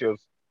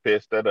Celestials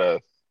pissed at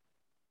us,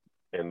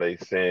 and they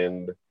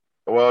send.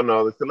 Well,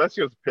 no, the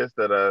Celestials pissed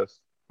at us.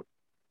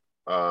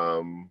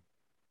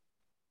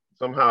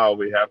 Somehow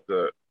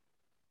that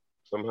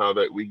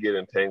we get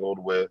entangled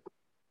with.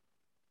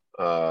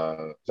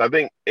 So I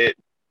think it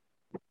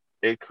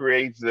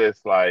creates this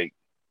like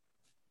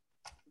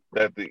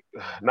that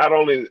not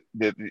only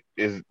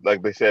is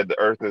like they said the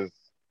Earth is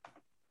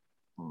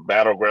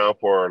battleground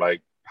for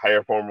like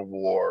higher form of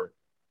war.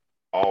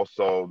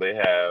 Also, they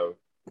have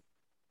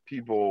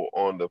people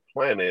on the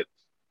planet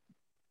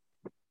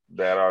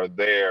that are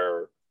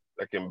there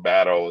that can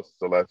battle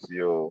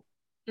celestial.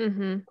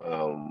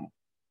 Mm-hmm.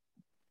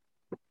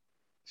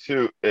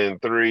 2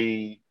 and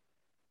 3.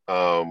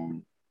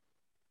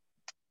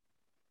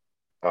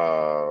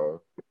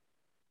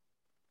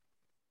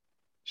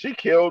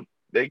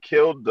 They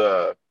killed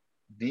the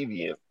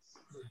deviants.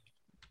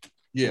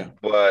 Yeah.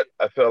 But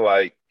I feel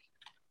like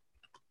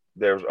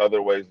there's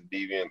other ways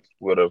deviants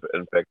would have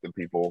infected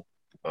people,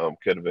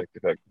 could have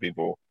infected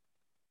people.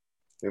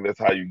 I think that's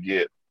how you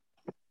get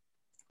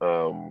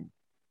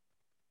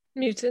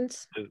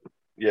mutants.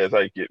 Yeah, that's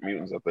how you get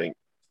mutants, I think.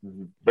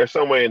 Mm-hmm. There's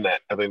some way in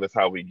that. I think that's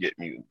how we get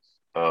mutants.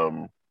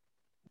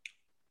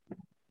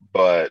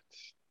 but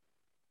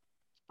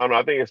I don't know.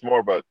 I think it's more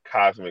of a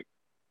cosmic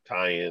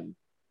tie-in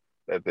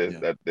that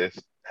this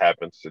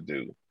happens to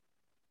do.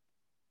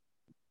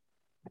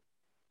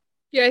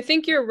 Yeah, I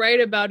think you're right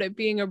about it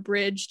being a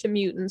bridge to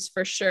mutants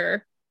for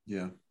sure.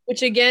 Yeah.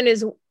 Which again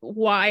is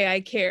why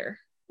I care.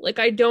 Like,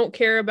 I don't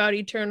care about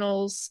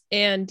Eternals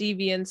and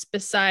Deviants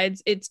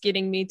besides it's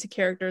getting me to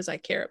characters I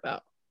care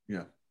about.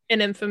 Yeah.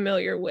 And am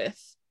familiar with.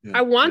 Yeah.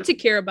 I want to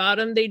care about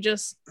them.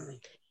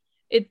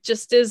 It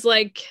just is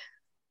like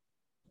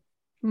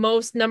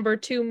most number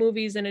 2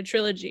 movies in a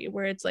trilogy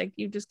where it's like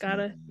you just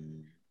gotta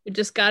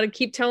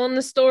keep telling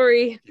the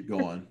story. Keep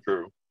going.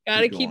 True.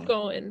 Gotta keep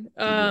going.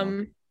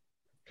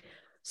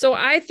 So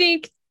I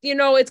think,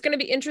 it's going to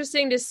be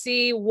interesting to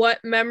see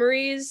what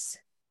memories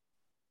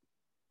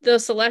the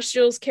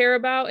Celestials care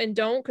about and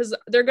don't, because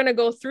they're going to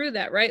go through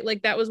that, right?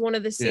 Like that was one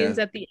of the scenes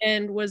at the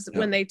end was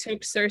when they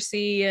took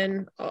Cersei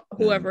and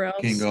whoever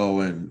else.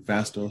 Kingo and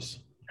Phastos.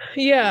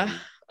 Yeah.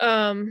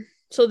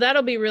 So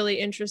that'll be really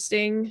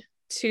interesting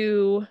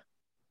to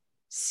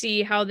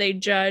see how they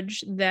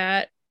judge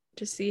that,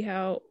 to see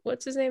how,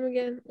 what's his name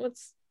again?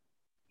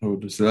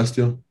 The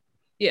Celestial?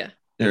 Yeah.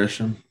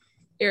 Erisham.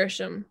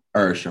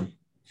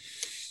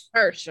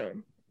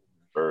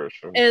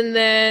 And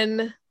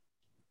then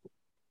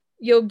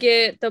you'll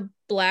get the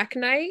Black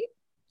Knight,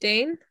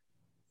 Dane.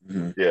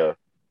 Mm-hmm. Yeah.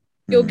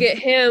 You'll get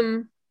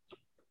him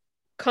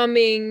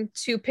coming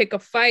to pick a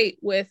fight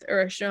with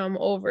Erisham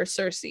over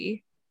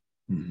Cersei.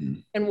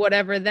 Mm-hmm. And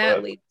whatever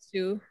that leads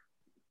to.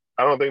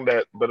 I don't think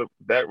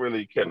that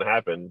really can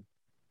happen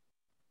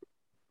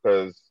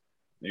because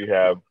you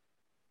have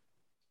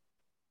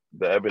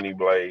the Ebony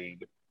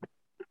Blade.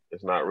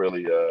 It's not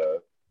really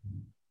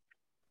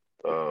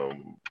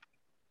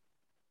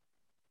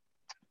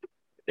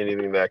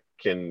anything that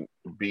can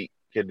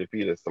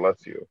defeat a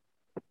Celestial.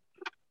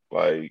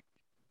 Like,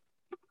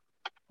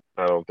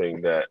 I don't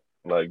think that.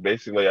 Like,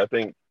 basically, I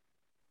think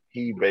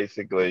he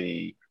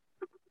basically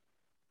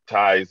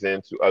ties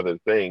into other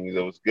things.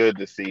 It was good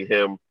to see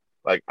him.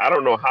 Like, I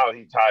don't know how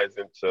he ties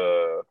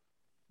into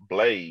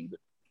Blade.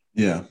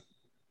 Yeah.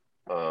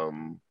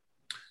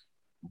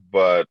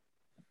 But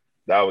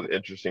that was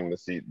interesting to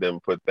see them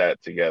put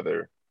that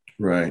together.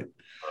 Right.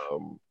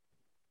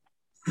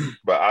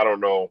 But I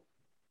don't know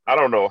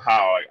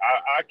how. Like,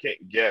 I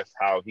can't guess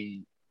how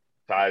he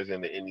ties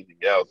into anything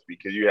else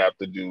because you have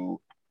to do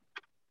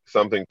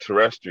something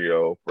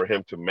terrestrial for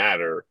him to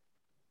matter.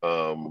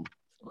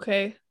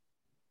 Okay.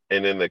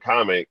 And in the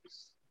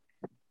comics,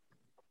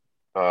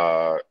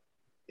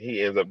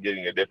 he ends up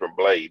getting a different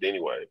blade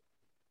anyway.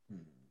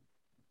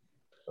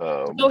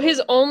 So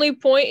his only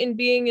point in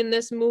being in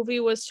this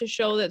movie was to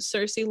show that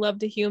Cersei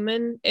loved a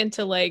human and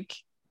to like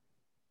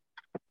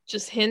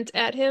just hint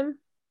at him.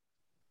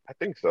 I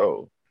think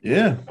so.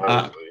 Yeah,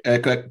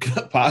 it could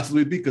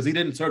possibly be because he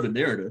didn't serve the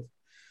narrative.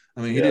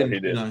 I mean, he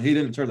didn't. He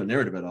didn't serve the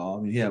narrative at all.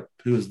 I mean,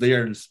 he was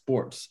there in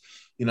sports.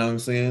 You know what I'm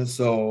saying?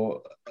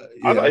 So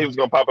I thought he was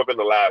gonna pop up in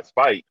the last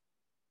fight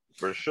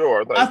for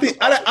sure. I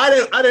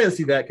didn't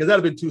see that because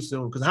that'd have been too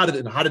soon. Because how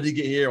did he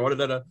get here?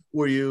 What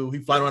were you? He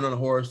flying around on a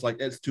horse? Like,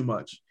 it's too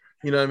much.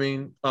 You know what I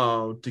mean?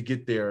 To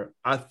get there,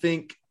 I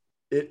think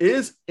it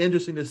is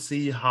interesting to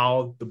see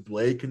how the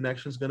blade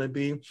connection is going to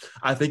be.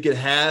 I think it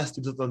has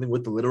to do something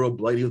with the literal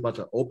blade he was about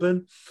to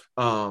open.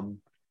 I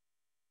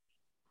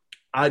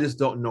just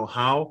don't know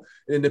how.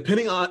 And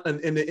depending on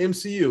in the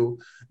MCU,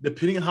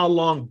 depending on how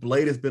long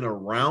Blade has been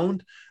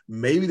around,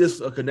 maybe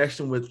there's a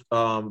connection with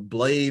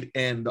Blade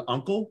and the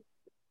uncle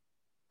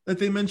that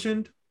they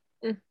mentioned.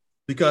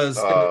 Because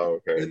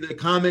in the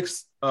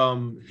comics,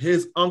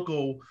 his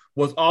uncle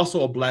was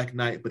also a Black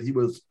Knight, but he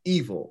was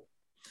evil.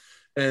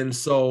 And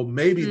so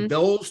maybe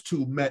those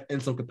two met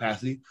in some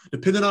capacity,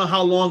 depending on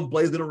how long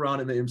Blade's been around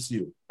in the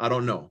MCU. I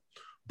don't know.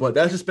 But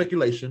that's just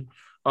speculation.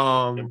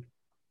 Doesn't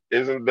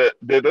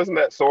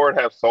that sword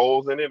have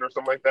souls in it or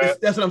something like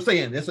that? That's what I'm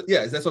saying. That's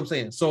what I'm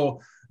saying.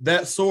 So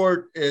that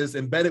sword is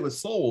embedded with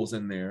souls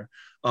in there.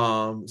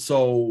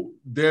 So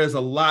there's a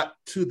lot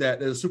to that.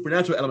 There's a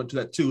supernatural element to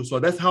that too. So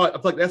that's how I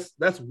feel like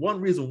that's one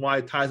reason why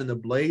it ties into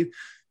Blade,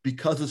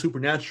 because it's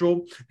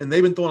supernatural. And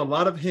they've been throwing a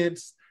lot of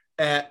hints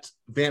at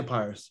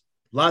vampires.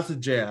 Lots of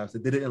jabs. They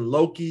did it in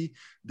Loki.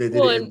 They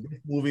did it in this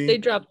movie. They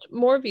dropped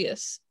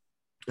Morbius.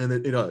 And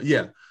then,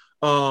 yeah.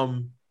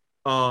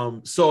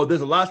 So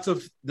there's lots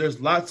of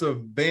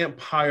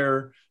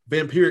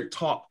vampiric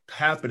talk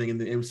happening in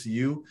the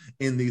MCU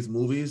in these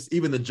movies.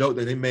 Even the joke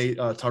that they made,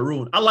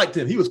 Tarun, I liked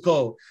him. He was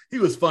cold. He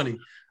was funny.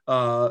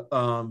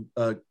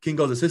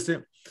 Kingo's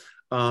assistant.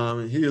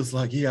 He was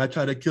like, yeah, I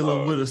tried to kill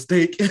him with a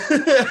stake. He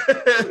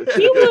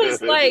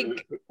was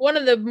like one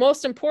of the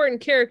most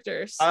important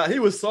characters. He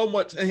was so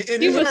much, and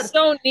he was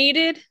so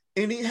needed,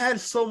 and he had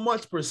so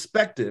much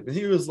perspective. And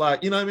he was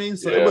like, you know what I mean?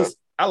 So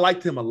I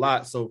liked him a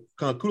lot. So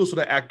kind of kudos to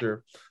the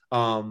actor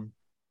who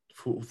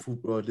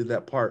did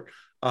that part.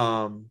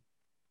 So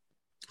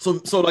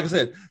like I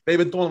said, they've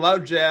been throwing a lot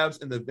of jabs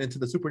into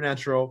the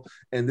supernatural,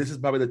 and this is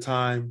probably the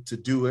time to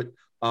do it.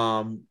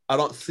 I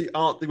don't think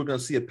we're going to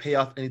see a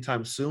payoff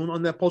anytime soon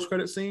on that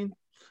post-credit scene.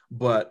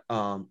 but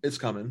it's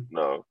coming.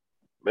 No,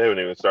 they haven't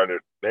even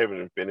started. They haven't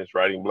even finished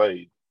writing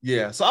Blade.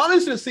 Yeah, so I'm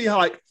interested to see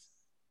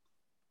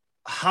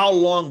how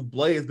long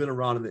Blade has been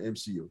around in the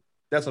MCU.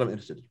 That's what I'm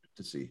interested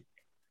to see.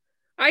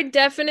 I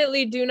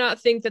definitely do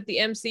not think that the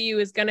MCU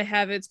is going to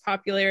have its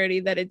popularity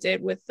that it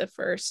did with the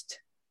first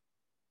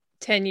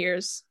 10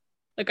 years.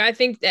 Like, I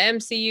think the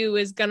MCU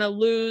is going to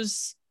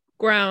lose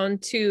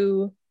ground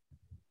to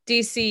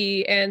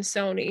DC and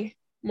Sony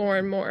more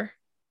and more.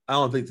 I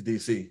don't think to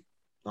DC.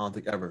 I don't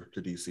think ever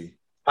to DC.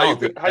 How you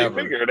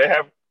figure?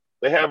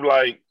 They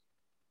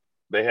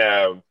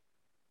have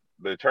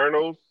the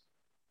Eternals,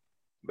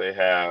 they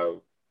have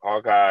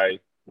Hawkeye,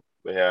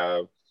 they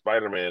have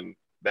Spider-Man.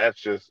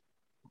 That's just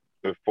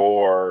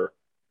before.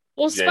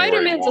 Well,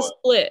 Spider-Man's a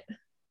split,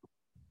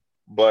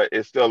 but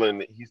he's still in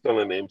the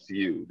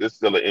MCU. This is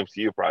still an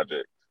MCU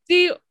project.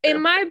 See,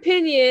 in my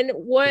opinion,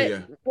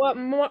 what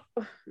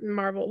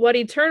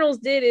Eternals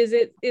did is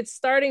it's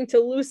starting to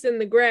loosen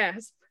the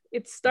grasp.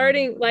 It's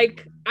starting,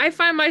 like, I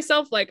find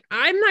myself like,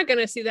 I'm not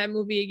gonna see that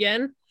movie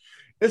again.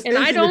 And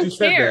I don't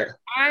care.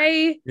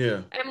 I'm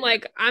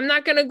like, I'm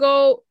not gonna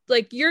go.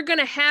 Like, you're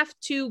gonna have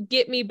to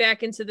get me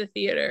back into the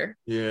theater,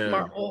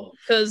 Marvel,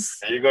 because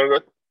you're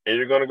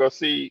gonna go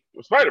see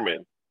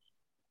Spider-Man,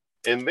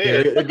 and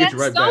then but that's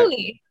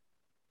Sony.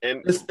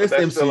 And it's that's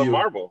MCU. Still a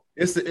Marvel.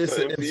 It's the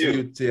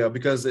MCU, yeah,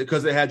 because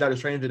it had Doctor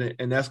Strange in it,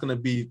 and that's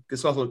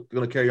it's also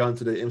gonna carry on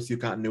to the MCU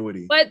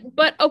continuity.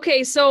 But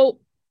okay, so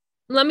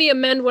let me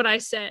amend what I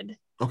said.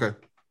 Okay.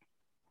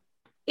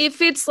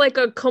 If it's like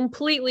a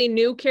completely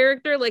new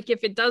character, like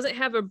if it doesn't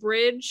have a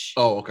bridge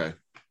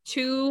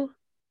to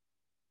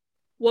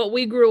what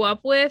we grew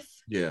up with,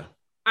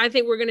 I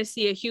think we're going to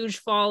see a huge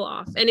fall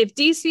off. And if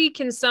DC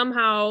can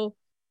somehow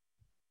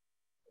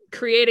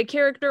create a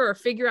character or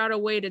figure out a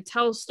way to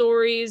tell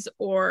stories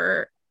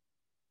or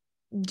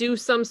do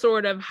some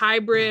sort of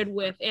hybrid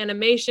with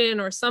animation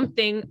or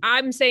something,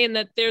 I'm saying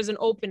that there's an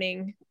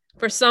opening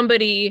for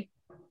somebody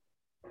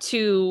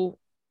to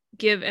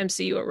give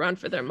MCU a run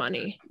for their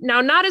money.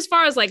 Now, not as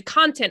far as like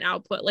content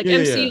output, like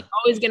MCU is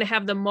always going to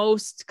have the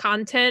most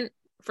content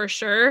for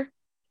sure,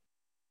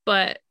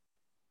 but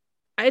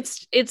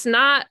it's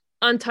not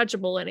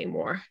untouchable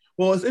anymore.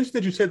 Well, it's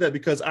interesting that you said that,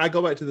 because I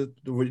go back to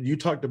you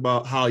talked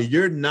about how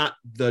you're not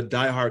the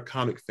diehard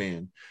comic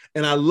fan,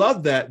 and I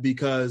love that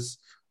because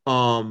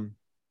the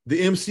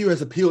MCU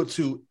has appealed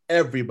to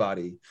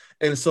everybody,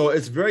 and so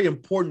it's very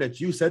important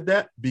that you said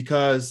that,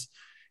 because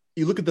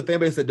you look at the fan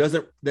base that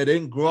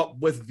didn't grow up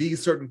with these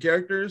certain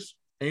characters,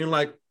 and you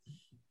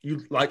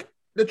like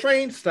the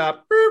train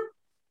stop,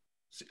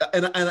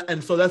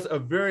 and so that's a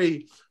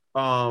very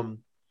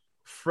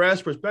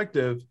fresh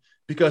perspective,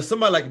 because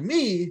somebody like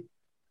me,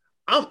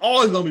 I'm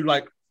always gonna be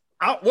like,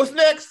 what's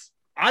next?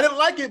 I didn't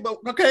like it, but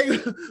okay,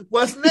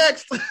 what's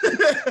next?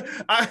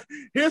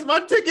 Here's my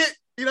ticket.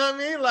 You know what I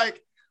mean?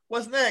 Like,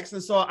 what's next?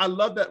 And so I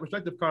love that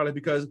perspective, Carly,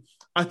 because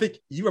I think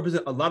you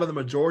represent a lot of the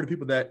majority of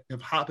people that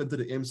have hopped into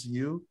the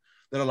MCU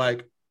that are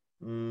like,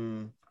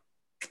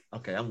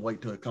 okay, I'm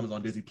waiting till it comes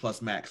on Disney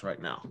Plus Max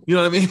right now. You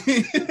know what I mean?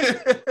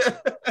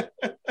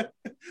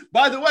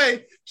 By the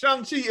way,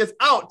 Shang-Chi is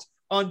out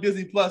on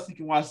Disney Plus. You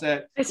can watch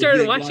that. I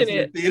started watching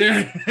it.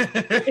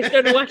 I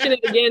started watching it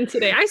again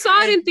today. I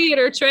saw it in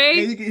theater, Trey.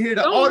 And you can hear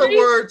all the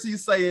words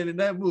he's saying in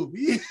that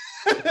movie.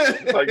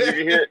 It's like you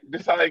can hear,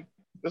 just like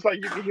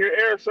you can hear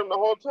Arishem the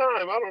whole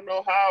time. I don't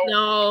know how.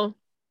 No.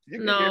 You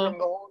can hear him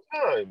the whole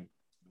time.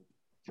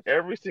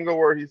 Every single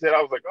word he said,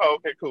 I was like, oh,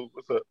 okay, cool.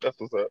 What's up? That's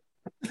what's up.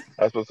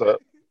 That's what's up.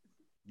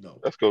 No.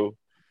 That's cool.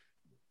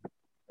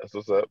 That's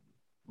what's up.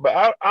 But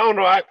I don't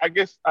know. I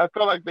guess I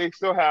feel like they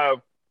still have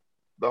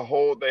the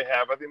whole they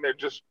have. I think they're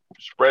just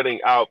spreading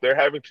out. They're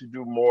having to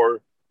do more.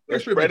 They're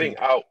spreading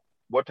out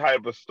what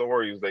type of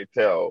stories they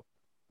tell.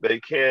 They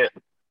can't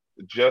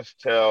just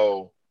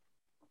tell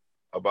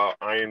about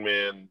Iron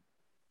Man,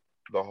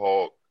 the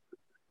Hulk,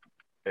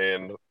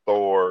 and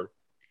Thor.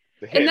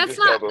 And that's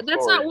not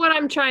what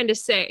I'm trying to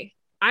say.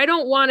 I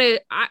don't want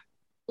to.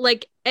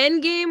 Like,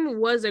 Endgame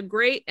was a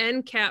great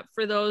end cap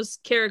for those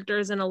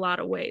characters in a lot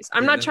of ways.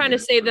 I'm not trying to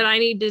say that I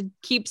need to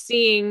keep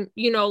seeing,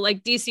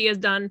 like DC has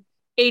done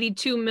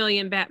 82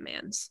 million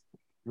Batmans.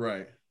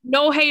 Right.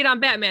 No hate on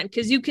Batman,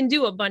 because you can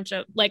do a bunch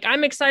of, like,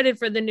 I'm excited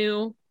for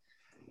the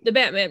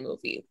Batman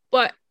movie.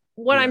 But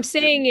what I'm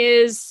saying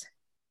is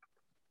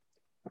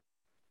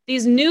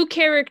these new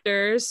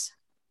characters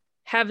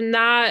have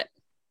not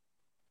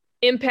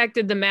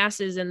impacted the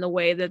masses in the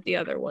way that the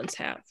other ones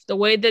have. The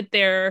way that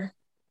they're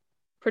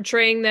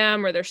portraying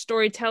them or their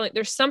storytelling,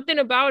 there's something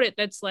about it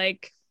that's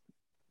like,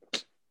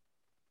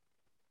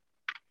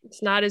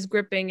 it's not as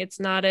gripping. It's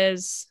not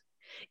as,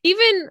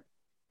 even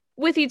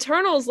with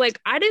Eternals,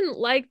 like, I didn't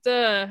like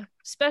the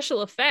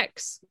special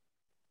effects.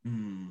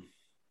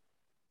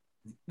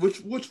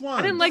 Which one?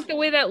 I didn't like the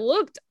way that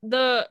looked.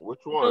 Which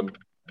one?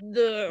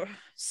 The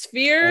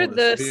sphere,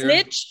 the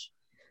snitch.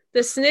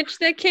 The snitch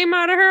that came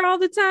out of her all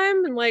the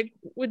time and like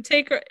would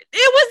take her. It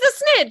was the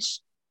snitch.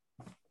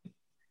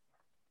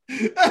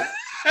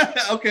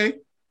 Okay.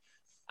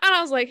 And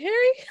I was like,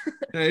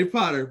 Harry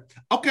Potter.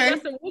 Okay.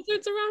 got some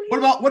wizards around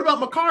What here? about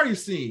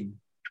Makari's scene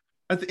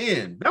at the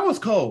end? That was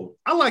cold.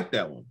 I like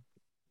that one.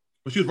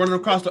 When she was running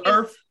across the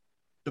earth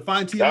to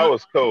find Tiamat. That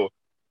was cool.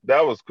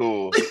 That was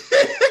cool.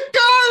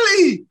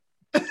 Carly!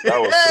 That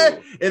was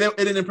cool. It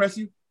didn't impress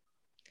you?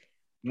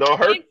 No,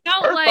 her It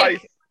felt her like,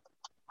 fight,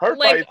 her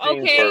like fight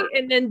scenes okay, were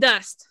and then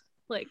dust.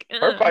 Like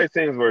her fight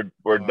scenes were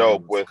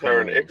dope was with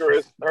her and cold.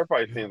 Icarus. Her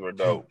fight scenes were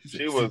dope.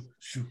 She was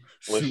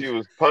when she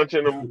was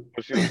punching him.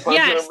 When she was punching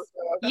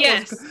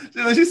Yes. him.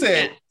 Yes. She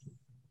said,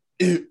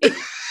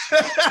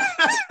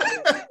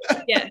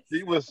 Yes.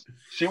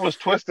 She was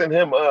twisting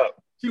him up.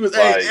 She was,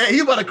 Like- hey,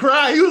 he was about to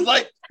cry. He was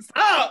like,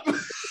 stop. He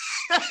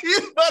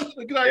was about to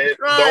start And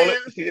crying.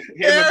 here's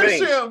the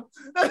thing. Him.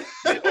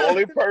 The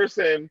only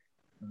person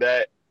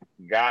that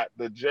got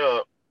the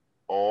jump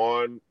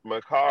on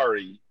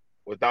Makari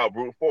without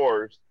brute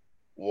force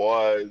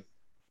was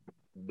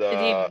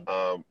the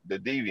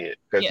deviant,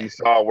 because he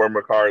saw where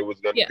Makari was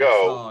going to Yes.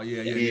 go. Oh,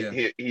 yeah.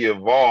 He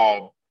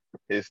evolved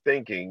his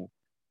thinking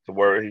to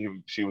where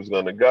she was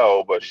going to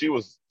go, but she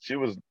was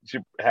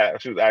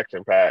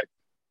action packed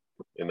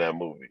in that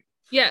movie.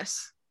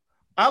 Yes.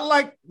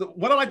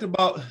 What I liked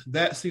about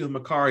that scene with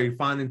Makari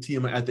finding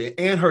Tiamat at the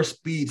and her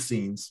speed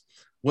scenes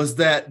was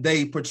that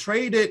they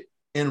portrayed it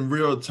in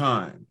real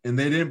time and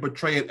they didn't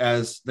portray it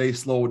as they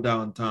slowed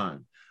down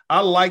time. I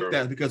like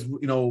that because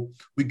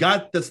we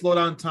got the slow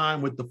down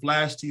time with the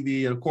Flash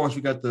TV, and of course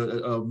we got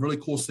the really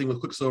cool scene with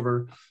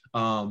Quicksilver.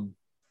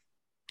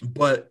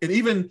 But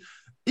even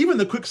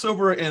the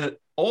Quicksilver and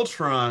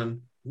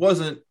Ultron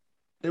was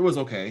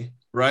okay,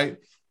 right?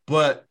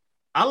 But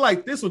I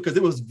like this one because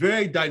it was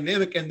very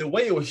dynamic, and the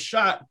way it was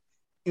shot,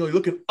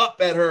 looking up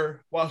at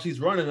her while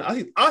she's running.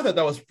 I thought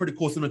that was pretty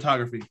cool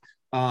cinematography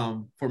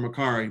for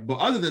Makari. But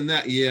other than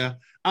that, yeah,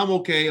 I'm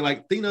okay.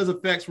 Like Thena's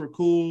effects were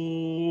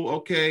cool,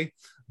 okay,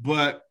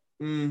 but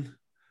I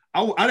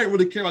didn't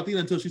really care about Thena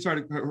until she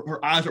started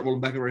her eyes started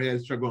rolling back in her head.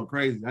 She started going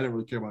crazy. I didn't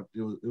really care about it.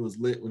 It was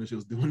lit when she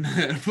was doing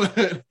that.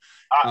 But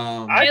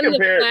I and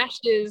compared, the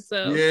flashes.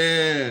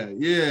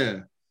 yeah.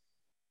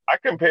 I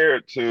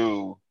compared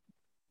to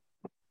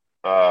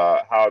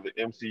how the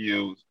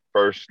MCU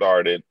first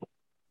started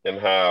and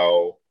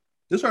how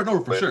this started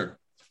over for sure.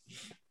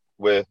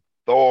 With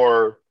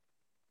Thor,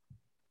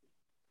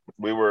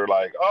 we were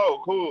like,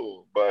 "Oh,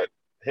 cool," but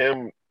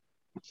him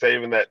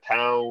saving that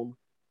town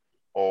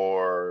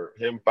or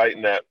him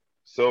fighting that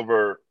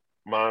silver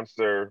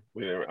monster,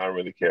 I don't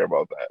really care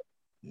about that.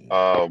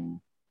 Yeah.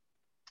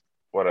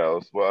 What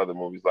else? What other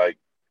movies? Like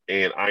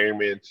in Iron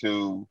Man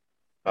 2,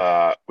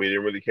 we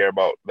didn't really care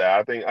about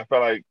that. I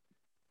felt like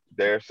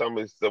there's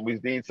we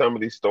need some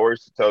of these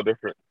stories to tell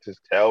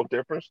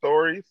different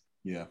stories.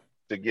 Yeah.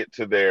 To get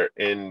to their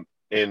end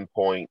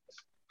points,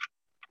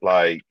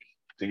 like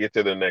to get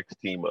to the next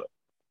team up.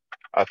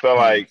 I felt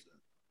like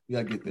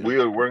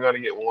we're gonna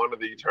get one of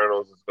the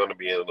Eternals is gonna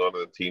be in one of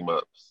the team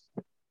ups.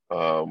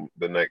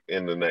 The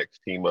next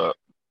team up.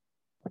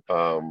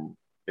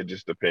 It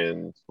just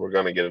depends. We're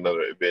gonna get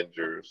another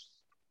Avengers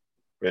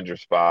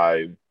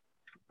 5.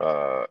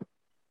 I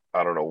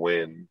don't know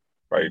when,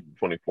 right?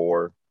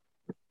 24.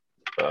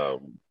 But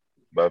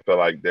I feel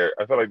like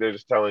they're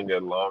just telling a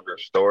longer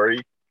story.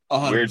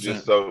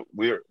 100%.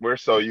 We're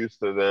so used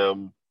to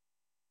them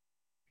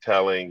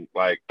telling,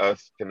 like,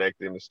 us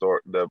connecting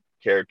the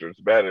characters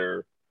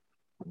better,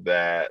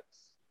 that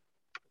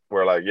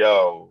we're like,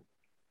 yo,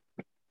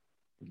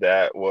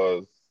 that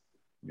was,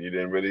 you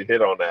didn't really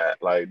hit on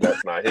that. Like,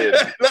 that's not hit.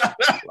 That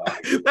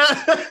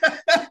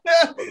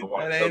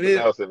ain't it.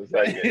 Else in a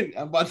second.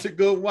 I'm about to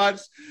go watch.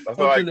 I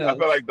feel like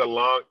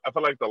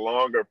the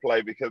longer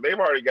play, because they've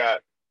already got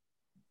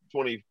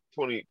 20,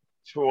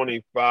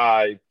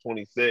 25,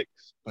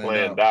 26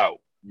 planned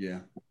out. Yeah.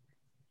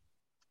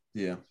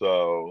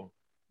 So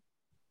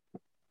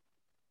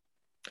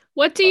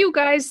what do you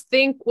guys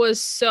think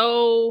was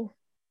so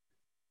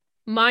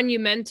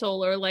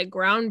monumental or like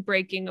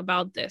groundbreaking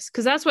about this?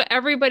 Because that's what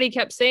everybody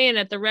kept saying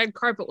at the red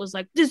carpet, was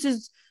like,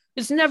 it's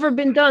never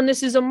been done.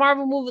 This is a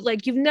Marvel movie.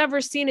 Like, you've never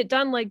seen it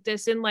done like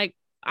this. And like,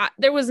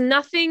 there was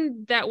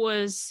nothing that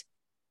was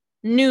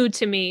new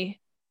to me.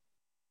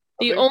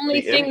 The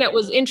only thing that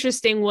was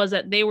interesting was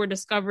that they were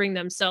discovering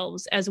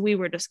themselves as we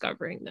were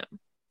discovering them.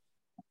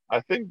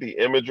 I think the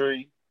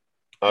imagery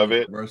of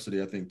it.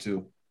 Diversity, I think,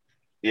 too.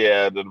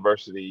 Yeah, the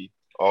diversity.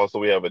 Also,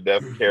 we have a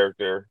deaf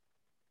character.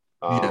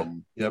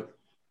 Yep.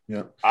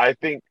 I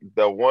think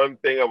the one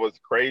thing that was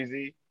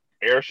crazy,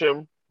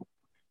 Airsham.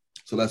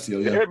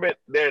 Celestial, yeah.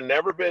 There had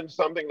never been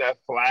something that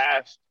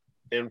flashed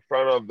in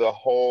front of the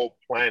whole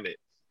planet.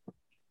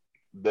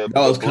 That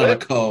was kind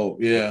of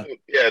cold, yeah.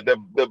 Yeah, the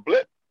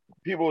blip,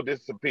 people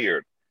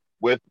disappeared.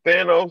 With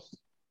Thanos,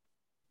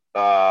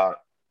 the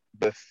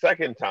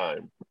second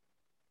time,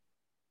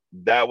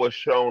 that was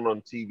shown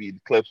on TV.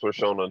 The clips were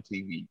shown on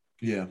TV.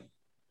 Yeah.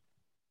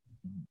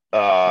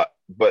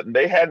 But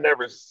they had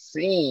never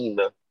seen,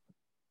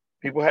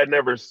 people had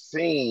never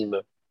seen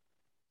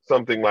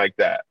something like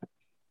that.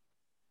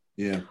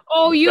 Yeah.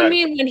 Oh, you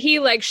mean when he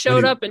like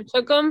showed up and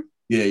took them?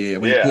 Yeah.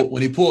 Yeah.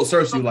 When he pulled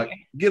Cersei, Okay. like,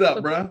 get up,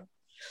 Okay. bruh.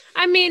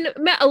 I mean,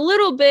 a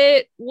little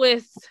bit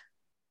with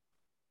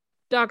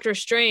Doctor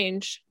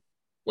Strange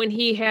when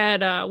he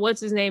had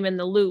what's his name in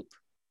the loop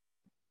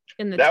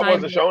in the That time.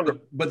 wasn't shown to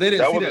But they didn't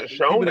that see wasn't that.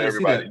 shown People to didn't see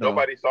everybody. that, though.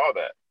 Nobody saw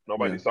that.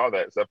 Nobody Yeah. saw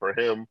that except for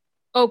him.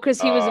 Oh,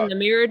 because he was in Uh, the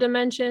mirror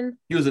dimension.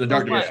 He was in a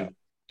dark Oh, what? dimension.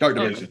 Dark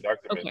Okay. dimension. Dark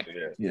Okay.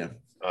 Dimension, yeah.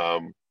 Yeah.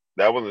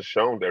 That wasn't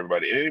shown to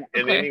everybody. And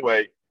Okay.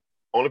 anyway,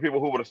 only people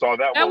who would have saw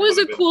that That one was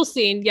a would've been- cool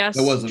scene. Yes.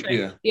 That wasn't. Trey.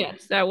 Yeah.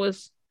 Yes, that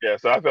was. Yeah,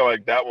 so I feel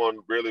like that one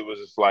really was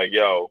just like,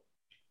 yo,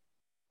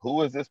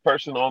 who is this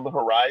person on the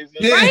horizon?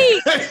 Yeah. Right.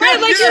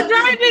 Right. Like you're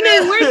driving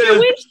in. Where'd your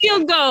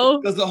windshield go?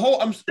 Because the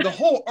whole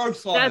Earth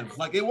saw him. That's-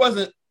 Like it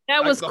wasn't. That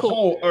like, was the cool.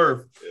 whole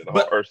Earth. Yeah, the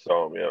But- whole Earth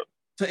saw him, yeah.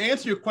 To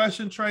answer your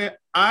question, Trey,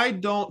 I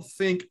don't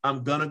think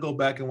I'm gonna go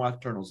back and watch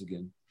Eternals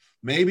again.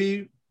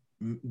 Maybe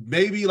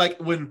like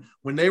when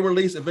they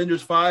release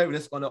Avengers 5 and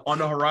it's on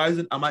the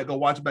horizon, I might go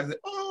watch it back and say,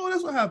 oh,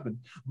 that's what happened.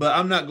 But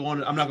I'm not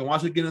gonna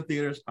watch it again in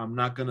theaters. I'm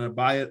not gonna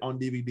buy it on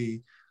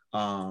DVD.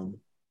 I'm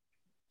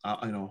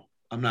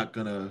not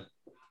gonna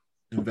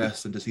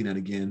invest into seeing that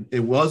again. It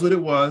was what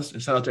it was,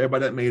 and shout out to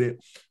everybody that made it.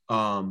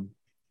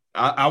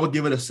 I would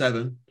give it a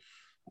 7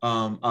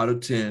 out of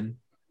 10.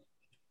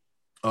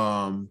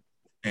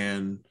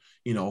 And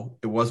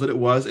it was what it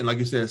was. And like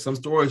you said, some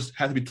stories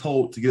have to be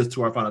told to get us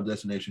to our final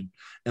destination.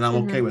 And I'm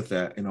okay with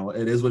that.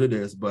 It is what it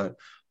is. But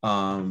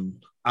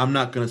I'm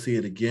not going to see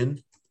it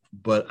again.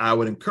 But I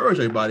would encourage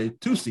everybody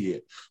to see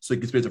it so you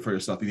can experience it for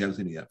yourself if you haven't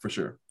seen it yet, for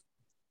sure.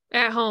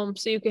 At home,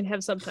 so you can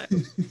have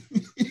subtitles.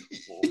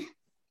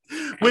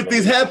 With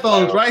these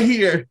headphones right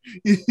here.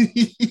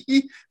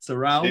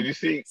 Surround. Did you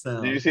see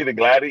sound. Did you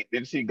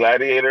see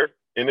Gladiator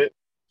in it?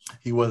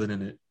 He wasn't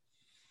in it.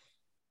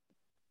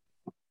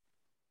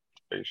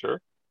 Are you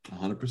sure?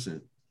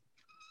 100%.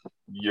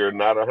 You're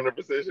not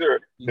 100% sure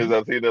because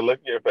I see the look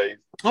in your face.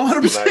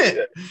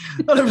 100%.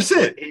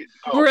 100%.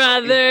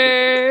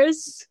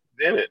 Brothers.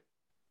 He's in it.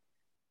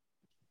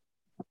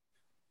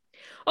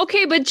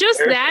 Okay, but just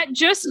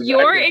There's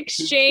your actually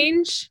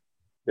exchange.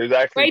 There's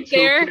actually Right two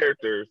there.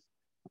 characters.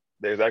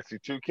 There's actually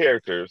two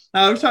characters.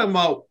 Now we're talking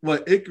about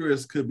what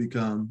Icarus could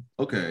become.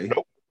 Okay.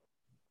 Nope.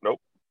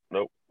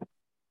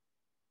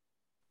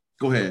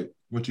 Go ahead.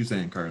 What you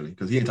saying, Carly?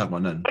 Because he ain't talking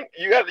about nothing.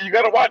 You got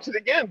to watch it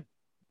again.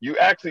 You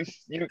actually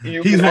you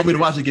He's want me to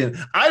watch it again.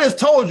 I just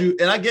told you,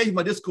 and I gave you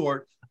my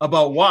Discord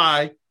about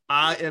why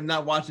I am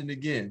not watching it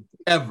again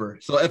ever.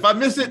 So if I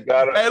miss it,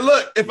 hey,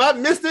 look, if I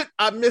missed it,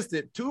 I missed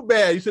it. Too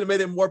bad. You should have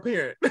made it more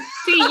apparent.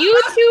 See,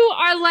 you two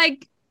are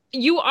like,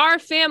 you are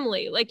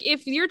family. Like,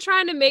 if you're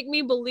trying to make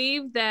me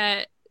believe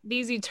that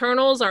these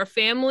Eternals are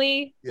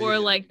family, or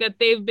like that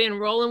they've been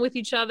rolling with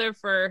each other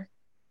for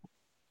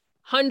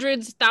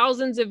hundreds,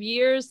 thousands of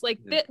years, like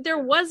there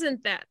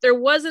wasn't that. There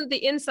wasn't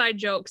the inside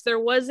jokes. There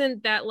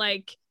wasn't that,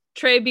 like,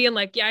 Trey being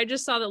like, yeah, I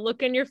just saw the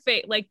look in your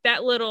face, like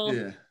that little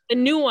the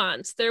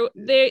nuance.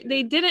 They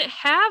didn't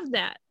have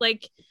that.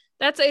 Like,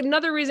 that's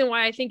another reason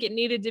why I think it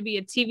needed to be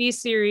a TV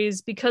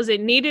series, because it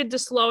needed to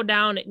slow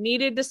down, it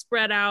needed to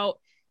spread out,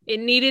 it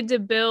needed to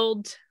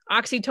build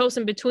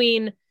oxytocin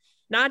between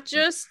not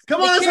just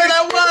Come on and say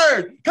that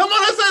word. Come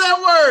on and say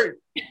that word.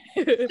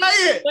 Say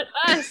it. But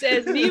us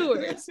as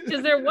viewers,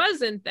 because there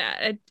wasn't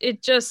that.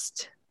 It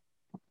just,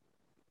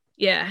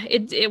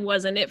 it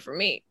wasn't it for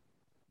me.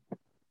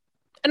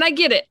 And I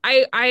get it.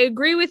 I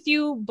agree with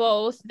you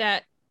both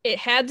that it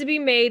had to be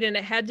made and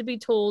it had to be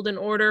told in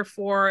order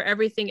for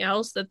everything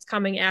else that's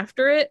coming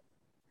after it.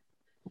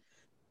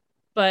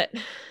 But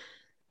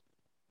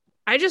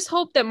I just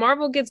hope that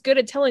Marvel gets good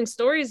at telling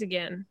stories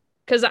again.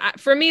 Because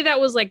for me, that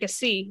was like a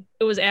C.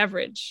 It was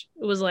average.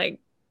 It was like,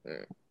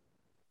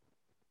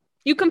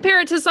 you compare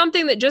it to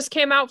something that just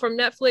came out from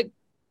Netflix,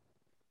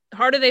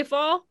 Harder They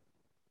Fall.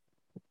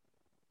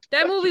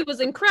 That movie was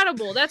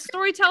incredible. That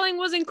storytelling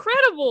was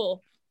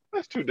incredible.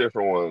 That's two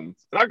different ones.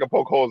 And I can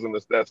poke holes in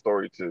that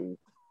story too.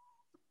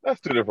 That's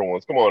two different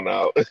ones. Come on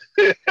now.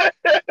 But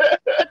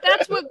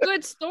that's what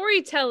good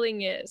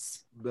storytelling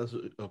is.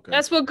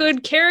 That's what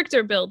good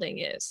character building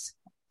is.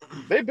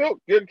 They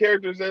built good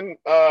characters in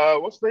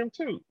what's the name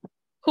too?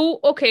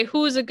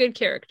 Who is a good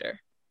character?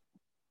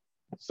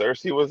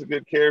 Cersei was a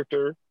good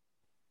character.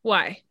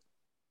 Why?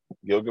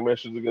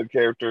 Gilgamesh was a good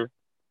character.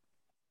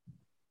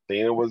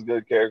 Athena was a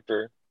good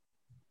character.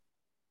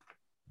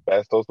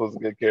 Bastos was a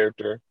good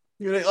character.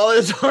 All the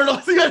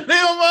Eternals, you got to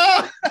name them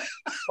all.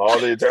 All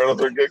the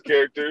Eternals are good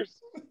characters.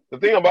 The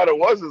thing about it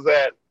is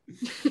that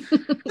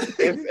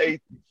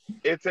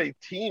it's a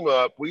team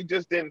up. We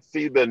just didn't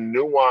see the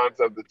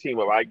nuance of the team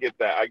up. I get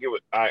that. I get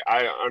what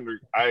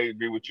I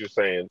agree with you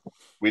saying.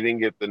 We didn't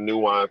get the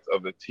nuance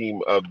of the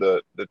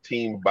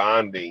team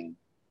bonding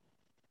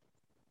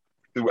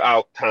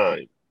throughout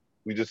time.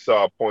 We just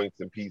saw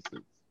points and pieces.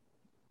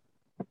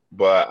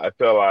 But I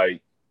feel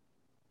like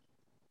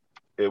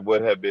it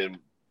would have been,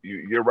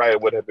 you're right,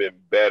 it would have been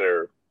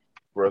better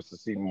for us to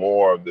see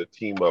more of the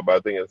team up. I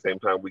think at the same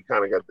time, we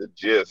kind of got the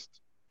gist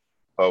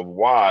of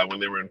why when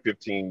they were in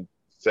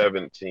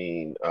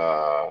 15-17,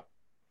 I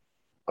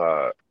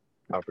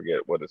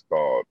forget what it's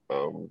called.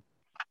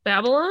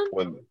 Babylon?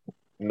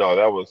 No,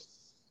 that was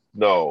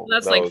no.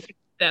 That's that like was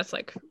that's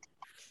like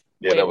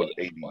yeah, way, that was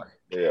way 80. before.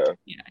 Yeah,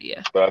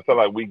 Yeah. but I felt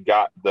like we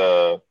got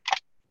the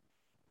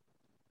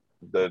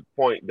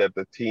point that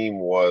the team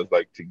was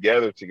like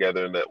together,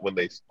 and that when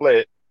they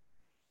split,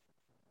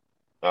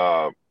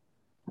 um,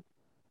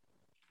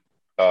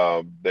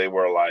 they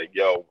were like,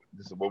 "Yo,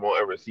 we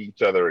won't ever see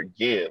each other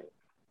again."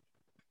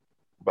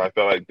 But I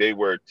felt like they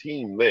were a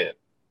team then.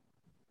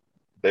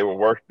 They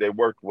worked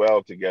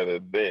well together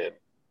then.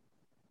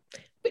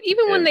 But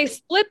even when And they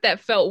split, that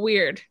felt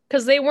weird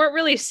because they weren't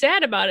really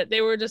sad about it.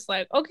 They were just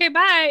like, okay,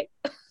 bye.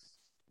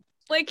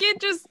 Like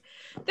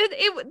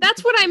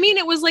that's what I mean.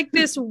 It was like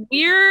this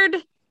weird,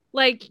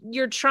 like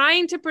you're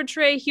trying to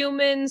portray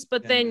humans,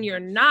 but then you're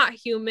not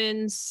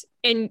humans,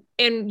 and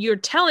you're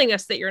telling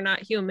us that you're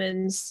not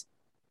humans.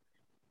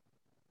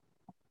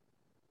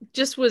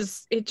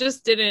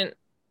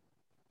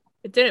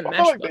 It didn't I mesh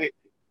felt well. like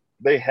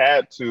they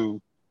had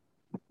to.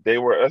 They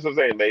were. That's what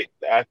I'm saying.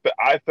 I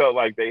felt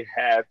like they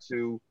had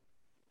to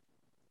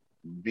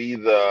be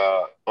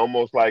the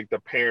almost like the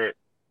parent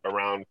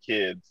around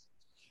kids.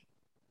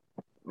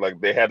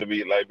 Like they had to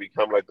be like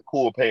become like the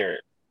cool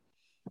parent,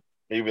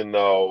 even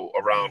though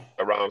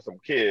around some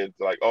kids,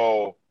 like,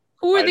 oh,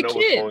 Who are I the know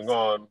what's going kids?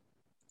 on.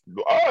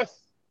 Us,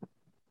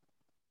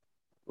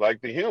 like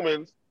the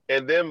humans,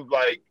 and them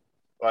like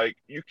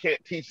you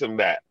can't teach them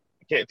that.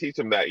 You can't teach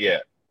them that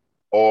yet.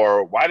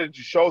 Or why did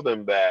you show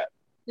them that?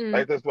 Mm.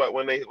 Like that's what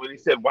when he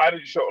said, why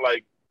did you show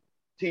like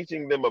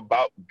teaching them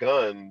about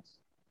guns?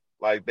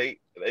 Like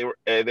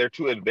they're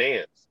too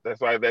advanced.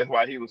 That's why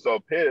he was so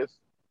pissed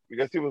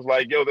because he was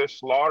like, yo, they're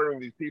slaughtering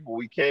these people.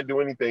 We can't do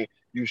anything.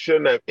 You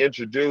shouldn't have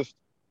introduced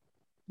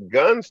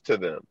guns to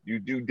them. You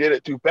did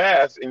it too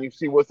fast, and you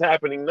see what's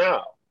happening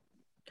now.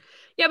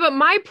 Yeah, but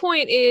my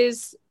point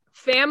is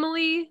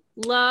family,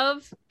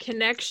 love,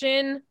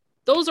 connection,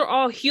 those are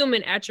all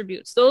human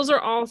attributes. Those are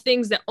all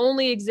things that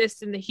only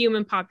exist in the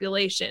human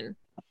population.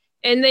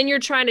 And then you're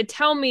trying to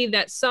tell me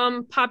that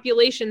some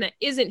population that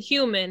isn't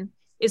human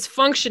is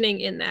functioning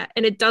in that,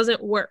 and it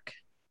doesn't work.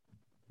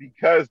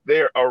 Because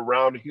they're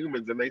around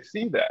humans and they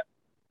see that.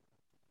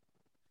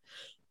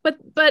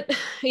 But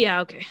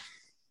yeah, okay.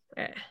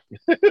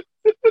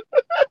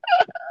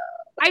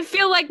 I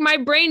feel like my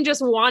brain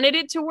just wanted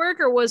it to work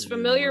or was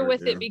familiar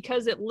with it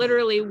because it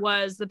literally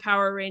was the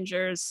Power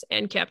Rangers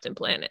and Captain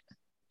Planet.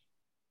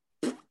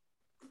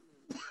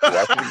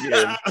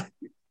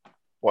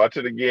 Watch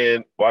it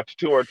again. Watch it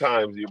 2 more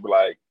times. You'll be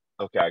like,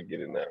 okay, I get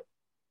it now.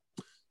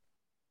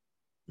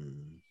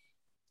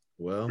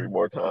 Well, 3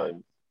 more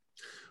times.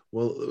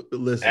 Well,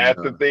 listen. At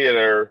the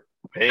theater,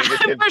 paying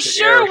attention. I for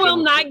sure will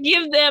not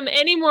give them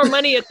any more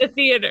money at the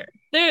theater.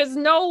 There's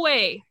no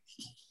way.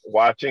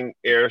 Watching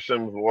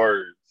Arisham's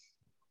words,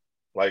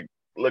 like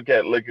look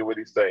at what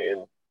he's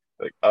saying.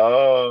 Like,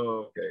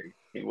 oh, okay,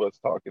 he was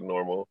talking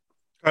normal.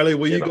 Carly,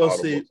 will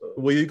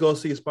you go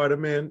see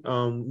Spider-Man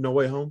No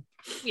Way Home?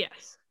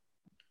 Yes.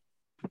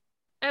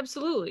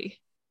 Absolutely.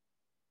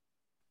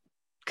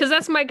 Because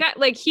that's my guy.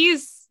 Like he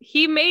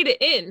made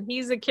it in.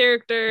 He's a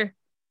character.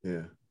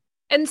 Yeah.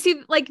 And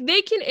see, like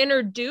they can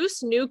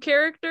introduce new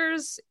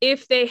characters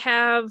if they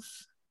have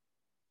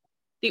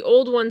the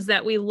old ones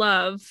that we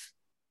love.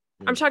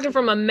 Yeah. I'm talking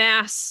from a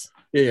mass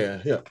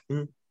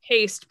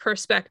paced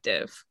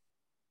perspective.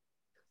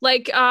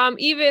 Like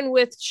even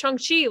with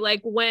Shang-Chi,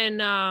 like when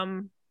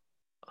I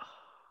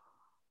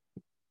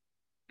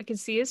can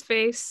see his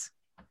face.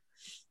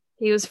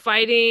 He was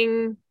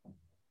fighting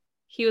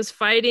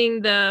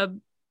the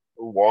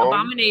Wong?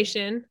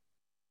 Abomination.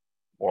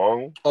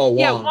 Wong? Oh, Wong.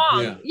 Yeah,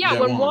 Wong. Yeah,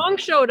 when Wong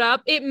showed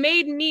up, it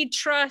made me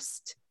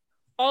trust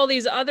all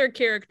these other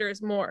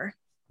characters more.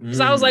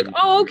 Because I was like,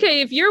 oh, okay,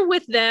 if you're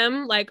with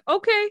them, like,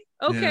 okay.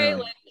 Yeah.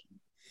 Like,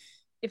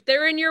 if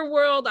they're in your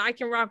world, I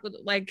can rock with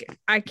it. Like,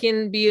 I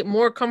can be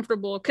more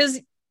comfortable. Because,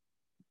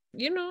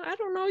 I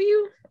don't know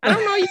you. I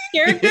don't know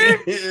your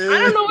character. I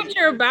don't know what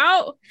you're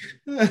about.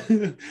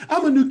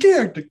 I'm a new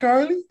character,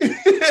 Carly.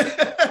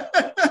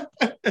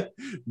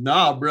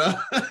 Nah, bro.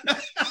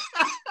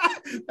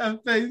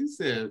 That face you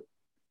said.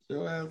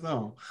 Show ass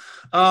on.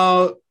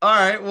 All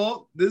right.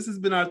 Well, this has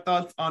been our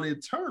thoughts on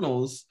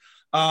Eternals.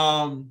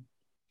 And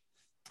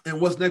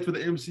what's next with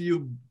the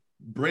MCU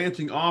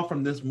branching off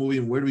from this movie,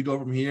 and where do we go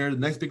from here? The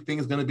next big thing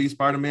is going to be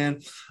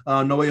Spider-Man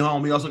No Way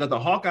Home. We also got the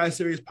Hawkeye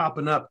series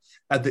popping up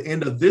at the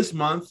end of this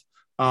month.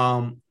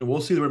 And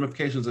we'll see the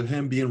ramifications of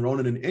him being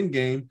Ronin in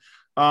Endgame.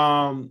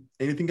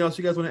 Anything else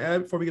you guys want to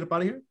add before we get up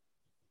out of here?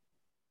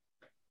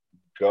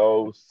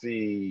 Go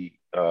see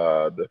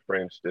The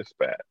French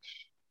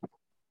Dispatch.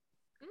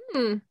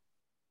 Is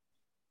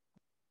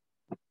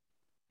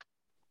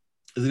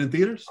it in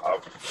theaters?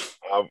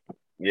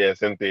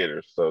 Yes, in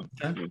theaters. So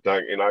you're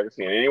not going to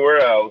see it anywhere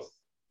else.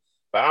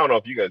 But I don't know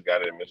if you guys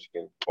got it in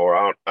Michigan or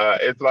I don't.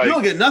 It's like you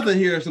don't get nothing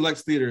here at select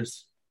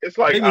theaters. It's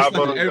like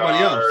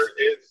everybody else.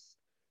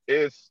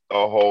 It's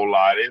a whole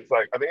lot. It's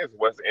like I think it's a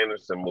Wes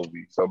Anderson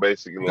movie. So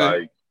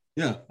basically,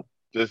 just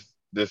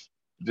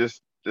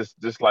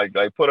like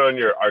put on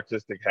your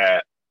artistic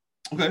hat.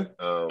 Okay.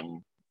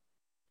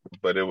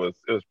 but it was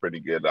pretty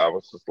good. I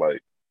was just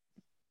like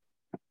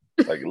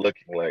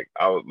looking like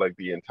I was like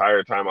the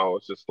entire time I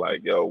was just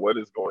like, yo, what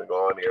is going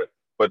on here?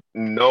 But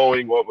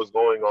knowing what was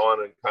going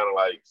on and kind of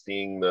like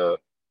seeing the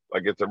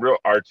like it's a real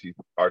artsy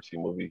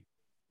movie.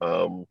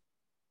 Um,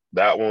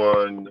 that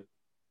one,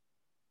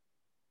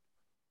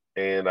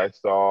 and I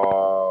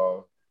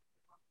saw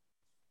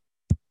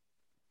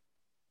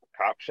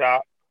Cop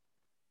Shop.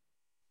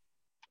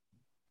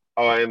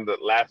 Oh, and the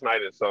Last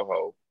Night in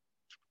Soho.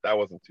 That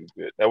wasn't too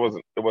good. It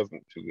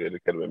wasn't too good.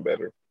 It could have been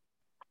better.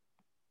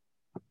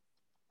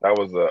 That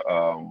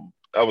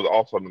was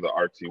also another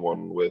artsy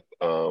one with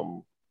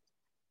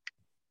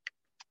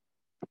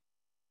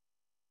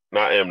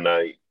not M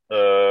Night,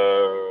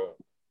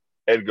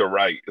 Edgar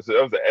Wright. So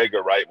that was an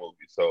Edgar Wright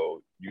movie,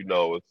 so you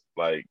know it's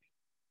like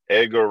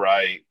Edgar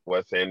Wright,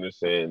 Wes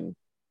Anderson,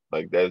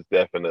 like that's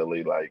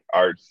definitely like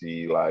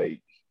artsy,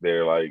 like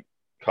they're like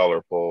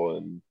colorful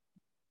and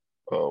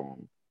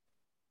um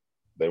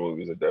their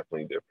movies are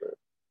definitely different.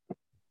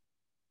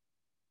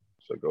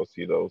 So go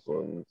see those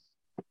ones.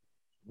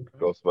 Okay.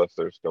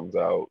 Ghostbusters comes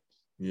out.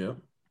 Yeah.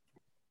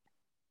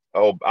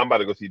 Oh, I'm about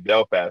to go see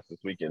Belfast this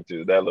weekend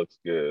too. That looks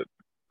good.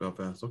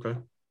 Belfast. Okay.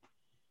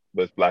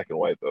 But it's black and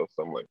white though,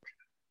 so I'm like,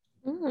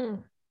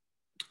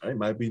 It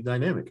might be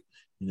dynamic.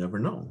 You never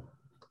know.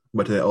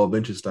 But to that old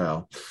vintage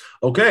style.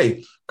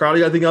 Okay.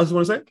 Carly, anything else you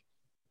want to say?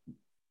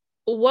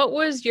 What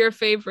was your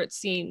favorite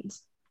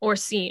scenes or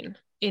scene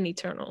in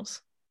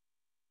Eternals?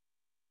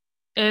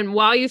 And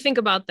while you think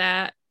about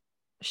that,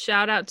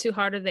 shout out to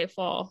Harder They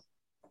Fall.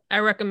 I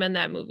recommend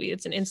that movie.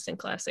 It's an instant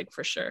classic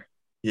for sure.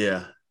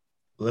 Yeah.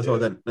 Let's talk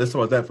about that. Let's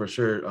talk about that for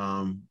sure.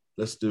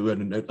 Let's do a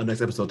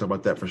next episode talk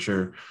about that for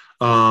sure.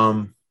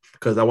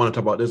 Because I want to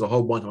talk about there's a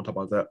whole bunch I want to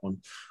talk about that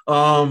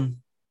one.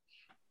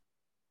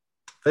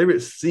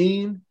 Favorite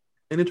scene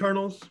in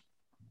Eternals?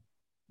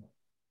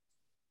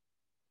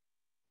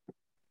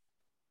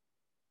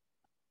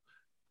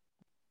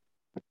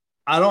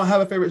 I don't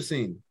have a favorite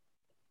scene.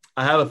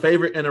 I have a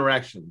favorite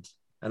interactions.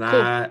 And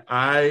cool.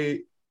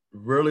 I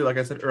really, like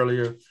I said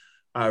earlier,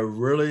 I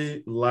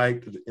really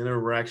liked the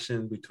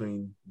interaction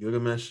between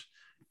Gilgamesh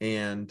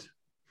and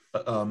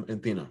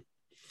Athena.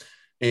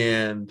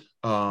 And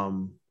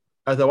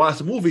as I watched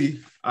the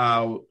movie,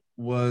 I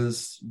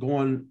was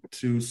going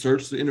to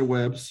search the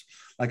interwebs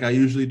like I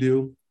usually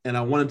do. And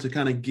I wanted to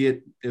kind of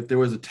get if there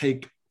was a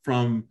take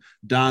from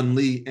Don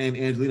Lee and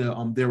Angelina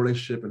on their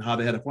relationship and how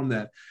they had to form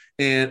that.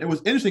 And it was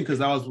interesting because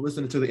I was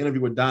listening to the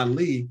interview with Don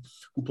Lee,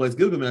 who plays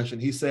Gilgamesh,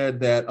 and he said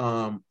that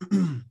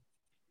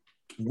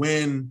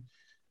when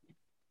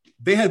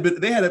they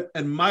had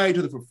admired each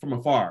other from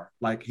afar,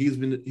 like he's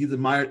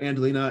admired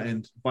Angelina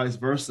and vice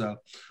versa.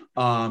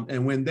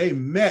 And when they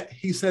met,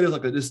 he said it was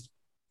like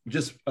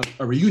just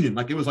a reunion,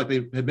 like it was like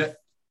they had met,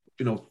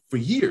 for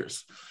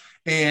years.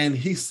 And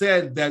he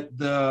said that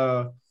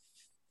the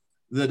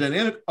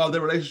dynamic of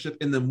their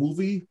relationship in the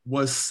movie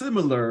was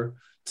similar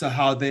to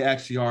how they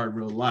actually are in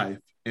real life,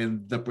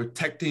 and the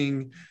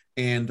protecting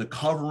and the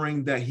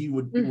covering that he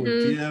would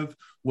give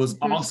was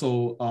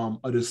also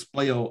a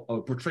display of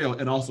a portrayal,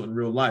 and also in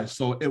real life.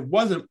 So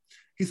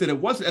he said it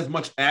wasn't as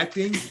much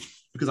acting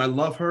because I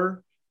love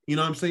her, you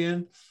know what I'm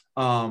saying?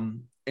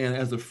 And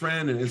as a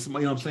friend and as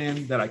somebody, you know what I'm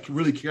saying, that I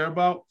really care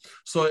about.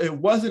 So it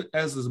wasn't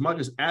as much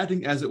as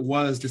acting as it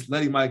was just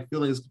letting my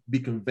feelings be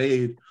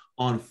conveyed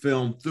on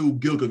film through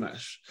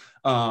Gilgamesh.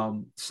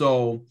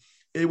 So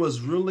it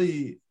was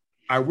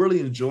I really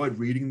enjoyed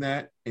reading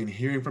that and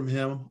hearing from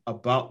him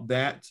about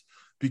that,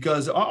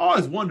 because I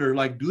always wonder,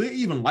 like, do they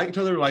even like each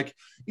other? Like,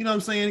 you know what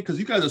I'm saying? Because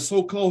you guys are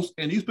so close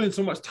and you spend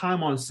so much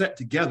time on set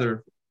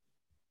together.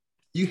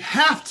 You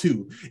have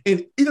to,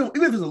 and even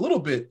if it's a little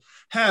bit,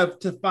 have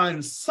to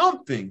find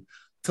something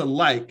to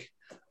like,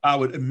 I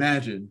would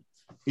imagine,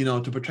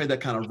 to portray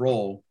that kind of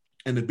role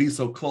and to be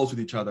so close with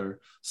each other.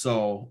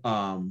 So,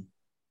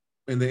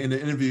 in the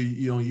interview,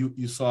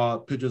 you saw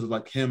pictures of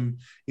like him,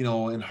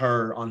 and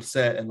her on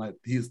set, and like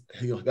he's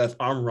got his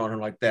arm around her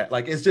like that.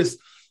 Like it's just,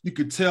 you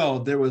could tell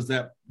there was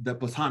that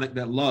platonic,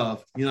 that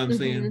love, you know what I'm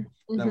saying,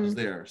 that was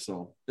there.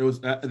 So it was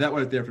that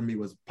right there for me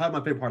was probably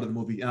my favorite part of the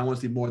movie, and I want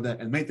to see more of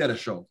that and make that a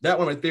show. That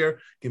one right there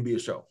can be a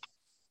show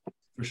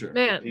for sure.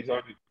 Man,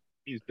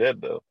 he's dead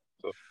though.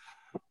 So.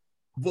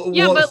 But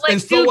like,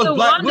 and so was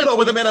Black Widow.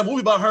 Was a man a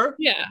movie about her?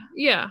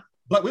 Yeah.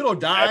 Black Widow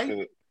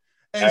died.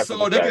 And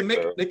so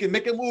they can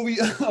make a movie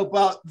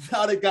about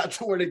how they got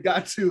to where they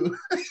got to.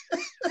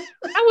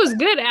 That was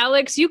good,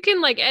 Alex. You can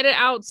like edit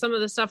out some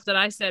of the stuff that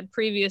I said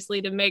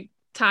previously to make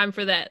time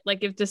for that.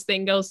 Like if this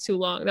thing goes too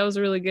long, that was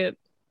really good.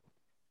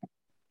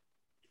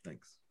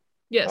 Thanks.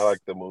 Yes. I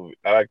like the movie.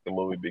 I like the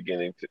movie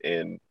beginning to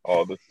end.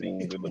 All the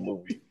scenes in the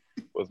movie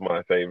was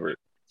my favorite.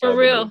 For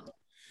real.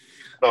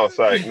 No,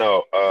 sorry,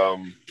 no.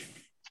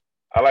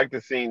 I like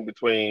the scene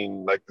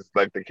between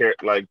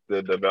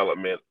the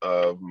development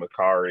of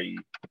Makkari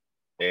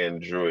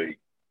and Druig.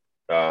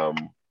 I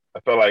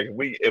felt like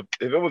if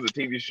it was a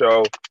TV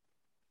show,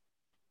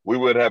 we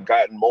would have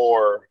gotten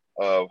more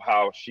of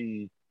how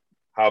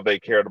they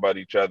cared about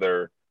each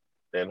other,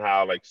 and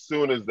how like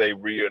soon as they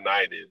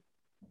reunited,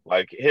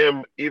 Like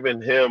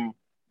even him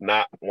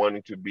not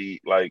wanting to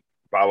be like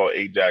follow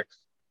Ajax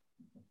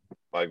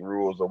like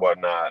rules or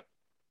whatnot.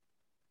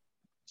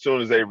 As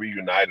soon as they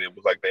reunited, it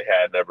was like they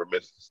had never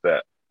missed a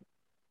step.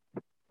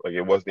 Like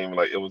it wasn't even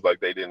like it was like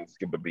they didn't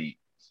skip a beat.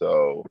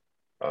 So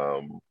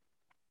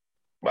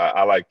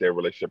I like their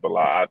relationship a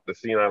lot. The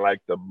scene I like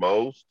the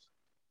most,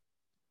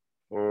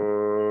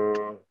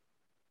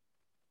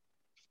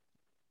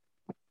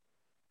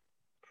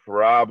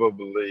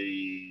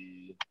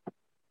 probably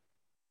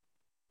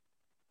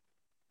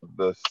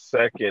the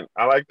second.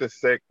 I like the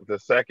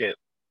second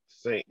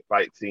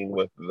fight scene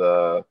with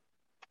the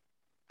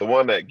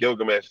one that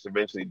Gilgamesh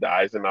eventually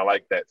dies in. I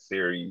like that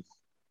series.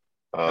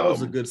 That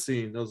was a good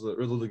scene. That was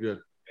really good.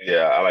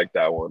 Yeah, I like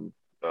that one.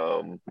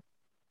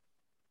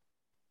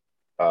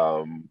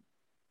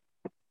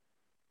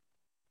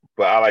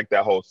 But I like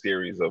that whole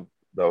series of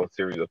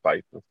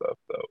fights and stuff.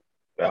 So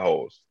that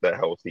whole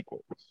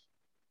sequence.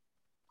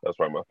 That's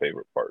probably my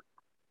favorite part.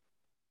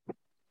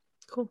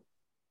 Cool.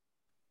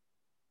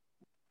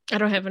 I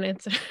don't have an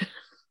answer.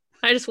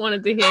 I just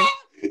wanted to hear.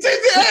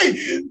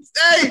 Hey,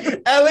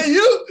 Ellie,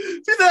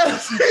 she said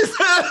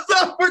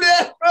stuff for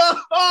that, bro.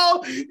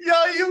 Oh,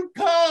 yo, you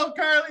calm,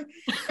 Carly.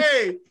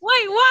 Hey. Wait,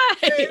 why?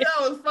 Hey, that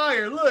was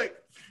fire. Look,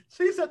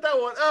 she set that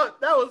one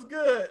up. That was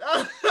good.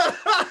 I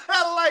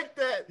like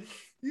that.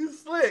 You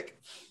slick.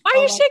 Why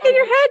are you shaking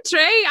your head,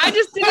 Trey? I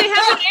just didn't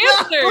have an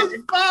answer.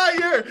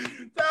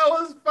 That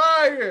was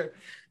fire.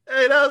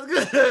 Hey, that was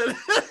good.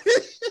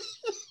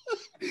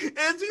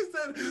 And she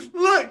said,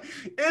 look,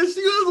 and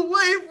she was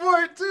waiting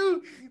for it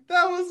too.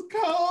 That was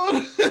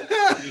cold.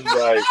 She's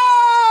like,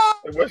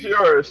 what's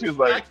yours? She was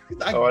like,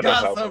 I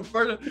got something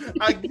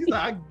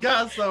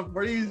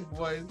for these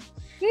boys.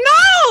 No,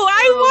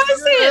 I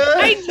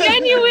wasn't. I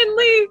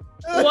genuinely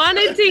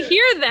wanted to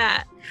hear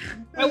that.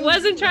 I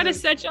wasn't trying to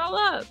set y'all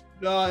up.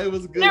 No, it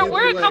was good. There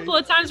were a couple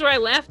of times where I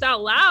laughed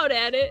out loud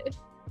at it.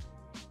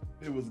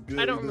 It was good.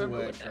 I don't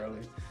remember what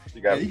Carly. You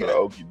got the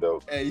okie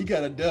doke. Hey, you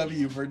got a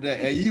W for that.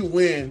 Hey, you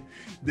win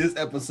this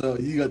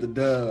episode. You got the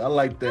dub. I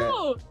like that.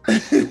 Oh.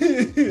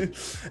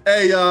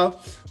 Hey, y'all.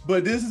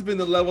 But this has been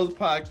the Levels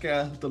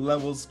Podcast with the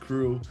Levels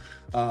crew,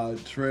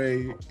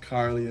 Trey,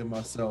 Carly, and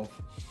myself.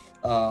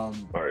 All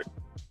right.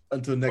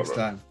 Until next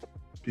time.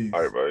 Peace.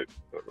 All right, bye.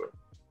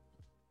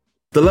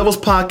 The Levels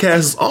Podcast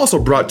is also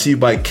brought to you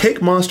by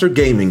Cake Monster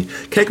Gaming.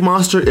 Cake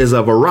Monster is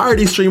a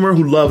variety streamer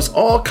who loves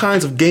all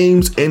kinds of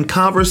games and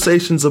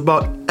conversations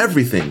about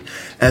everything.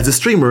 As a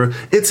streamer,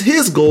 it's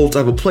his goal to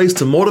have a place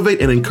to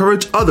motivate and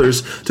encourage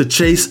others to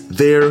chase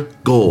their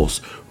goals.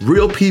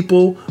 Real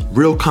people,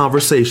 real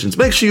conversations.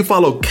 Make sure you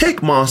follow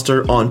Cake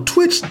Monster on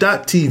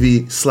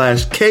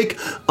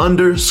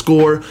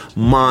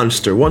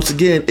twitch.tv/cake_monster. Once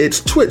again, it's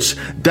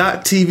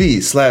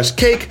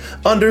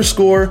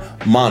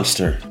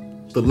twitch.tv/cake_monster.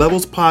 The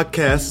Levels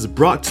Podcast is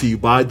brought to you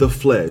by The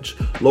Fledge.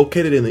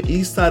 Located in the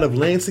east side of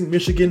Lansing,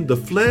 Michigan, The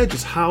Fledge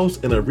is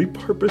housed in a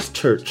repurposed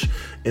church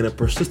in a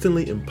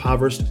persistently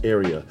impoverished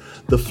area.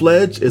 The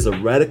Fledge is a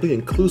radically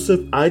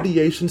inclusive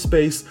ideation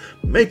space,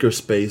 maker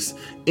space,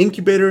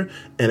 incubator,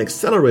 and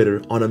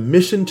accelerator on a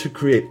mission to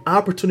create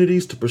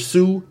opportunities to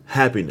pursue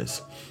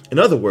happiness. In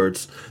other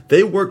words,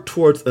 they work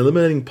towards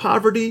eliminating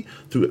poverty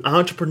through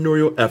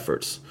entrepreneurial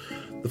efforts.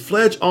 The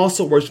Fledge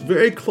also works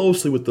very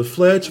closely with the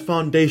Fledge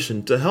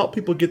Foundation to help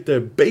people get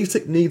their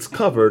basic needs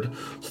covered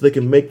so they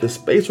can make the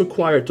space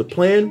required to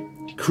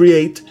plan,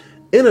 create,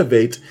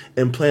 innovate,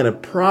 and plan a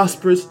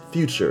prosperous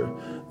future.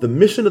 The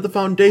mission of the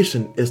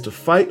foundation is to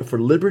fight for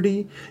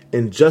liberty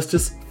and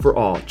justice for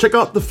all. Check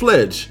out The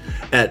Fledge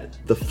at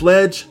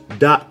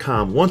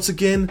thefledge.com. Once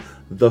again,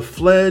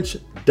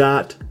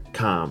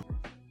 thefledge.com.